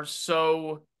people are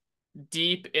so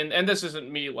deep in, and this isn't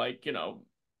me like, Yeah.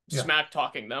 smack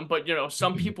talking them, but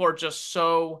some people are just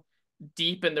so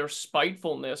deep in their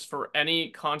spitefulness for any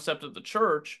concept of the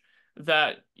church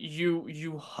that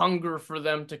you hunger for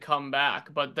them to come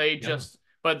back, but Yeah.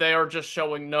 they are just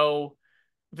showing no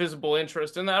visible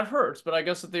interest, and that hurts. But I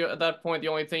guess at that point the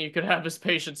only thing you could have is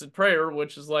patience and prayer,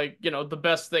 which is like, the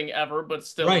best thing ever, but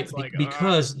still Right. it's like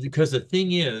Because the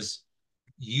thing is,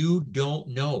 you don't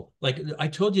know. Like I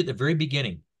told you at the very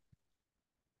beginning,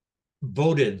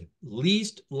 voted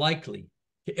least likely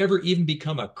to ever even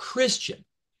become a Christian,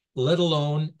 let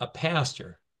alone a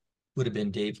pastor, would have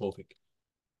been Dave Hovik.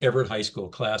 Everett High School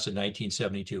class in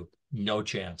 1972. No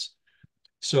chance.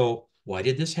 So why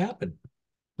did this happen?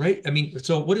 Right? I mean,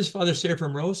 so what does Father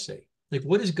Seraphim Rose say? Like,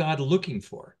 what is God looking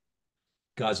for?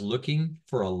 God's looking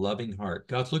for a loving heart.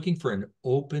 God's looking for an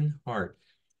open heart.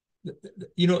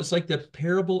 It's like the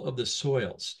parable of the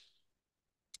soils.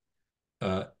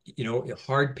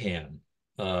 Hard pan.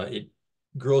 It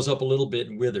grows up a little bit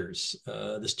and withers.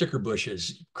 The sticker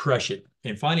bushes crush it,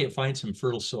 and finally it finds some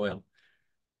fertile soil.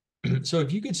 So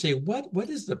if you could say, what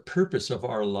is the purpose of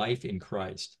our life in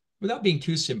Christ, without being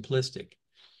too simplistic,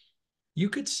 you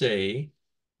could say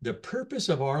the purpose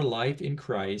of our life in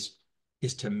Christ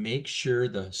is to make sure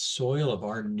the soil of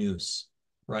our nous,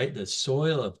 right? The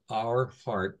soil of our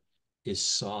heart is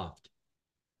soft.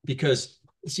 Because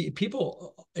see,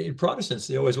 people in Protestants,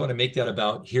 they always want to make that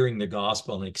about hearing the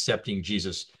gospel and accepting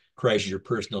Jesus Christ as your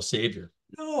personal savior.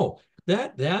 No,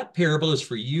 that parable is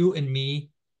for you and me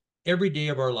every day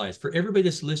of our lives, for everybody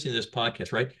that's listening to this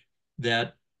podcast, right?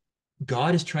 That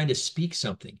God is trying to speak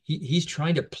something. He's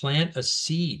trying to plant a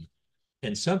seed.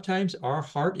 And sometimes our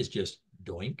heart is just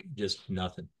doink, just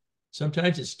nothing.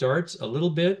 Sometimes it starts a little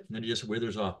bit and then it just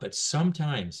withers off. But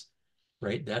sometimes,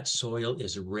 right, that soil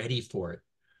is ready for it.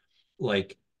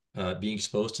 Like being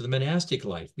exposed to the monastic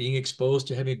life, being exposed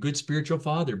to having a good spiritual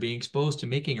father, being exposed to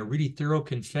making a really thorough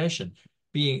confession,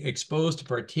 being exposed to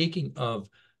partaking of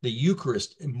the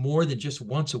Eucharist more than just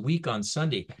once a week on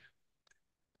Sunday.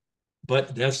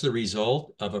 But that's the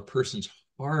result of a person's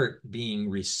heart being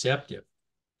receptive.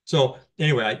 So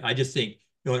anyway, I just think,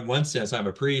 in one sense, I'm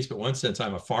a priest, but in one sense,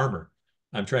 I'm a farmer.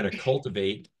 I'm trying to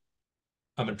cultivate.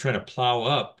 I'm trying to plow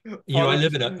up. I Father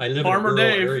live in a Farmer rural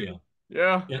Dave. area,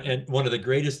 Yeah. and one of the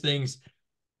greatest things,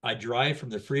 I drive from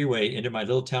the freeway into my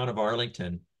little town of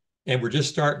Arlington, and we're just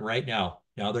starting right now.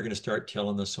 Now they're going to start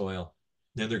tilling the soil.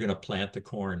 Then they're going to plant the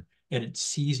corn, and it's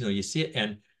seasonal. You see it,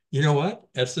 and you know what?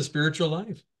 That's the spiritual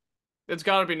life. It's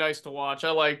got to be nice to watch.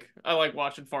 I like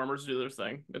watching farmers do their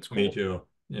thing. It's Me cool. too.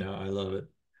 Yeah, I love it.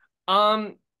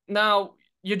 Now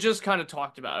you just kind of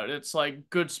talked about it. It's like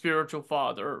good spiritual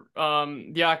father.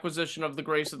 The acquisition of the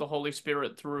grace of the Holy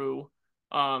Spirit through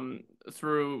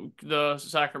the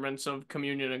sacraments of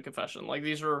communion and confession. Like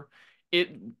it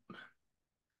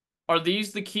are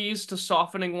these the keys to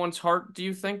softening one's heart, do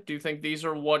you think? Do you think these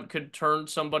are what could turn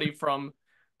somebody from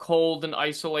cold and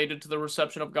isolated to the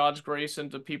reception of God's grace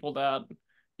into people that,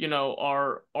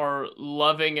 are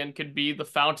loving and could be the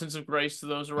fountains of grace to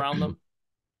those around them?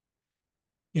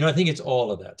 I think it's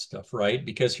all of that stuff, right?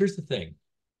 Because here's the thing.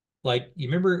 Like, you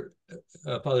remember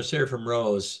Father Seraphim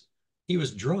Rose, he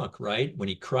was drunk, right? When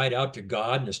he cried out to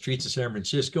God in the streets of San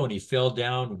Francisco and he fell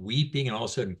down weeping and all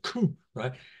of a sudden,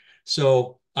 right?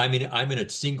 So, I mean, I'm in a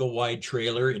single wide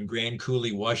trailer in Grand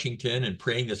Coulee, Washington, and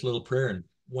praying this little prayer and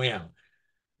wham.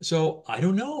 So I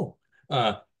don't know.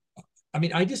 I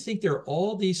mean, I just think there are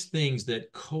all these things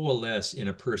that coalesce in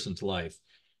a person's life.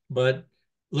 But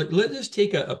let's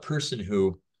take a person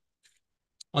who,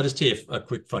 I'll just tell you a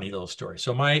quick funny little story.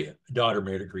 So my daughter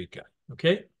married a Greek guy,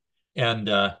 okay? And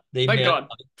they Thank met God.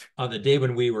 on the day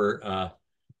when we were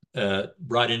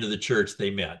brought into the church, they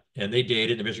met and they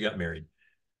dated and eventually got married.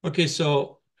 Okay,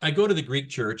 so I go to the Greek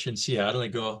church in Seattle. And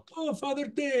I go, oh, Father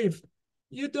Dave,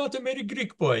 your daughter made a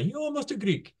Greek boy. You're almost a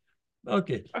Greek.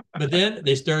 Okay. But then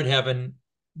they started having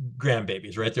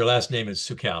grandbabies, right? Their last name is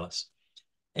Soukalis.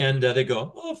 And they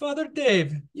go, oh, Father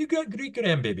Dave, you got Greek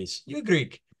grandbabies. You're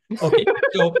Greek. Okay.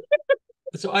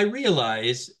 So I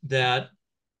realize that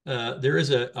there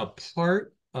is a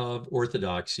part of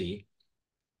Orthodoxy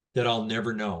that I'll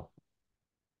never know.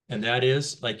 And that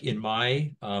is like in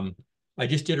my, I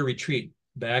just did a retreat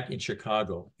back in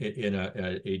Chicago in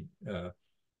a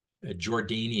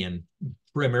Jordanian,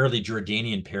 primarily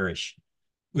Jordanian parish.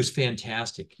 It was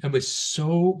fantastic. It was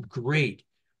so great.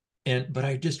 But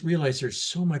I just realized there's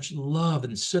so much love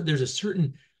and so there's a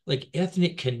certain like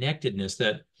ethnic connectedness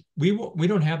that we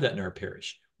don't have that in our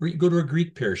parish. We go to a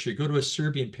Greek parish, you go to a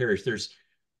Serbian parish.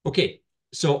 Okay,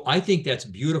 so I think that's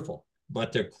beautiful.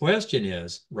 But the question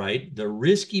is, right? The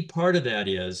risky part of that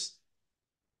is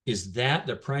that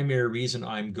the primary reason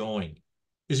I'm going?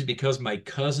 Is it because my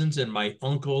cousins and my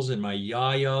uncles and my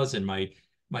yayas and my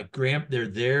they're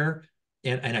there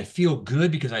and I feel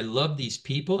good because I love these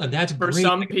people and that's For great.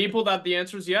 some people, that the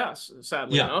answer is yes,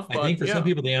 sadly Yeah, enough. I think But for some yeah.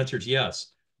 people the answer is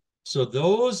yes. So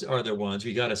those are the ones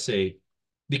we got to say,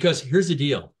 because here's the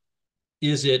deal.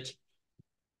 Is it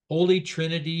Holy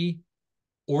Trinity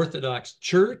Orthodox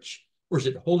Church, or is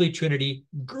it Holy Trinity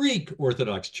Greek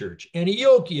Orthodox Church,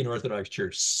 Antiochian Orthodox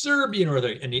Church, Serbian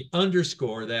Orthodox, and they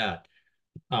underscore that.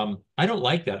 I don't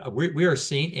like that. We are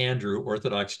St. Andrew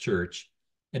Orthodox Church,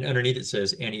 and underneath it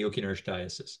says Antiochian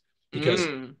Archdiocese, because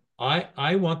Mm.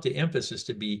 I want the emphasis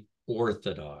to be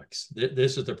Orthodox.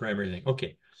 This is the primary thing.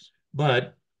 Okay,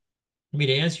 but I mean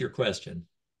to answer your question,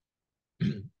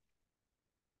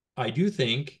 I do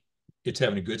think it's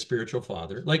having a good spiritual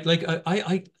father. Like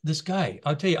I this guy,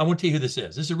 I'll tell you, I won't tell you who this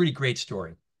is. This is a really great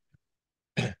story.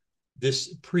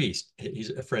 This priest, he's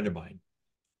a friend of mine,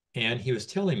 and he was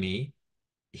telling me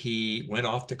he went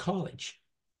off to college,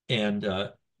 and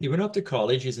he went off to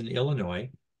college. He's in Illinois,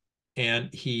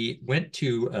 and he went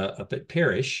to a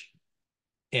parish,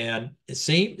 and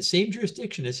same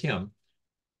jurisdiction as him,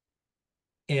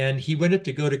 and he went up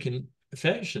to go to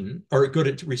confession or go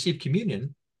to receive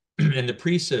communion. And the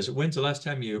priest says, when's the last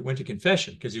time you went to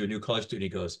confession? Because you're a new college student. He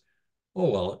goes, oh,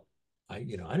 well, I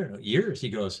don't know, years. He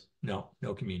goes, no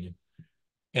communion.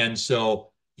 And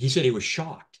so he said he was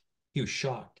shocked. He was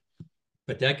shocked.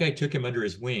 But that guy took him under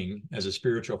his wing as a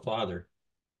spiritual father.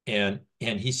 And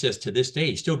he says to this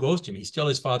day, he still goes to him. He's still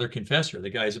his father confessor. The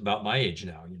guy's about my age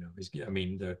now,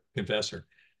 the confessor.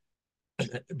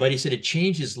 But he said it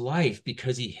changed his life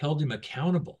because he held him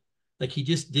accountable. Like he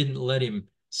just didn't let him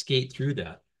skate through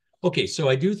that. Okay, so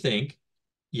I do think,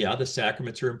 yeah, the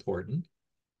sacraments are important.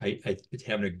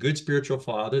 Having a good spiritual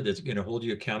father that's going to hold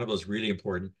you accountable is really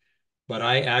important. But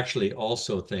I actually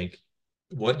also think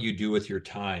what you do with your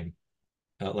time,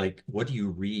 like what do you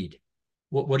read?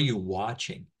 What are you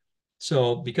watching?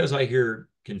 So because I hear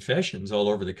confessions all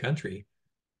over the country,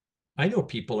 I know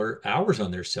people are hours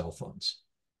on their cell phones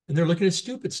and they're looking at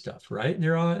stupid stuff, right? And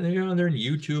they're on there and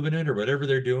YouTubing it or whatever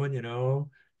they're doing,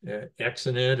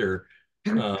 Xing it or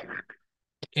uh,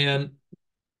 and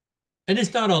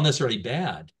it's not all necessarily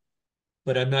bad,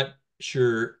 but I'm not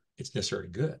sure it's necessarily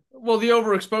good. Well, the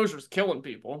overexposure is killing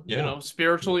people, Yeah.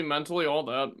 spiritually, mentally, all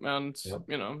that. And, Yep.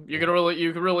 you could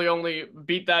really only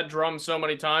beat that drum so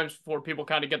many times before people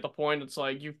kind of get the point. It's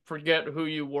like you forget who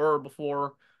you were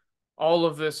before all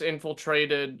of this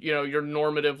infiltrated, your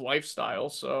normative lifestyle.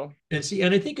 So,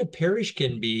 And I think a parish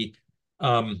can be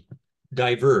um,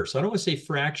 diverse. I don't want to say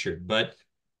fractured, but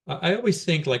I always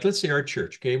think like, let's say our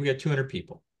church, okay, we got 200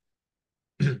 people.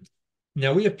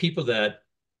 Now we have people that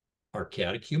are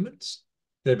catechumens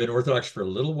that have been Orthodox for a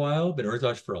little while, been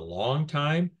Orthodox for a long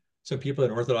time. Some people have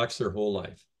been Orthodox their whole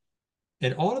life.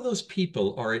 And all of those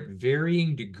people are at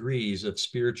varying degrees of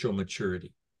spiritual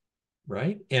maturity,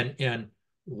 right? And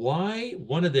why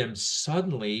one of them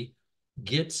suddenly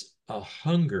gets a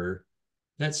hunger,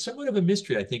 that's somewhat of a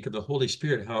mystery, I think, of the Holy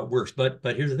Spirit, how it works. But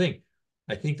here's the thing.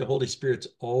 I think the Holy Spirit's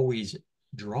always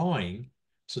drawing.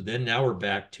 So then now we're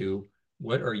back to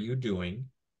what are you doing?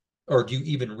 Or do you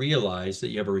even realize that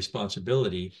you have a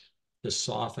responsibility to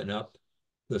soften up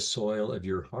the soil of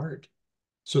your heart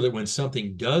so that when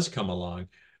something does come along,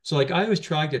 so like I always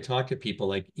try to talk to people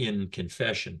like in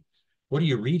confession, what are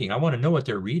you reading? I want to know what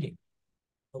they're reading.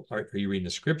 Are you reading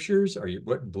the scriptures?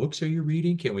 What books are you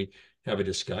reading? Can we have a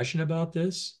discussion about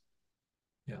this?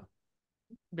 Yeah.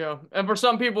 yeah. And for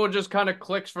some people, it just kind of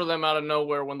clicks for them out of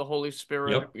nowhere when the Holy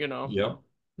Spirit, Yep. Yep.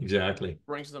 Exactly.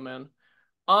 brings them in.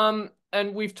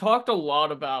 And we've talked a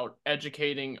lot about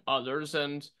educating others,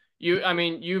 and I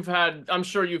mean, I'm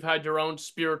sure you've had your own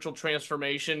spiritual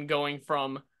transformation going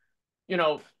from,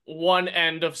 one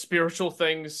end of spiritual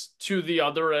things to the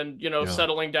other and, Yeah.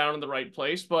 settling down in the right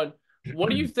place. But what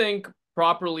do you think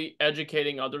properly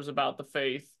educating others about the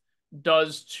faith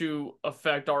does to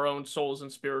affect our own souls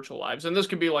and spiritual lives? And this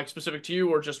could be like specific to you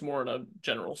or just more in a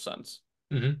general sense.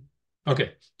 Mm-hmm.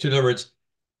 Okay. So in other words,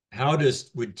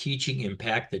 would teaching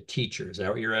impact the teacher? Is that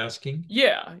what you're asking?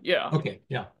 Yeah, yeah. Okay.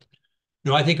 Yeah.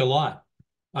 No, I think a lot.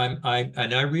 And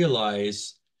I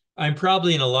realize I'm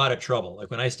probably in a lot of trouble.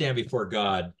 Like when I stand before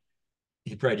God,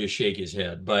 he'd probably just shake his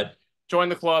head. But Join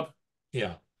the club.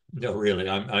 yeah, no, really.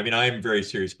 I mean, I'm very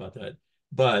serious about that.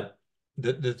 But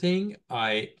the thing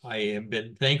I have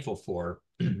been thankful for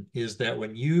is that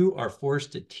when you are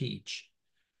forced to teach,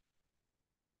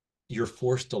 you're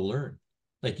forced to learn.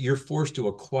 Like you're forced to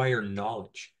acquire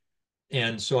knowledge.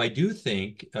 And so I do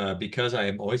think because I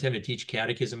am always having to teach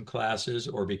catechism classes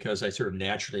or because I sort of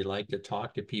naturally like to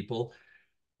talk to people,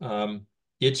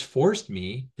 it's forced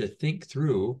me to think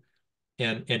through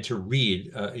and to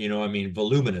read, I mean,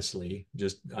 voluminously,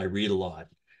 just I read a lot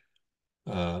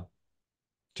uh,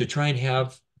 to try and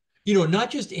have, not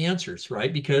just answers,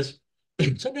 right? Because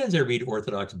sometimes I read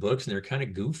Orthodox books and they're kind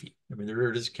of goofy. I mean,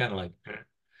 they're just kind of like,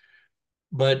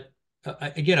 but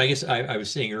again, I guess I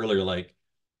was saying earlier, like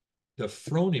the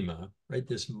phronema, right?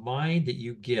 This mind that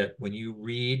you get when you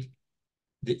read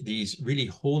these really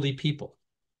holy people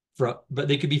but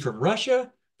they could be from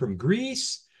Russia, from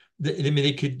Greece. I mean,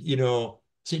 they could,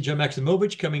 St. John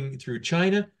Maximovich coming through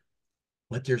China,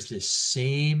 but there's this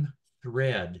same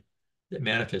thread that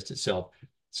manifests itself.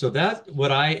 So that's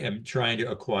what I am trying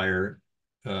to acquire,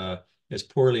 uh, as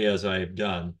poorly as I have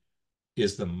done,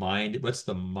 is the mind. What's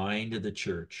the mind of the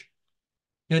church?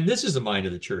 And this is the mind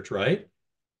of the church, right?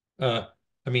 Uh,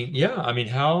 I mean, yeah. I mean,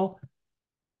 how,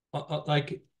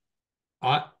 like,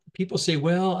 people say,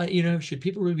 well, should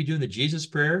people really be doing the Jesus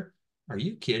prayer? Are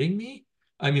you kidding me?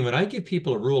 I mean, when I give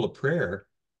people a rule of prayer,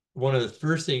 one of the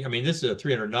first things, I mean, this is a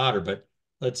 300 knotter, but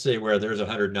let's say where there's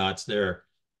 100 knots there.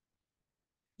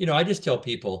 I just tell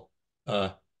people, uh,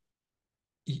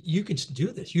 you can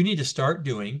do this. You need to start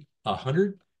doing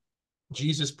 100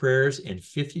 Jesus prayers and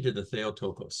 50 to the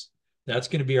Theotokos. That's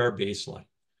going to be our baseline.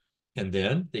 And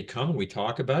then they come and we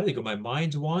talk about it. They go, my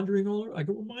mind's wandering all over. I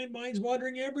go, well, my mind's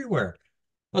wandering everywhere.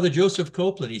 Father Joseph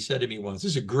Copeland, he said to me once,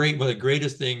 this is one of the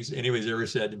greatest things anybody's ever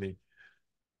said to me.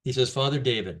 He says, Father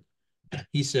David,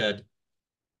 he said,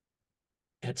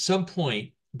 at some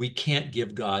point, we can't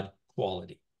give God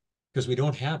quality because we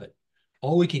don't have it.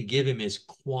 All we can give him is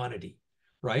quantity,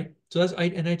 right? So I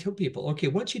tell people, okay,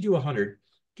 once you do 100,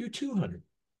 do 200.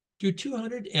 Do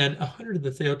 200 and 100 of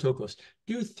the Theotokos.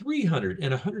 Do 300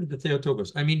 and 100 of the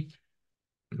Theotokos. I mean,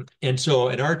 and so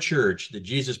in our church, the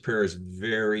Jesus prayer is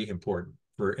very important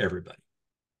for everybody.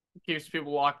 Keeps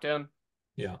people locked in.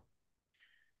 Yeah.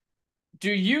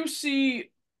 Do you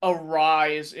see a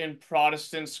rise in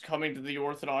Protestants coming to the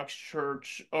Orthodox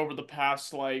Church over the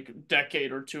past like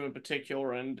decade or two in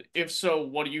particular? And if so,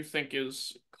 what do you think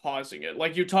is causing it?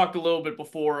 Like you talked a little bit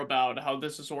before about how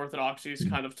this is Orthodoxy's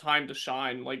kind of time to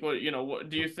shine. Like what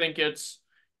do you think it's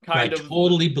I kind of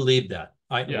totally believe that.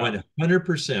 I yeah.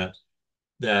 100%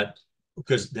 that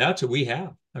because that's what we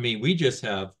have. I mean, we just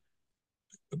have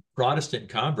Protestant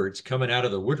converts coming out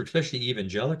of the woodwork, especially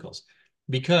evangelicals,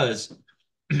 because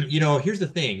here's the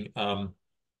thing.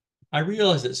 I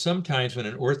realize that sometimes when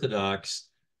an Orthodox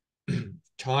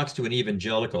talks to an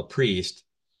evangelical priest,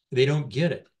 they don't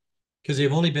get it because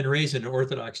they've only been raised in an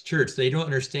Orthodox church. They don't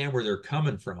understand where they're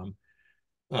coming from.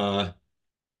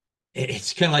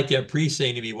 It's kind of like that priest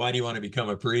saying to me, "Why do you want to become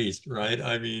a priest?" Right?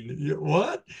 I mean,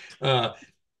 what?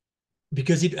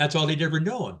 Because that's all he'd ever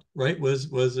known, right? Was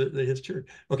his church?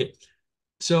 Okay,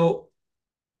 so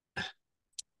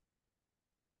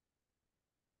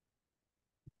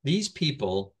these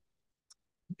people.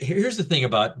 Here's the thing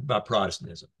about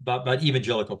Protestantism, about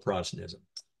evangelical Protestantism.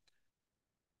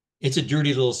 It's a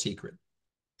dirty little secret,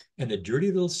 and the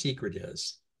dirty little secret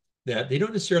is that they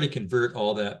don't necessarily convert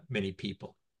all that many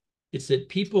people. It's that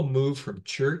people move from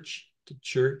church to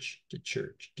church to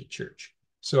church to church.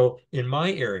 So in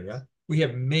my area, we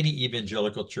have many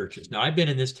evangelical churches. Now, I've been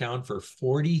in this town for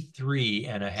 43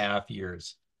 and a half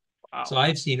years. So Wow.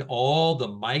 I've seen all the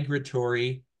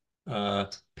migratory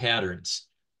patterns.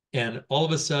 And all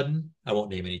of a sudden, I won't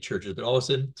name any churches, but all of a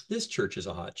sudden, this church is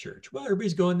a hot church. Well,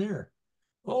 everybody's going there.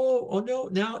 Oh no,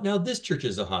 now this church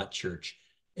is a hot church.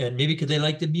 And maybe because they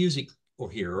like the music or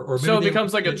here, or So maybe it they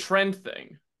becomes like a like trend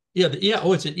thing.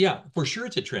 yeah, for sure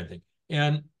it's a trend thing.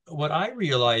 And what I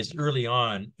realized early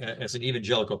on as an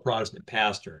evangelical Protestant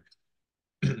pastor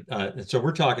So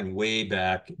we're talking way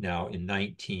back now in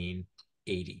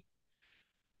 1980.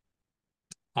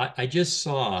 I just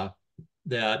saw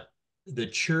that the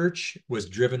church was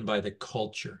driven by the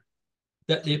culture.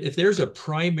 That if there's a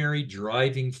primary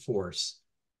driving force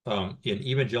in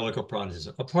evangelical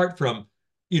Protestantism, apart from,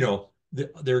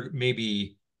 there may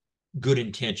be good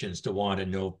intentions to want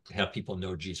to have people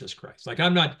know Jesus Christ. Like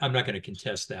I'm not going to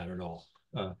contest that at all.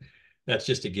 That's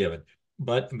just a given.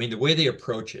 But I mean, the way they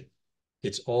approach it,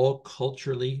 it's all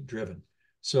culturally driven.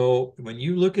 So when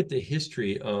you look at the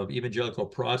history of evangelical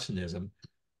Protestantism,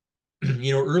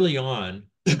 early on,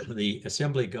 the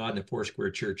Assembly of God and the Foursquare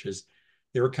churches,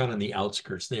 they were kind of on the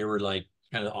outskirts. They were like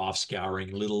kind of off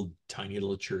scouring, little tiny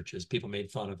little churches. People made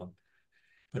fun of them.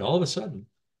 But all of a sudden,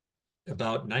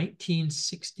 about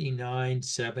 1969,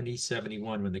 70,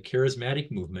 71, when the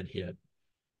charismatic movement hit,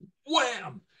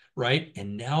 wham, right?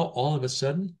 And now all of a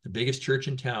sudden, the biggest church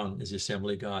in town is the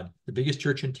Assembly of God. The biggest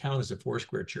church in town is the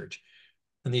Foursquare Church.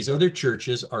 And these other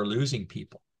churches are losing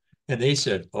people. And they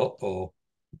said, uh-oh,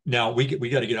 now we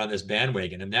got to get on this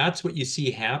bandwagon. And that's what you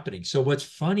see happening. So what's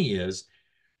funny is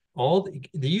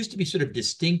there used to be sort of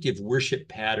distinctive worship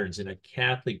patterns in a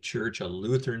Catholic church, a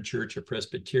Lutheran church, a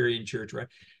Presbyterian church, right?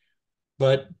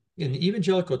 But in the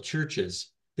evangelical churches,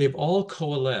 they've all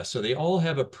coalesced. So they all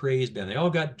have a praise band. They all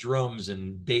got drums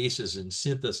and basses and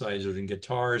synthesizers and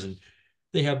guitars, and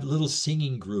they have little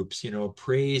singing groups,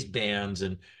 praise bands.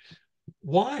 And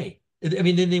why? I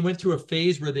mean, then they went through a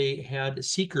phase where they had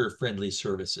seeker-friendly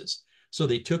services. So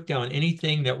they took down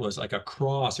anything that was like a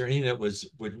cross or anything that would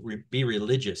be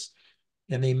religious.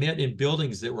 And they met in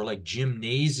buildings that were like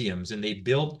gymnasiums, and they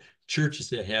built churches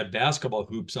that had basketball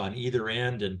hoops on either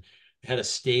end and had a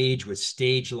stage with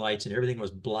stage lights, and everything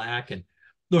was black. And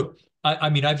look,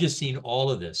 I mean, I've just seen all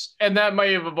of this. And that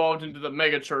may have evolved into the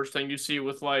mega church thing you see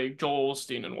with like Joel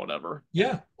Osteen and whatever.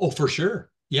 Yeah. Oh, for sure.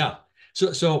 Yeah.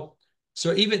 So yeah.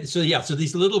 So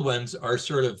these little ones are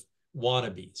sort of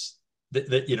wannabes that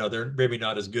they're maybe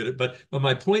not as good at. But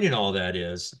my point in all that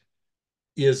is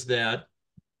that,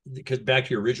 because back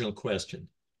to your original question,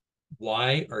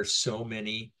 why are so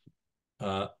many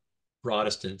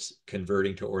Protestants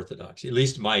converting to Orthodoxy? At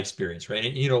least my experience, right?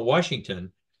 And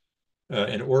Washington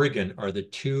and Oregon are the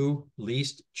two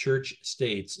least church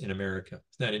states in America.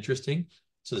 Isn't that interesting?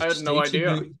 So I the had no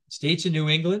idea. states in New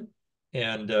England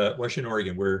and Washington,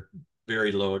 Oregon, were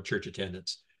very low church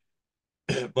attendance.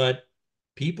 But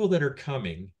people that are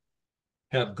coming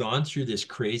have gone through this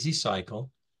crazy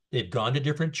cycle. They've gone to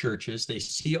different churches. They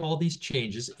see all these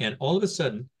changes, and all of a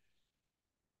sudden,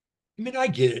 I mean, I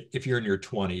get it if you're in your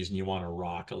 20s and you want to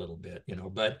rock a little bit,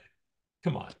 but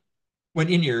come on. When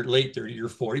in your late 30s, you're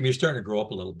 40, I mean, you're starting to grow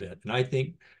up a little bit. And I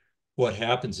think what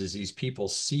happens is these people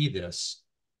see this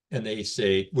and they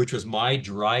say, which was my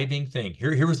driving thing.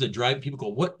 Here was the drive. People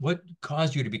go, what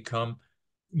caused you to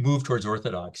move towards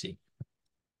Orthodoxy?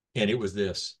 And it was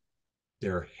this: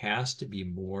 there has to be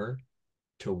more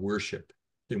to worship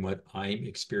than what I'm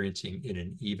experiencing in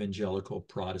an evangelical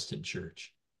Protestant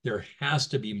church. There has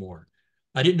to be more.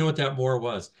 I didn't know what that more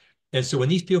was. And so when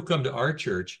these people come to our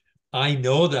church, I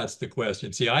know that's the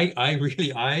question. See,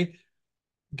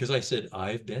 because I said,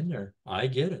 I've been there. I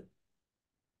get it.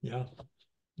 Yeah.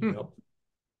 Yep.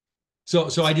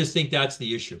 So I just think that's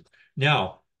the issue.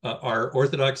 Now, are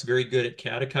Orthodox very good at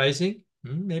catechizing?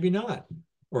 Maybe not.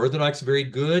 Orthodox very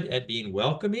good at being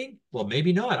welcoming? Well,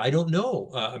 maybe not. I don't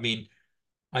know. I mean,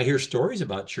 I hear stories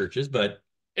about churches, but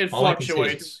It all I can say is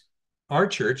fluctuates. our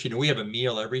church, we have a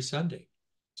meal every Sunday.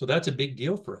 So that's a big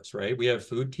deal for us, right? We have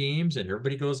food teams and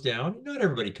everybody goes down. Not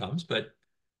everybody comes, but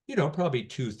probably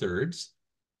 2/3.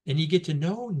 And you get to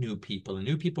know new people, and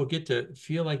new people get to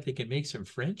feel like they can make some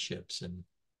friendships. And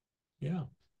yeah.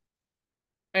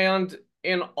 And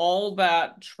in all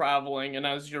that traveling and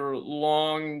as your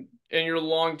long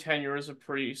tenure as a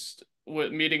priest,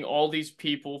 with meeting all these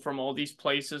people from all these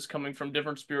places coming from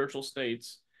different spiritual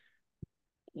states,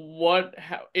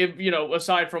 if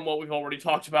aside from what we've already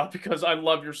talked about, because I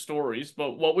love your stories,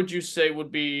 but what would you say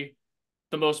would be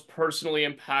the most personally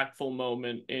impactful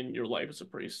moment in your life as a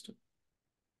priest?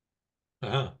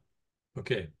 Uh-huh.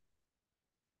 Okay.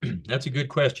 That's a good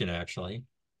question, actually.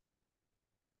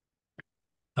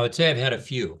 I would say I've had a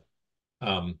few.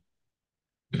 Um,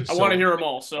 I want to so hear them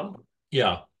all, so.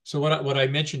 yeah. So what I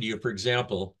mentioned to you, for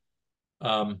example,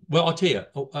 well, I'll tell you,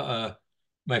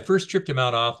 my first trip to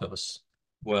Mount Athos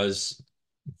was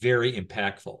very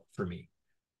impactful for me.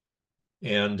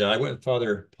 And I went with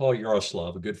Father Paul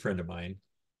Yaroslav, a good friend of mine,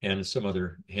 and some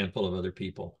other handful of other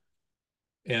people.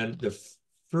 And the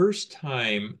first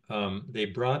time they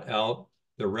brought out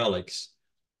the relics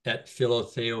at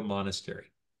Philotheo Monastery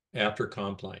after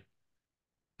Compline.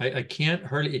 I can't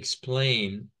hardly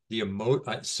explain the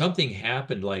something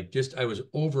happened, like just I was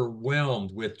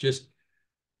overwhelmed with just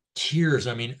tears.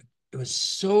 I mean, it was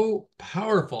so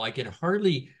powerful. I can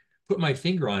hardly put my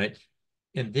finger on it.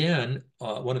 And then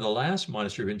one of the last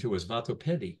monasteries we went to was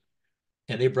Vatopedi.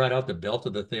 And they brought out the belt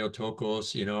of the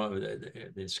Theotokos,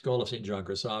 the skull of St. John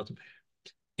Chrysostom.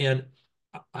 And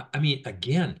I mean,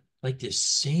 again, like this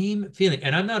same feeling.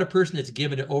 And I'm not a person that's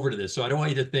given it over to this. So I don't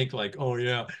want you to think like, oh,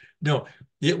 yeah. No,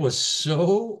 it was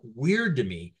so weird to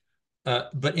me,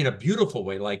 but in a beautiful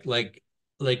way, like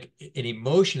an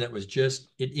emotion that was just,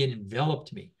 it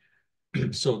enveloped me.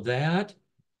 So that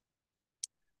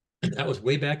was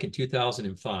way back in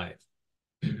 2005.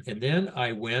 And then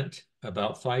I went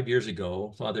about 5 years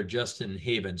ago, Father Justin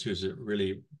Havens, who's a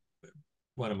really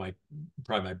one of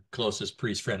probably my closest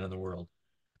priest friend in the world.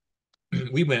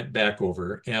 We went back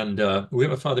over and we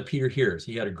went with Father Peter Hears.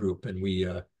 He had a group and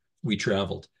we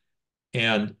traveled.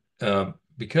 And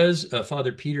because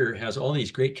Father Peter has all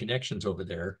these great connections over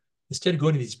there, instead of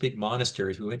going to these big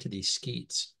monasteries, we went to these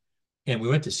skeets. And we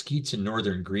went to skeets in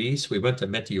northern Greece. We went to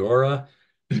Meteora.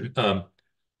 um,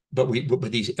 but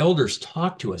these elders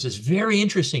talked to us. It's very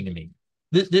interesting to me.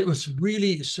 It was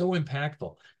really so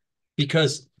impactful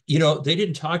because they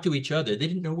didn't talk to each other. They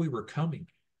didn't know we were coming,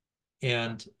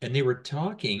 and they were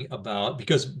talking about,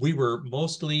 because we were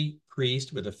mostly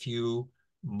priests with a few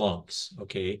monks,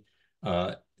 okay,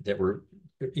 that were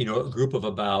a group of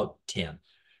about 10,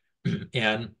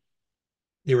 and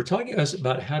they were talking to us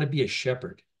about how to be a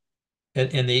shepherd,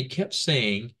 and they kept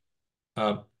saying,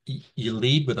 uh, you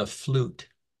lead with a flute,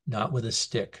 not with a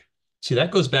stick. See,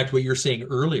 that goes back to what you were saying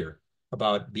earlier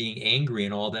about being angry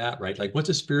and all that, right? Like, what's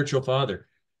a spiritual father?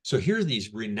 So here's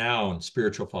these renowned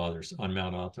spiritual fathers on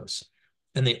Mount Athos,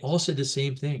 and they all said the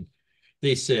same thing.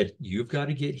 They said, you've got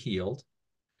to get healed.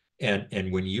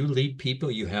 And when you lead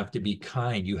people, you have to be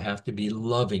kind, you have to be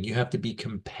loving, you have to be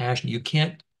compassionate. You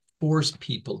can't force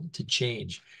people to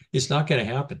change. It's not going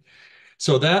to happen.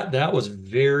 So that was a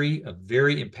very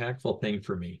impactful thing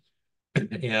for me.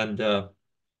 And I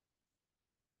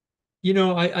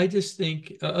just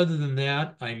think, other than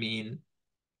that, I mean,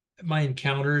 my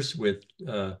encounters with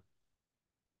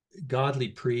godly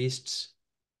priests,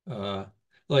 uh,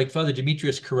 like Father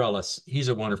Demetrius Corellis, he's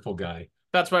a wonderful guy.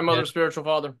 That's my And mother's spiritual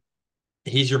father.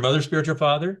 he's your mother's spiritual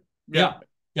father? Yeah. Yeah,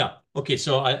 yeah. Okay,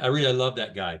 so I really love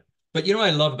that guy. But what I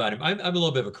love about him? I'm a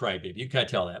little bit of a crybaby. You can't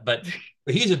tell that, but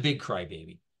he's a big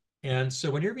crybaby. And so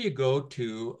whenever you go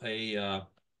to a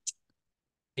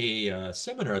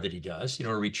seminar that he does,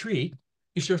 a retreat,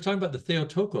 he starts talking about the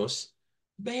Theotokos.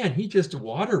 Man, he just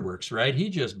waterworks, right? He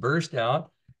just burst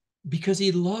out because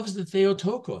he loves the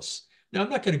Theotokos. Now, I'm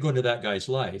not going to go into that guy's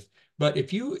life, but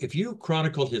if you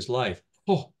chronicled his life,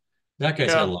 oh, that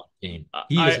guy's had a Yeah. lot of pain.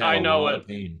 He has had I a know lot it. of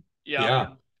pain. Yeah.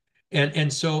 Yeah.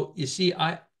 And so you see,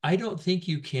 I don't think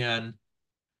you can,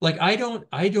 like, I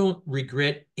don't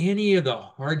regret any of the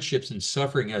hardships and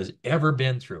suffering has ever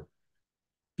been through,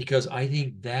 because I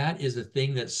think that is the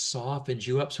thing that softens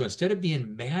you up. So instead of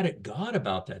being mad at God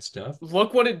about that stuff,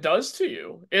 Look what it does to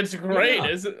you. It's great. yeah,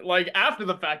 Isn't like after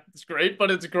the fact it's great, but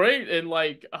it's great in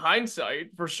like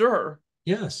hindsight for sure.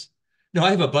 yes. No,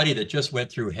 I have a buddy that just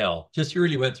went through hell, just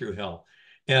really went through hell,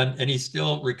 and he's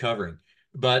still recovering.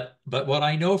 But what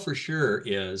I know for sure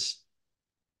is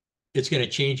it's going to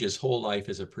change his whole life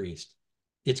as a priest.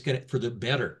 It's going to, for the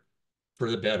better,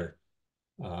 for the better.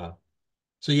 Uh,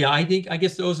 So yeah, I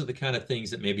guess those are the kind of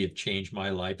things that maybe have changed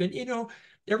my life. And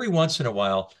every once in a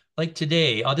while, like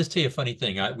today, I'll just tell you a funny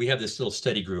thing. We have this little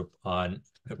study group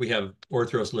we have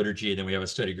Orthros liturgy, and then we have a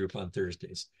study group on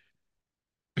Thursdays.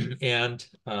 And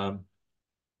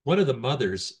one of the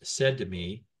mothers said to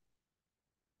me,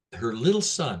 her little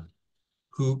son,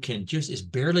 who is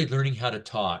barely learning how to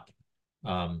talk.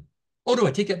 Oh no,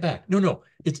 I take that back. No,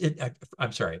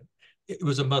 I'm sorry. It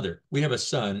was a mother. We have a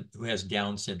son who has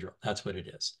Down syndrome. That's what it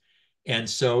is. And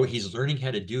so he's learning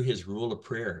how to do his rule of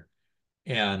prayer.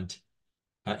 And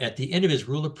at the end of his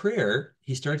rule of prayer,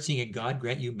 he starts singing, God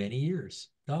grant you many years.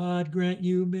 God grant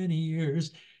you many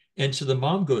years. And so the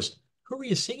mom goes, who were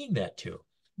you singing that to?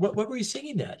 What were you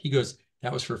singing that? He goes,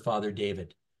 that was for Father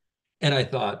David. And I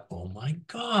thought, oh my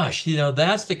gosh,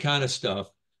 that's the kind of stuff,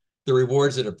 the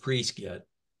rewards that a priest get.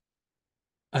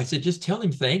 I said, just tell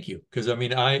him thank you. Because I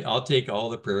mean, I'll take all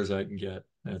the prayers I can get.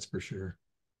 That's for sure.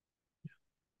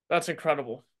 That's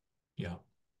incredible. Yeah.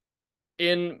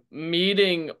 In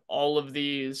meeting all of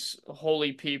these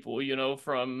holy people,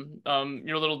 from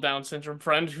your little Down syndrome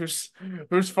friend who's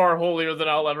far holier than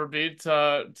I'll ever be,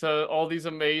 to all these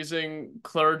amazing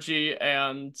clergy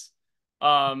and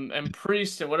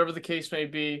priests and whatever the case may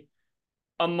be,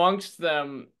 amongst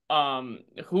them,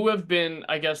 who have been,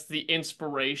 I guess, the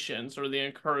inspirations or the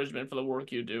encouragement for the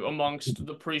work you do amongst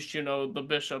the priests, the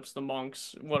bishops, the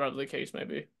monks, whatever the case may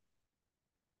be?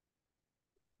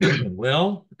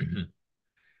 Well,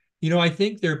 I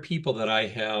think there are people that I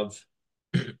have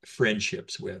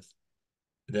friendships with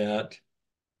that,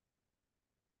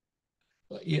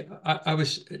 yeah, I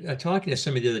was talking to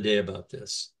somebody the other day about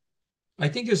this. I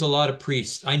think there's a lot of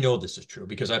priests. I know this is true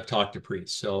because I've talked to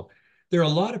priests. So there are a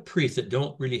lot of priests that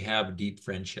don't really have deep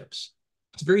friendships.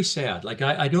 It's very sad. Like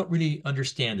I don't really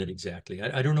understand it exactly.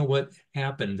 I don't know what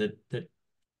happened that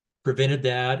prevented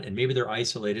that, and maybe they're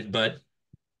isolated. But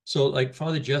so like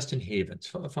Father Justin Havens,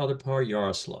 Father Par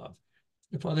Yaroslav,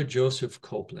 Father Joseph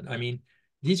Copeland. I mean,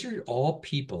 these are all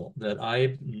people that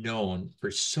I've known for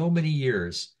so many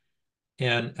years,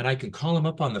 and I can call them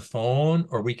up on the phone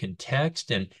or we can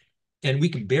text and we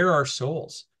can bare our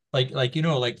souls. Like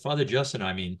Father Justin,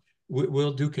 I mean,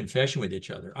 we'll do confession with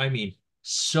each other. I mean,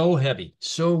 so heavy,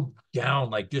 so down,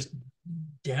 like just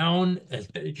down.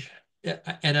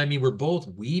 And I mean, we're both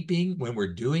weeping when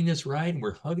we're doing this right, and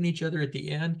we're hugging each other at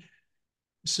the end.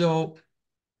 So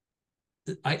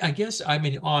I guess, I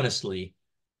mean, honestly,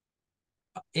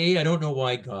 I don't know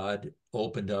why God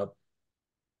opened up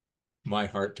my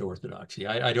heart to Orthodoxy.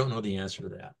 I don't know the answer to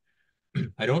that.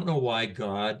 I don't know why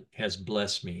God has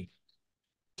blessed me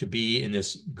to be in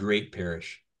this great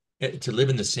parish, to live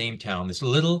in the same town, this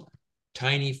little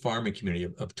tiny farming community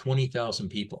of 20,000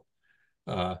 people.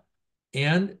 Uh,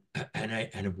 and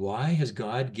why has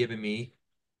God given me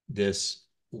this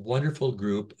wonderful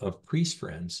group of priest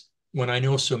friends when I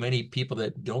know so many people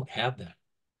that don't have that?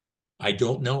 I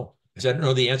don't know, because I don't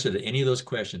know the answer to any of those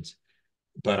questions,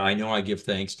 but I know I give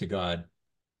thanks to God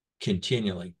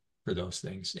continually for those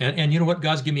things. And you know what?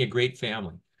 God's given me a great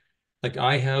family. Like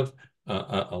I have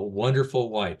a wonderful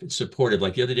wife. It's supportive.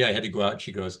 Like the other day, I had to go out. And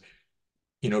she goes,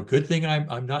 good thing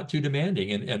I'm not too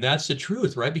demanding, and that's the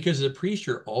truth, right? Because as a priest,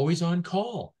 you're always on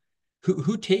call.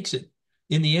 Who takes it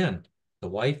in the end? The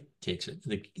wife takes it.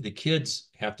 The kids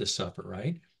have to suffer,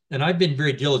 right? And I've been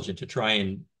very diligent to try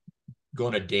and go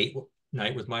on a date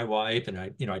night with my wife, and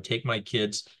I take my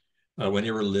kids when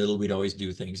they were little. We'd always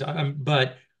do things.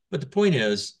 But the point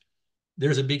is,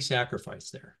 there's a big sacrifice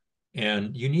there,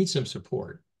 and you need some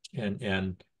support.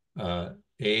 And a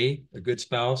good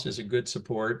spouse is a good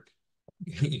support.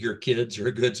 Your kids are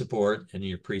a good support, and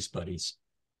your priest buddies.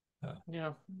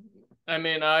 Yeah. I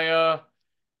mean,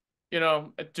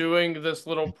 doing this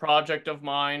little project of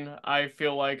mine, I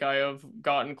feel like I have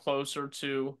gotten closer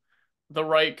to the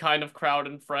right kind of crowd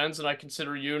and friends, and I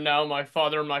consider you now my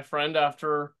father and my friend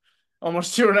after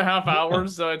almost 2.5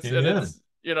 hours. So Amen.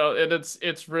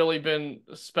 it's really been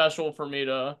special for me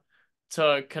to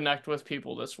connect with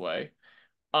people this way.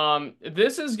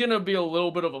 This is gonna be a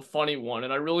little bit of a funny one,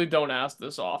 and I really don't ask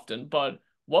this often, but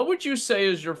what would you say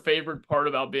is your favorite part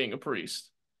about being a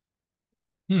priest?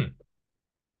 Hmm.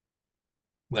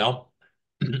 Well,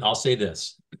 I'll say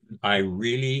this. I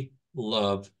really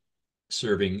love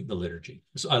serving the liturgy.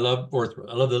 So I love Ortho.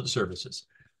 I love the services.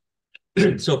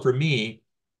 So for me,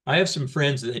 I have some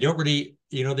friends that they don't really,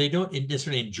 they don't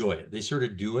necessarily enjoy it. They sort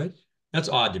of do it. That's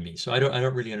odd to me. So I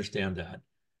don't really understand that.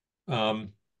 Um,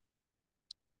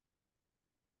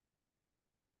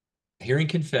 Hearing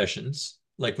confessions,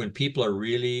 like when people are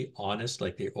really honest,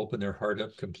 like they open their heart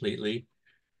up completely,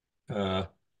 uh,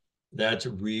 that's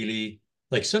really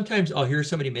like sometimes I'll hear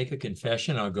somebody make a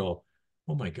confession, I'll go,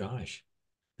 oh my gosh,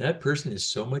 that person is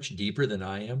so much deeper than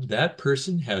I am. That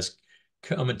person has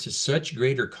come into such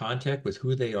greater contact with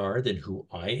who they are than who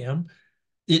I am.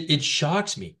 It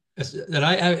shocks me.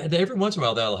 And every once in a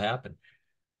while that'll happen.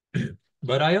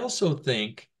 But I also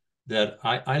think that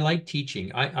I like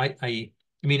teaching.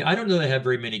 I mean, I don't know that I have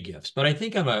very many gifts, but I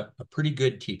think I'm a pretty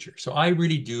good teacher. So I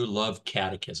really do love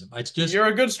catechism. It's just, You're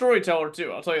a good storyteller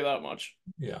too, I'll tell you that much.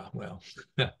 yeah, well,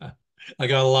 I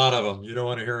got a lot of them. You don't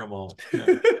want to hear them all.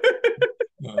 Yeah.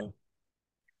 Uh,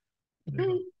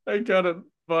 I got it.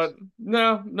 But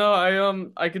no,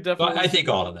 I could but definitely I think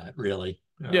see. all of that really.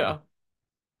 Yeah. And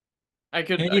I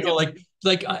could here's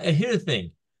the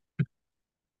thing.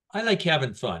 I like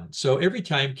having fun. So every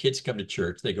time kids come to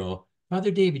church, they go,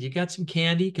 Father David, you got some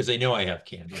candy? Because they know I have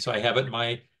candy. So I have it in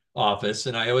my office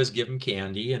and I always give them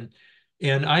candy.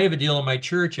 And I have a deal in my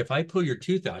church. If I pull your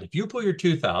tooth out, if you pull your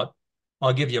tooth out,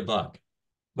 I'll give you $1.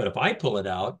 But if I pull it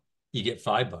out, you get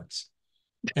 $5.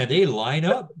 And they line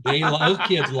up. Those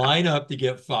kids line up to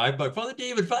get $5. Father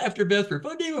David, after Vesper,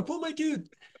 Father David, pull my tooth.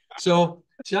 So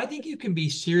I think you can be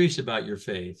serious about your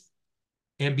faith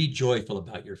and be joyful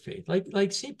about your faith,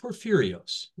 like Saint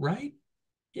Porphyrios, right?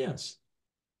 Yes.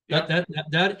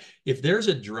 Yeah. If there's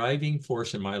a driving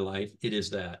force in my life, it is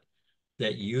that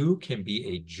you can be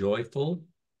a joyful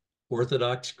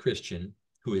Orthodox Christian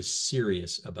who is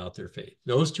serious about their faith.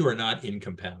 Those two are not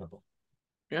incompatible.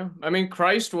 Yeah. I mean,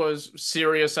 Christ was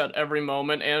serious at every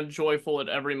moment and joyful at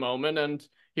every moment, and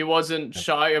he wasn't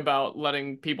shy about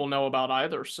letting people know about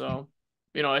either. So,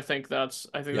 I think Yeah,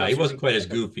 he that's really wasn't quite as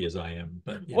important. goofy as I am,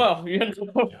 but Well,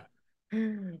 yeah.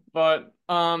 but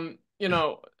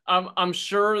I'm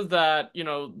sure that,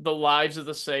 the lives of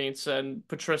the saints and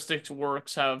patristic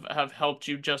works have helped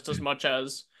you just as much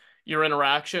as your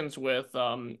interactions with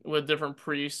different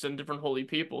priests and different holy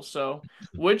people. So,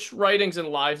 which writings and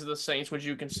lives of the saints would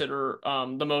you consider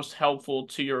the most helpful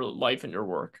to your life and your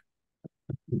work?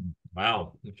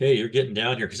 Wow. Okay, you're getting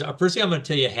down here. Because first thing I'm going to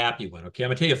tell you a happy one. Okay, I'm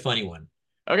going to tell you a funny one.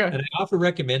 Okay. And I often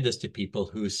recommend this to people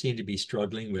who seem to be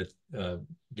struggling with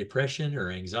depression or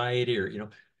anxiety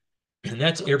and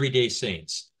that's Everyday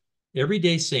Saints.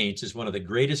 Everyday Saints is one of the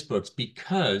greatest books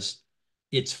because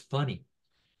it's funny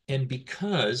and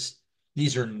because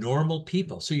these are normal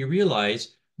people. So you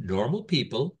realize normal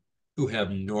people who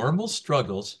have normal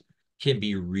struggles can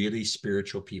be really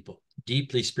spiritual people,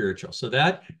 deeply spiritual. So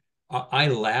that I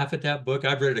laugh at that book.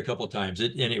 I've read it a couple of times.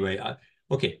 Anyway,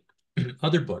 okay.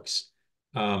 Other books.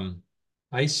 Um,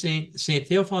 I Saint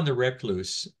Theophan the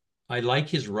Recluse. I like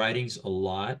his writings a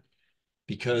lot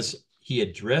because he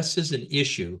addresses an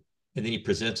issue and then he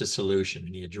presents a solution,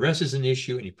 and he addresses an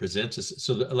issue and he presents a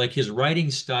so like his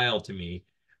writing style to me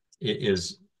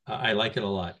is I like it a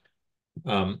lot.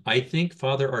 I think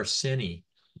Father Arseni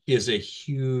is a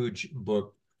huge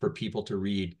book for people to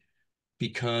read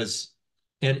because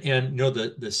and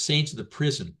the Saints of the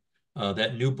Prison,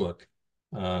 that new book,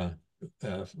 uh,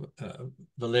 uh, uh,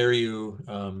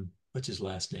 Valeriu, what's his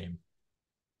last name?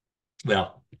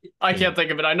 Well, I can't anyway,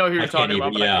 think of it. I know who I you're can't talking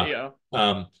even. about, but Yeah.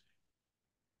 yeah. Um,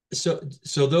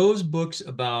 so those books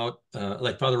about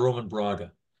like Father Roman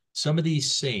Braga, some of these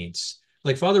saints,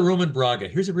 like Father Roman Braga,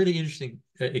 here's a really interesting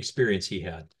experience he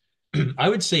had. I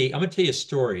would say, I'm going to tell you a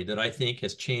story that I think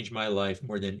has changed my life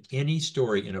more than any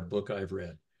story in a book I've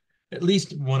read, at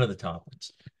least one of the top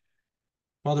ones.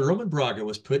 Father Roman Braga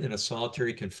was put in a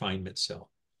solitary confinement cell.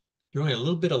 Only a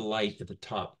little bit of light at the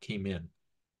top came in.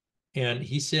 And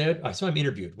he said, I saw him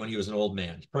interviewed when he was an old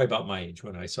man. He's probably about my age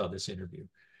when I saw this interview.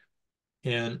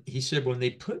 And he said, when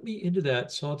they put me into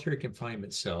that solitary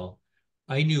confinement cell,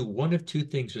 I knew one of two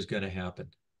things was going to happen.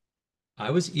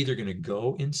 I was either going to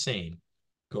go insane,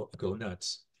 go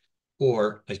nuts,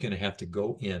 or I was going to have to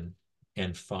go in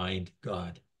and find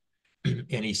God.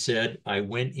 And he said, I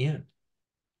went in.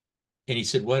 And he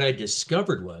said, what I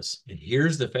discovered was, and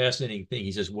here's the fascinating thing.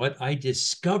 He says, what I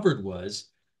discovered was,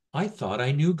 I thought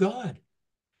I knew God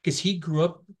because he grew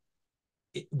up,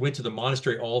 went to the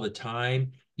monastery all the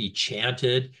time. He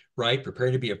chanted, right?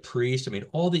 Preparing to be a priest. I mean,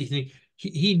 all these things.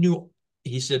 He knew,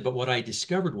 he said, but what I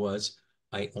discovered was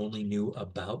I only knew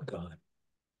about God.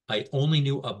 I only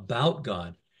knew about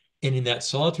God. And in that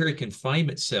solitary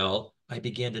confinement cell, I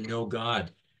began to know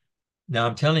God. Now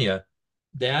I'm telling you,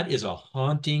 that is a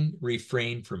haunting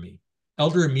refrain for me.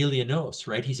 Elder Emilianos,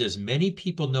 right? He says, many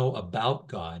people know about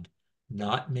God,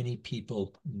 not many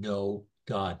people know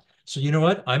God. So you know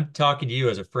what? I'm talking to you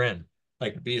as a friend,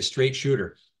 like be a straight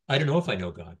shooter. I don't know if I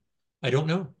know God. I don't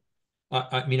know.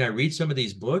 I mean, I read some of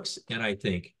these books and I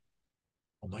think,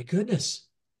 oh my goodness,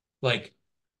 like,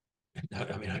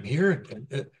 I mean, I'm here.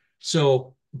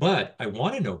 So, but I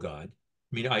want to know God.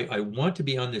 I mean, I want to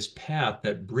be on this path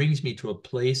that brings me to a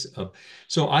place of,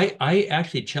 so I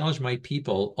actually challenge my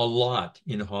people a lot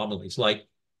in homilies. Like,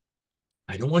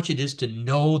 I don't want you just to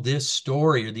know this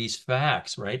story or these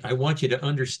facts, right? I want you to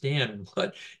understand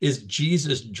what is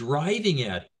Jesus driving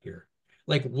at here.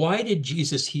 Like, why did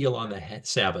Jesus heal on the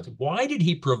Sabbath? Why did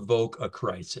he provoke a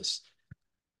crisis,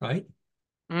 right?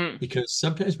 Mm. Because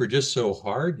sometimes we're just so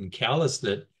hard and callous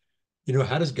that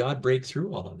how does God break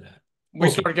through all of that? We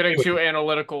Okay. start getting too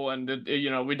analytical, and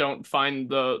we don't find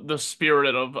the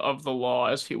spirit of the law,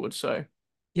 as he would say.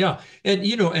 Yeah. And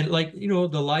like,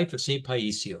 the life of St.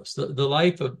 Paisios, the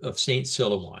life of St.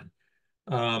 Silouan.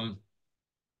 Um,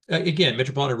 Again,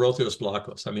 Metropolitan Rothios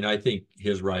Blakos. I mean, I think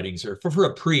his writings are for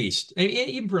a priest and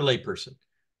even for a layperson,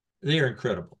 they are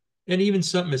incredible. And even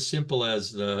something as simple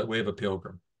as the Way of a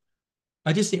Pilgrim.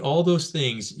 I just think all those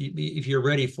things, if you're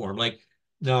ready for them, like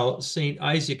now St.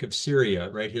 Isaac of Syria,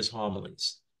 right, his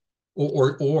homilies,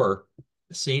 or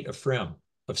Saint Ephrem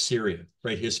of Syria,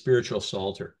 right? His spiritual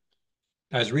psalter.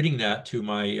 I was reading that to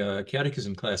my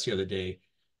catechism class the other day,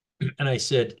 and I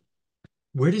said,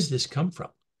 "Where does this come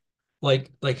from?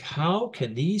 Like, how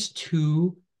can these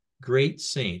two great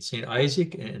saints, Saint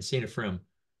Isaac and Saint Ephrem,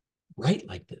 write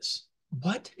like this?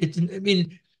 What? I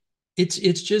mean, it's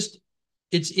just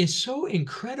it's so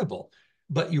incredible.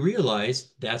 But you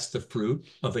realize that's the fruit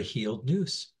of a healed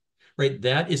nous, right?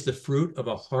 That is the fruit of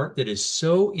a heart that is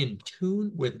so in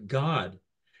tune with God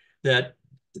that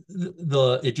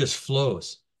it just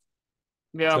flows.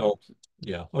 Yeah. So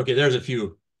yeah, okay. There's a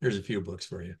few books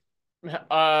for you.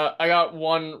 I got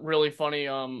one really funny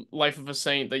Life of a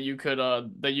Saint that you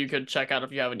could check out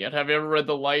if you haven't yet. Have you ever read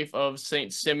the life of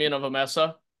Saint Simeon of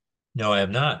Emesa? No, I have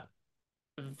not.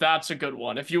 That's a good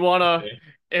one. If you wanna,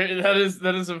 Okay. that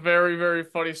is a very very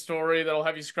funny story that'll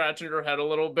have you scratching your head a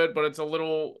little bit, but it's a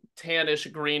little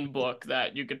tannish green book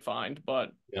that you could find.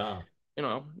 But Yeah. you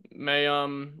know, may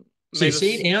See,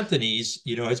 St. this Anthony's,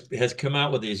 has come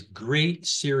out with these great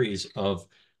series of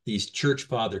these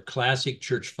classic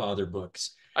church father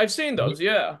books. I've seen those.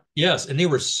 Yeah. Yes, and they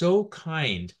were so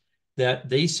kind that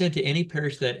they sent to any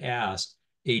parish that asked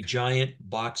a giant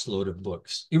box load of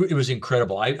books. It was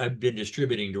incredible. I've been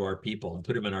distributing to our people and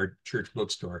put them in our church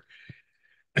bookstore.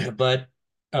 But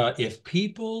if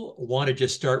people want to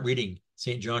just start reading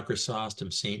St. John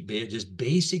Chrysostom, just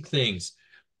basic things,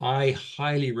 I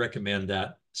highly recommend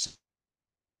that.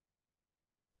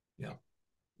 Yeah.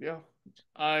 Yeah.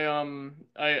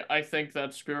 I think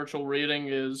that spiritual reading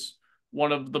is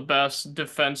one of the best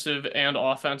defensive and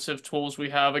offensive tools we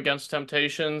have against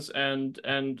temptations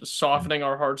and softening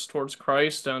our hearts towards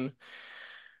Christ. And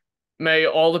may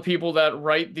all the people that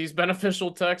write these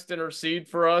beneficial texts intercede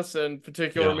for us, and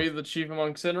particular Yeah. me, the chief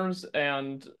among sinners.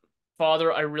 And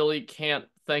Father, I really can't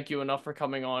thank you enough for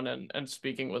coming on and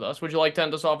speaking with us. Would you like to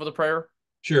end us off with a prayer?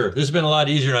 Sure. This has been a lot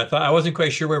easier than I thought. I wasn't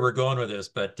quite sure where we're going with this,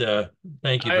 but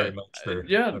thank you very I much for,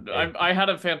 yeah, okay. I had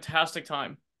a fantastic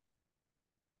time.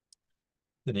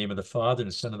 In the name of the Father and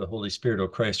the Son and the Holy Spirit, O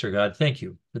Christ our God, thank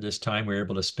you for this time we're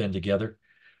able to spend together.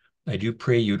 I do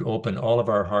pray you'd open all of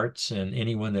our hearts, and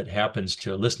anyone that happens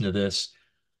to listen to this,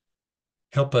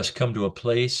 help us come to a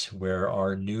place where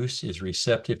our nous is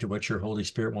receptive to what your Holy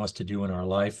Spirit wants to do in our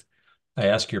life. I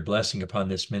ask your blessing upon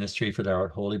this ministry, for thou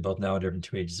art holy, both now and ever in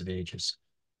two ages of ages.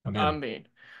 I Amen. mean.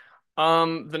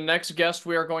 The next guest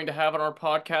we are going to have on our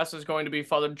podcast is going to be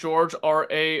Father George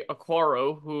R.A.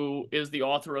 Aquaro, who is the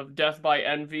author of Death by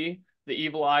Envy, The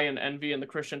Evil Eye and Envy in the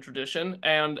Christian Tradition.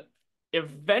 And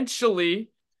eventually,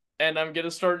 and I'm going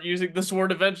to start using this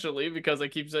word eventually because I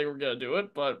keep saying we're going to do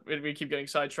it, but we keep getting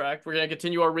sidetracked. We're going to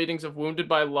continue our readings of Wounded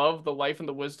by Love, The Life and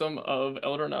the Wisdom of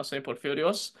Elder St.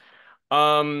 Porphyrios.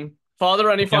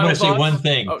 Father, any I'm going final to say one thoughts?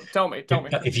 thing. Oh, tell me.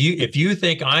 If you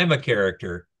think I'm a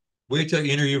character, wait till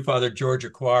you interview Father George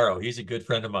Aquaro. He's a good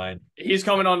friend of mine. He's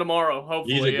coming on tomorrow, He's a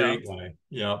hopefully, yeah. great guy.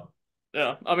 Yeah.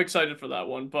 Yeah, I'm excited for that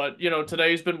one. But,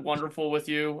 today's been wonderful with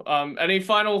you. Any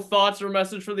final thoughts or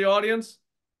message for the audience?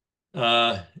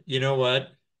 You know what?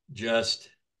 Just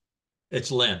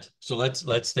it's Lent. So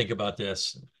let's think about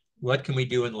this. What can we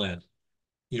do in Lent?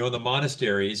 In the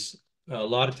monasteries, a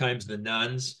lot of times the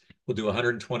nuns will do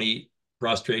 120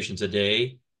 prostrations a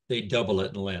day. They double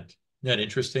it in Lent. Isn't that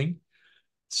interesting?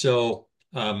 So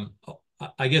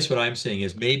I guess what I'm saying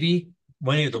is maybe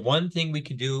the one thing we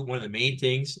can do, one of the main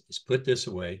things is put this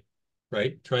away,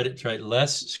 right? Try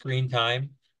less screen time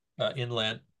in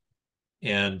Lent,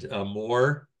 and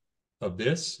more of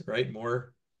this, right?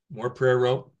 More prayer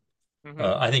rope.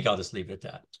 I think I'll just leave it at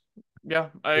that. Yeah,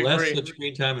 I Less agree.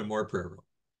 screen time and more prayer rope.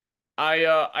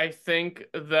 I think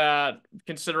that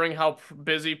considering how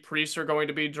busy priests are going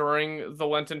to be during the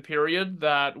Lenten period,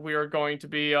 that we're going to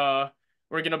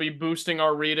be boosting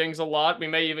our readings a lot. We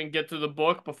may even get through the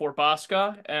book before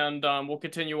Pascha, and we'll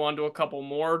continue on to a couple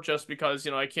more just because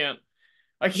I can't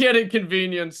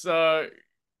inconvenience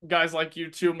guys like you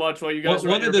too much while you guys are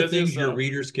One at of your the business. things your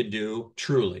readers can do,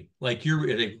 truly, like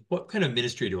what kind of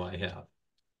ministry do I have?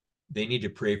 They need to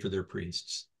pray for their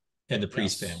priests and the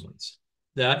priest Yes. families.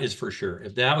 That is for sure.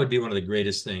 If that would be one of the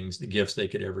greatest things, the gifts they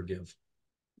could ever give.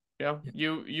 Yeah,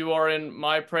 you are in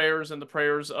my prayers and the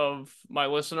prayers of my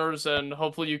listeners, and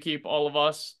hopefully you keep all of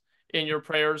us in your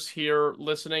prayers here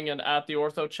listening and at the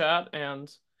Orthochat. And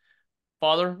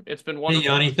Father, it's been Hey, wonderful.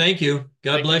 Yanni, thank you.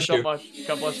 God Thank you bless so you. much.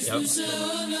 God bless you.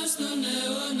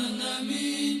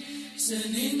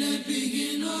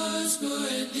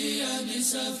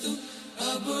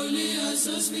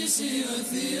 Απολύασος μισή ο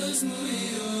Θείος μου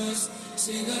Υιός,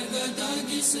 σιγά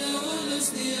κατάγγισε όλος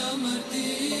τη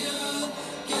αμαρτία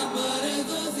και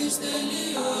παρεδόθης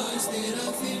τελείως τη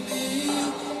ραθυμία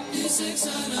της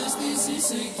εξαναστήσης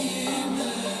σε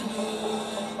κείμενο.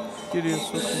 Kyrie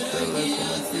Iisus Christe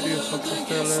eleison, Kyrie Iisus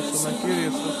Christe eleison, Kyrie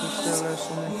Iisus Christe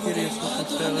eleison, Kyrie Iisus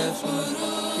Christe eleison,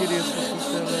 Kyrie Iisus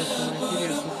Christe eleison,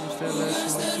 Kyrie Iisus Christe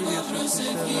eleison, Kyrie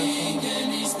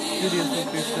Iisus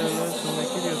Christe eleison, Kyrie Iisus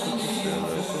Christe eleison, Kyrie Iisus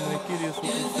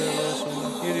Christe eleison,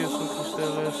 Kyrie Iisus Christe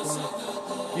eleison,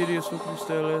 Kyrie Iisus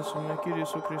Christe eleison, Kyrie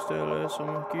Iisus Christe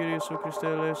eleison, Kyrie Iisus Christe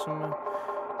eleison,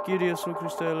 Kyrie Iisus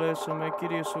Christe eleison, Kyrie Iisus Christe eleison,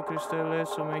 Kyrie Iisus Christe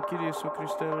eleison, Kyrie Iisus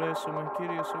Christe eleison,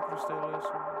 Kyrie Iisus Christe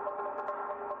eleison.